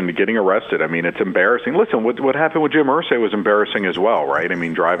violation, getting arrested. I mean, it's embarrassing. Listen, what happened with Jim Irsay was embarrassing as well, right? I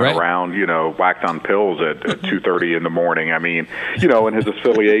mean, driving around, whacked on pills at 2:30 in the morning. I mean, and his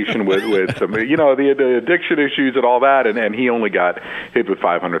affiliation with some, the addiction issues and all that, and he only got hit with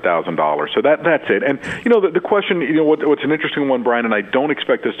 $500,000. So that's it. And, the question, what's an interesting one, Brian, and I don't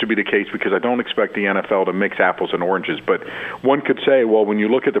expect this to be the case because I don't expect the NFL to mix apples and oranges, but one could say, well, when you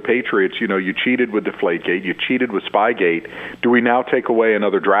look at the Patriots, you cheated with Deflategate, you cheated with Spygate. Do we now take away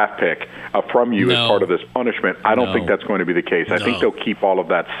another draft pick from you as part of this punishment? I don't think that's going to be the case. I think they'll keep all of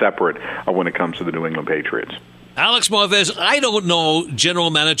that separate when it comes to the New England Patriots. Alex Marvez, I don't know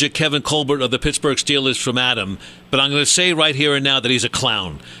General Manager Kevin Colbert of the Pittsburgh Steelers from Adam, but I'm going to say right here and now that he's a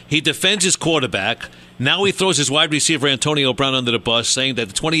clown. He defends his quarterback. Now he throws his wide receiver Antonio Brown under the bus, saying that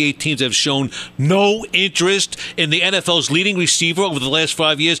the 28 teams have shown no interest in the NFL's leading receiver over the last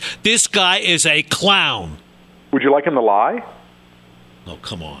 5 years. This guy is a clown. Would you like him to lie? Oh,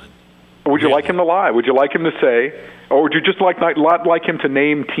 come on. Would you like him to lie? Would you like him to say, or would you just like him to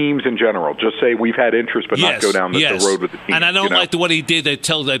name teams in general? Just say we've had interest, but not go down the road with the team. And I don't like what he did that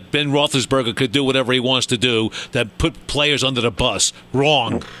tells that Ben Roethlisberger could do whatever he wants to do, that put players under the bus.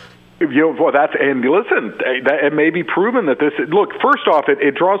 Wrong. And listen, it may be proven that this. Look, first off,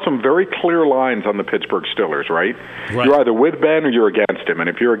 it draws some very clear lines on the Pittsburgh Steelers, right? You're either with Ben or you're against him, and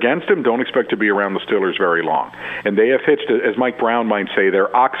if you're against him, don't expect to be around the Steelers very long. And they have hitched, as Mike Brown might say,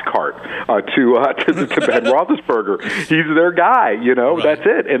 their ox cart to Ben Roethlisberger. He's their guy, That's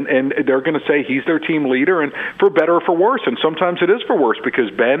it. And they're going to say he's their team leader, and for better or for worse. And sometimes it is for worse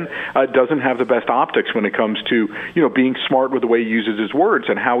because Ben doesn't have the best optics when it comes to being smart with the way he uses his words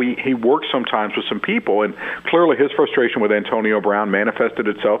and how he works sometimes with some people, and clearly his frustration with Antonio Brown manifested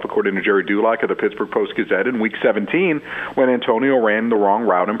itself, according to Jerry Dulac of the Pittsburgh Post-Gazette, in Week 17 when Antonio ran the wrong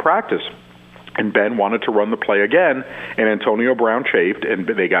route in practice. And Ben wanted to run the play again, and Antonio Brown chafed, and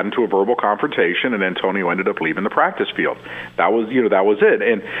they got into a verbal confrontation, and Antonio ended up leaving the practice field. That was it.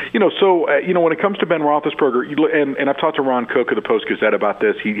 And when it comes to Ben Roethlisberger, and I've talked to Ron Cook of the Post-Gazette about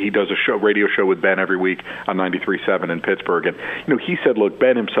this. He does a radio show with Ben every week on 93.7 in Pittsburgh, and he said, look,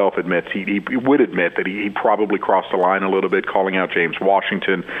 Ben himself admits he would admit that he probably crossed the line a little bit, calling out James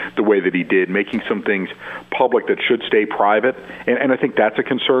Washington the way that he did, making some things public that should stay private, and I think that's a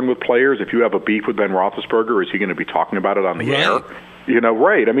concern with players. If you have a beef with Ben Roethlisberger, is he going to be talking about it on the air?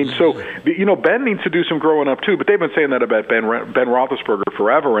 Right. I mean, so, Ben needs to do some growing up, too, but they've been saying that about Ben Roethlisberger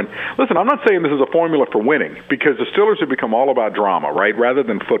forever. And listen, I'm not saying this is a formula for winning, because the Steelers have become all about drama, right, rather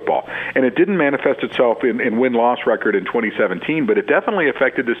than football. And it didn't manifest itself in win-loss record in 2017, but it definitely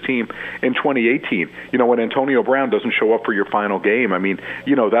affected this team in 2018. When Antonio Brown doesn't show up for your final game, I mean,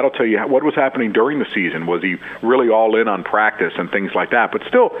 that'll tell you what was happening during the season. Was he really all in on practice and things like that? But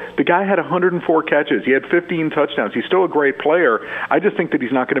still, the guy had 104 catches. He had 15 touchdowns. He's still a great player. I just think that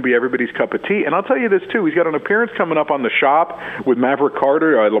he's not going to be everybody's cup of tea. And I'll tell you this, too. He's got an appearance coming up on The Shop with Maverick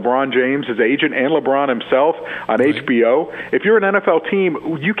Carter, LeBron James, his agent, and LeBron himself on HBO. If you're an NFL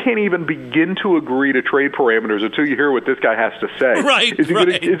team, you can't even begin to agree to trade parameters until you hear what this guy has to say. Right, Is he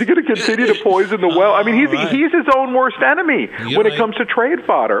going to continue to poison the well? I mean, he's his own worst enemy when it comes to trade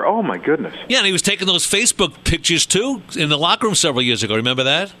fodder. Oh, my goodness. Yeah, and he was taking those Facebook pictures, too, in the locker room several years ago. Remember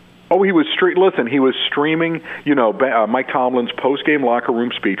that? Oh, he was listen, he was streaming, Mike Tomlin's post-game locker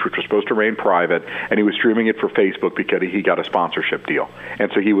room speech, which was supposed to remain private, and he was streaming it for Facebook because he got a sponsorship deal. And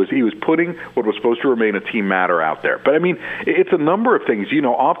so he was putting what was supposed to remain a team matter out there. But I mean, it's a number of things,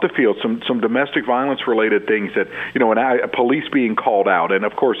 off the field, some domestic violence related things that, and police being called out. And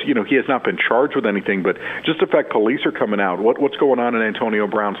of course, he has not been charged with anything, but just the fact police are coming out. What's going on in Antonio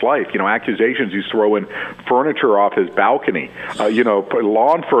Brown's life? Accusations he's throwing furniture off his balcony,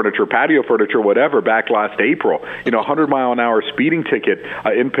 lawn furniture, patio furniture, whatever, back last April. 100-mile-an-hour speeding ticket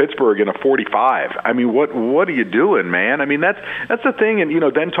in Pittsburgh in a 45. I mean, what are you doing, man? I mean, that's the thing. And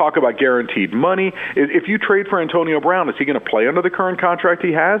then talk about guaranteed money. If you trade for Antonio Brown, is he going to play under the current contract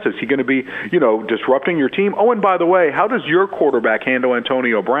he has? Is he going to be disrupting your team? Oh, and by the way, how does your quarterback handle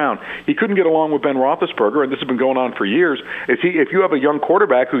Antonio Brown? He couldn't get along with Ben Roethlisberger, and this has been going on for years. If you have a young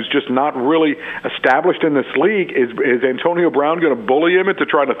quarterback who's just not really established in this league, is Antonio Brown going to bully him into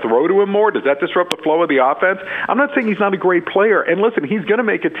trying to throw to him more? Does that disrupt the flow of the offense? I'm not saying he's not a great player. And listen, he's going to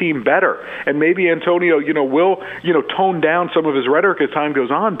make a team better. And maybe Antonio, will, tone down some of his rhetoric as time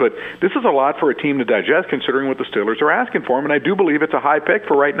goes on. But this is a lot for a team to digest, considering what the Steelers are asking for him. And I do believe it's a high pick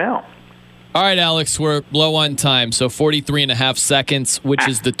for right now. All right, Alex, we're low on time. So 43 and a half seconds, which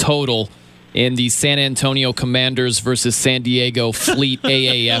is the total in the San Antonio Commanders versus San Diego Fleet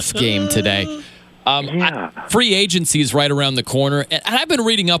AAF game today. Free agency is right around the corner, and I've been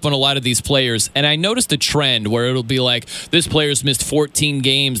reading up on a lot of these players, and I noticed a trend where it'll be like, this player's missed 14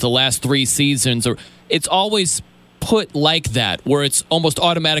 games the last 3 seasons, or it's always put like that, where it's almost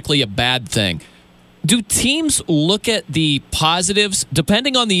automatically a bad thing. Do teams look at the positives,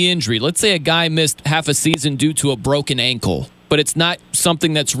 depending on the injury? Let's say a guy missed half a season due to a broken ankle, but it's not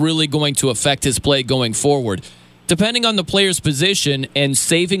something that's really going to affect his play going forward. Depending on the player's position and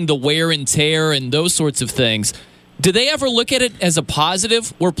saving the wear and tear and those sorts of things, do they ever look at it as a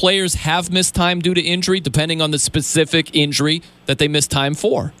positive where players have missed time due to injury, depending on the specific injury that they missed time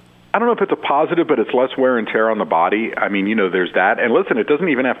for? I don't know if it's a positive, but it's less wear and tear on the body. I mean, there's that. And listen, it doesn't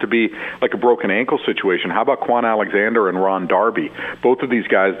even have to be like a broken ankle situation. How about Quan Alexander and Ron Darby? Both of these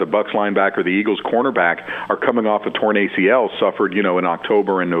guys, the Bucs linebacker, the Eagles cornerback, are coming off a torn ACL, suffered, in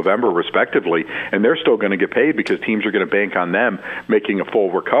October and November, respectively, and they're still going to get paid because teams are going to bank on them making a full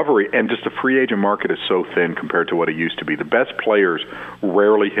recovery. And just the free agent market is so thin compared to what it used to be. The best players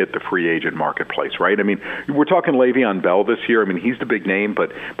rarely hit the free agent marketplace, right? I mean, we're talking Le'Veon Bell this year. I mean, he's the big name,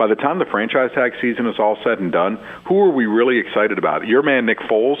 but by the time the franchise tag season is all said and done, who are we really excited about? Your man Nick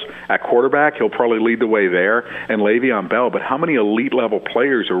Foles at quarterback, he'll probably lead the way there, and Le'Veon Bell, but how many elite level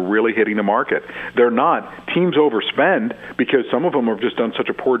players are really hitting the market? They're not. Teams overspend because some of them have just done such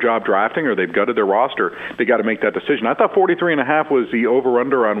a poor job drafting, or they've gutted their roster. They got to make that decision. I thought 43.5 was the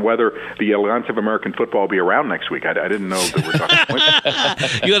over-under on whether the Alliance of American Football will be around next week. I didn't know that we're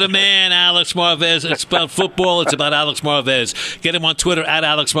talking. You're the man, Alex Marvez. It's about football. It's about Alex Marvez. Get him on Twitter at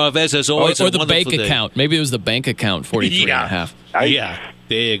Alex Marvez. As always, or the bank account. Maybe it was the bank account, 43.5. Yeah.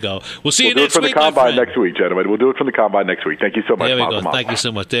 There you go. We'll see you next week. We'll do it for the Combine next week, gentlemen. We'll do it for the Combine next week. Thank you so much. There we go. Thank you so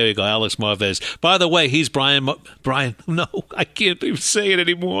much. There you go, Alex Marvez. By the way, he's Brian. No, I can't even say it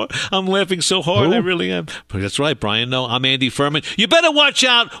anymore. I'm laughing so hard. Who? I really am. But that's right, Brian. No, I'm Andy Furman. You better watch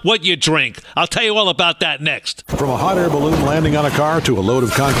out what you drink. I'll tell you all about that next. From a hot air balloon landing on a car to a load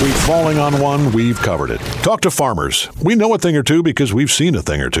of concrete falling on one, we've covered it. Talk to farmers. We know a thing or two because we've seen a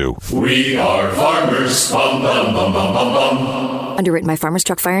thing or two. We are farmers. Bum, bum, bum, bum, bum, bum. Underwritten by Farmers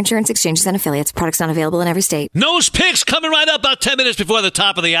Truck Fire Insurance Exchanges and Affiliates. Products not available in every state. Nose Picks coming right up about 10 minutes before the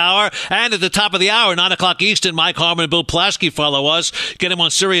top of the hour. And at the top of the hour, 9 o'clock Eastern, Mike Harmon and Bill Plaschke follow us. Get him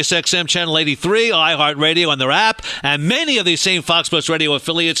on Sirius XM Channel 83, iHeartRadio, on their app, and many of these same Fox Sports Radio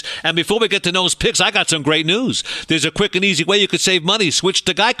affiliates. And before we get to Nose Picks, I got some great news. There's a quick and easy way you could save money. Switch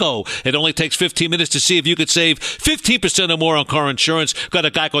to Geico. It only takes 15 minutes to see if you could save 15% or more on car insurance. Go to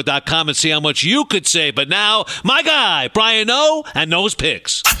geico.com and see how much you could save. But now, my guy, Brian O, and Nose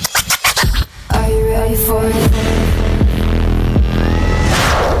Picks. Are you ready for it?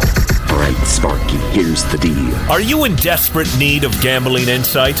 All right, Sparky, here's the deal. Are you in desperate need of gambling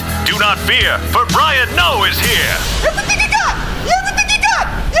insight? Do not fear, for Brian No is here. Everything you got! Everything you got!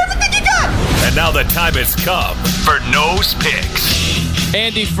 Everything you got! And now the time has come for Nose Picks.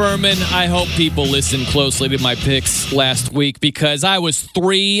 Andy Furman, I hope people listened closely to my picks last week because I was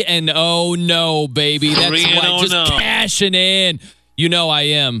 3-0. No, baby. That's why just cashing in. You know I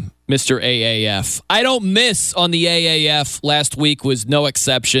am Mr. AAF. I don't miss on the AAF. Last week was no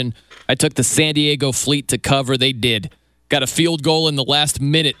exception. I took the San Diego Fleet to cover. They did. Got a field goal in the last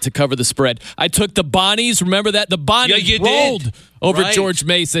minute to cover the spread. I took the Bonnies. Remember that? The Bonnies rolled over George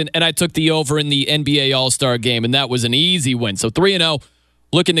Mason, and I took the over in the NBA All-Star game, and that was an easy win. So 3-0.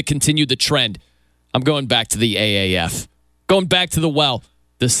 looking to continue the trend. I'm going back to the AAF. Going back to the well.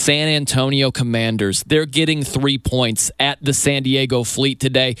 The San Antonio Commanders, they're getting 3 points at the San Diego Fleet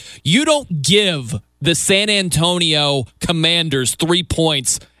today. You don't give the San Antonio Commanders 3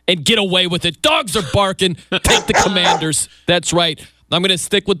 points and get away with it. Dogs are barking. Take the Commanders. That's right. I'm going to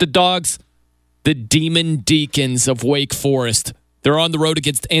stick with the dogs. The Demon Deacons of Wake Forest. They're on the road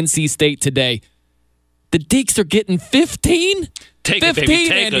against NC State today. The Deeks are getting 15? Take 15, it, baby.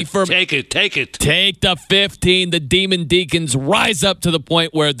 Take Andy it. Furman. Take it. Take the 15. The Demon Deacons rise up to the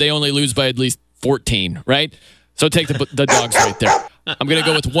point where they only lose by at least 14, right? So take the dogs right there. I'm going to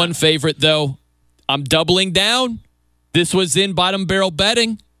go with one favorite, though. I'm doubling down. This was in bottom barrel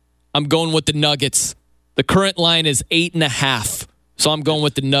betting. I'm going with the Nuggets. The current line is 8.5. So I'm going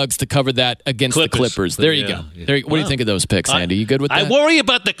with the Nugs to cover that against the Clippers. There you go. What do you think of those picks, Andy? You good with that? I worry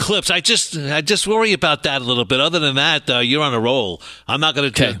about the Clips. I just worry about that a little bit. Other than that, you're on a roll. I'm not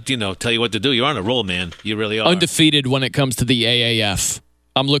going to tell you what to do. You're on a roll, man. You really are. Undefeated when it comes to the AAF.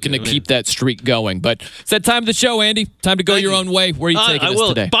 I'm looking to keep that streak going. But it's that time of the show, Andy. Time to go your own way. Where are you taking us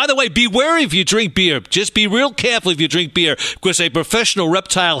today? By the way, be wary if you drink beer. Just be real careful if you drink beer, because a professional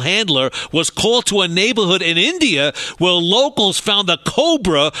reptile handler was called to a neighborhood in India where locals found a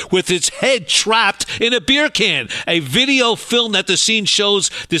cobra with its head trapped in a beer can. A video filmed at the scene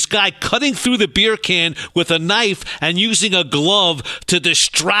shows this guy cutting through the beer can with a knife and using a glove to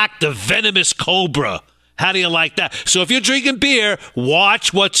distract the venomous cobra. How do you like that? So if you're drinking beer,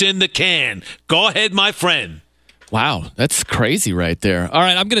 watch what's in the can. Go ahead, my friend. Wow, that's crazy right there. All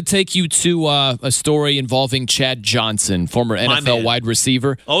right, I'm going to take you to a story involving Chad Johnson, former NFL wide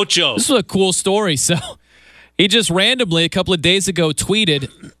receiver. Ocho. This is a cool story. So he just randomly, a couple of days ago, tweeted,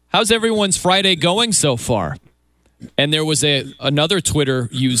 "How's everyone's Friday going so far?" And there was another Twitter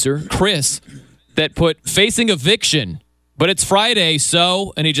user, Chris, that put, "Facing eviction, but it's Friday,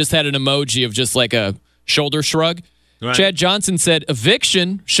 so," and he just had an emoji of just like a shoulder shrug. Right. Chad Johnson said,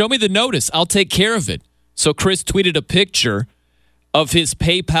 "Eviction? Show me the notice. I'll take care of it." So Chris tweeted a picture of his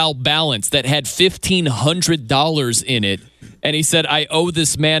PayPal balance that had $1,500 in it. And he said, "I owe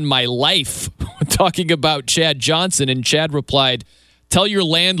this man my life," talking about Chad Johnson. And Chad replied, "Tell your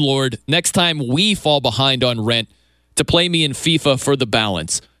landlord next time we fall behind on rent to play me in FIFA for the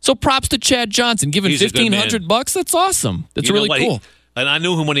balance." So props to Chad Johnson. Giving $1,500. That's awesome. That's really cool. And I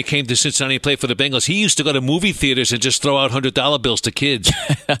knew him when he came to Cincinnati and played for the Bengals. He used to go to movie theaters and just throw out $100 bills to kids.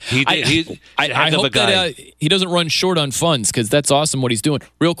 I hope that he doesn't run short on funds, because that's awesome what he's doing.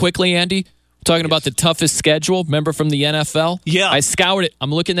 Real quickly, Andy, we're talking about the toughest schedule. Remember from the NFL? Yeah. I scoured it.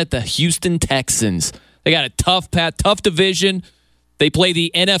 I'm looking at the Houston Texans. They got a tough division. They play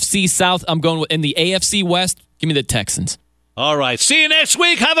the NFC South. I'm going in the AFC West. Give me the Texans. All right. See you next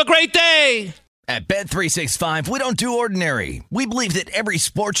week. Have a great day. At Bet365, we don't do ordinary. We believe that every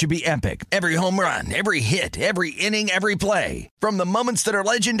sport should be epic. Every home run, every hit, every inning, every play. From the moments that are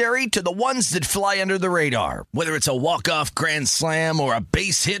legendary to the ones that fly under the radar. Whether it's a walk-off grand slam or a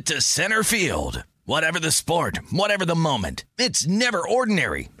base hit to center field. Whatever the sport, whatever the moment. It's never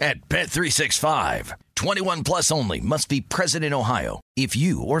ordinary at Bet365. 21 plus only. Must be present in Ohio. If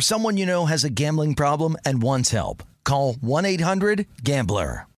you or someone you know has a gambling problem and wants help, call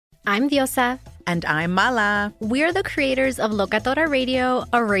 1-800-GAMBLER. I'm Diosa. And I'm Mala. We're the creators of Locatora Radio,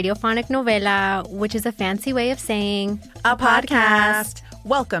 a radiophonic novela, which is a fancy way of saying a podcast.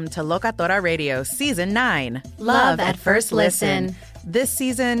 Welcome to Locatora Radio Season 9. Love at First Listen. This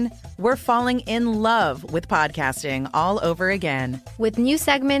season, we're falling in love with podcasting all over again. With new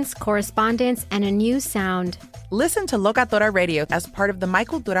segments, correspondence, and a new sound. Listen to Locatora Radio as part of the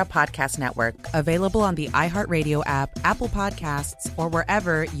Michael Dura Podcast Network. Available on the iHeartRadio app, Apple Podcasts, or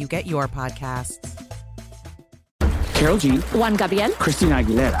wherever you get your podcasts. Karol G, Juan Gabriel, Christina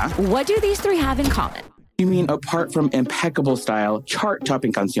Aguilera. What do these three have in common? You mean apart from impeccable style,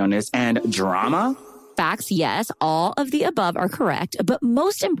 chart-topping canciones, and drama? Facts, yes, all of the above are correct, but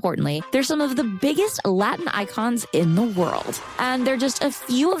most importantly, they're some of the biggest Latin icons in the world. And they're just a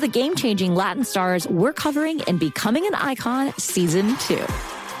few of the game-changing Latin stars we're covering in Becoming an Icon Season 2.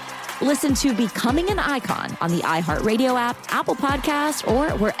 Listen to Becoming an Icon on the iHeartRadio app, Apple Podcasts, or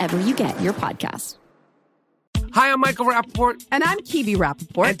wherever you get your podcasts. Hi, I'm Michael Rappaport. And I'm Kibi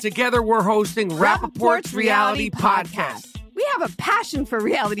Rappaport. And together we're hosting Rappaport's Reality Podcast. We have a passion for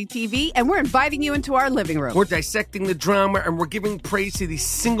reality TV, and we're inviting you into our living room. We're dissecting the drama, and we're giving praise to the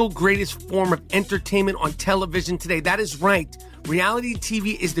single greatest form of entertainment on television today. That is right. Reality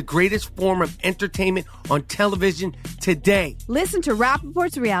TV is the greatest form of entertainment on television today. Listen to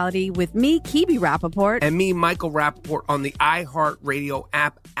Rappaport's Reality with me, Kibi Rappaport. And me, Michael Rappaport, on the iHeartRadio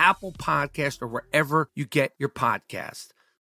app, Apple Podcast, or wherever you get your podcast.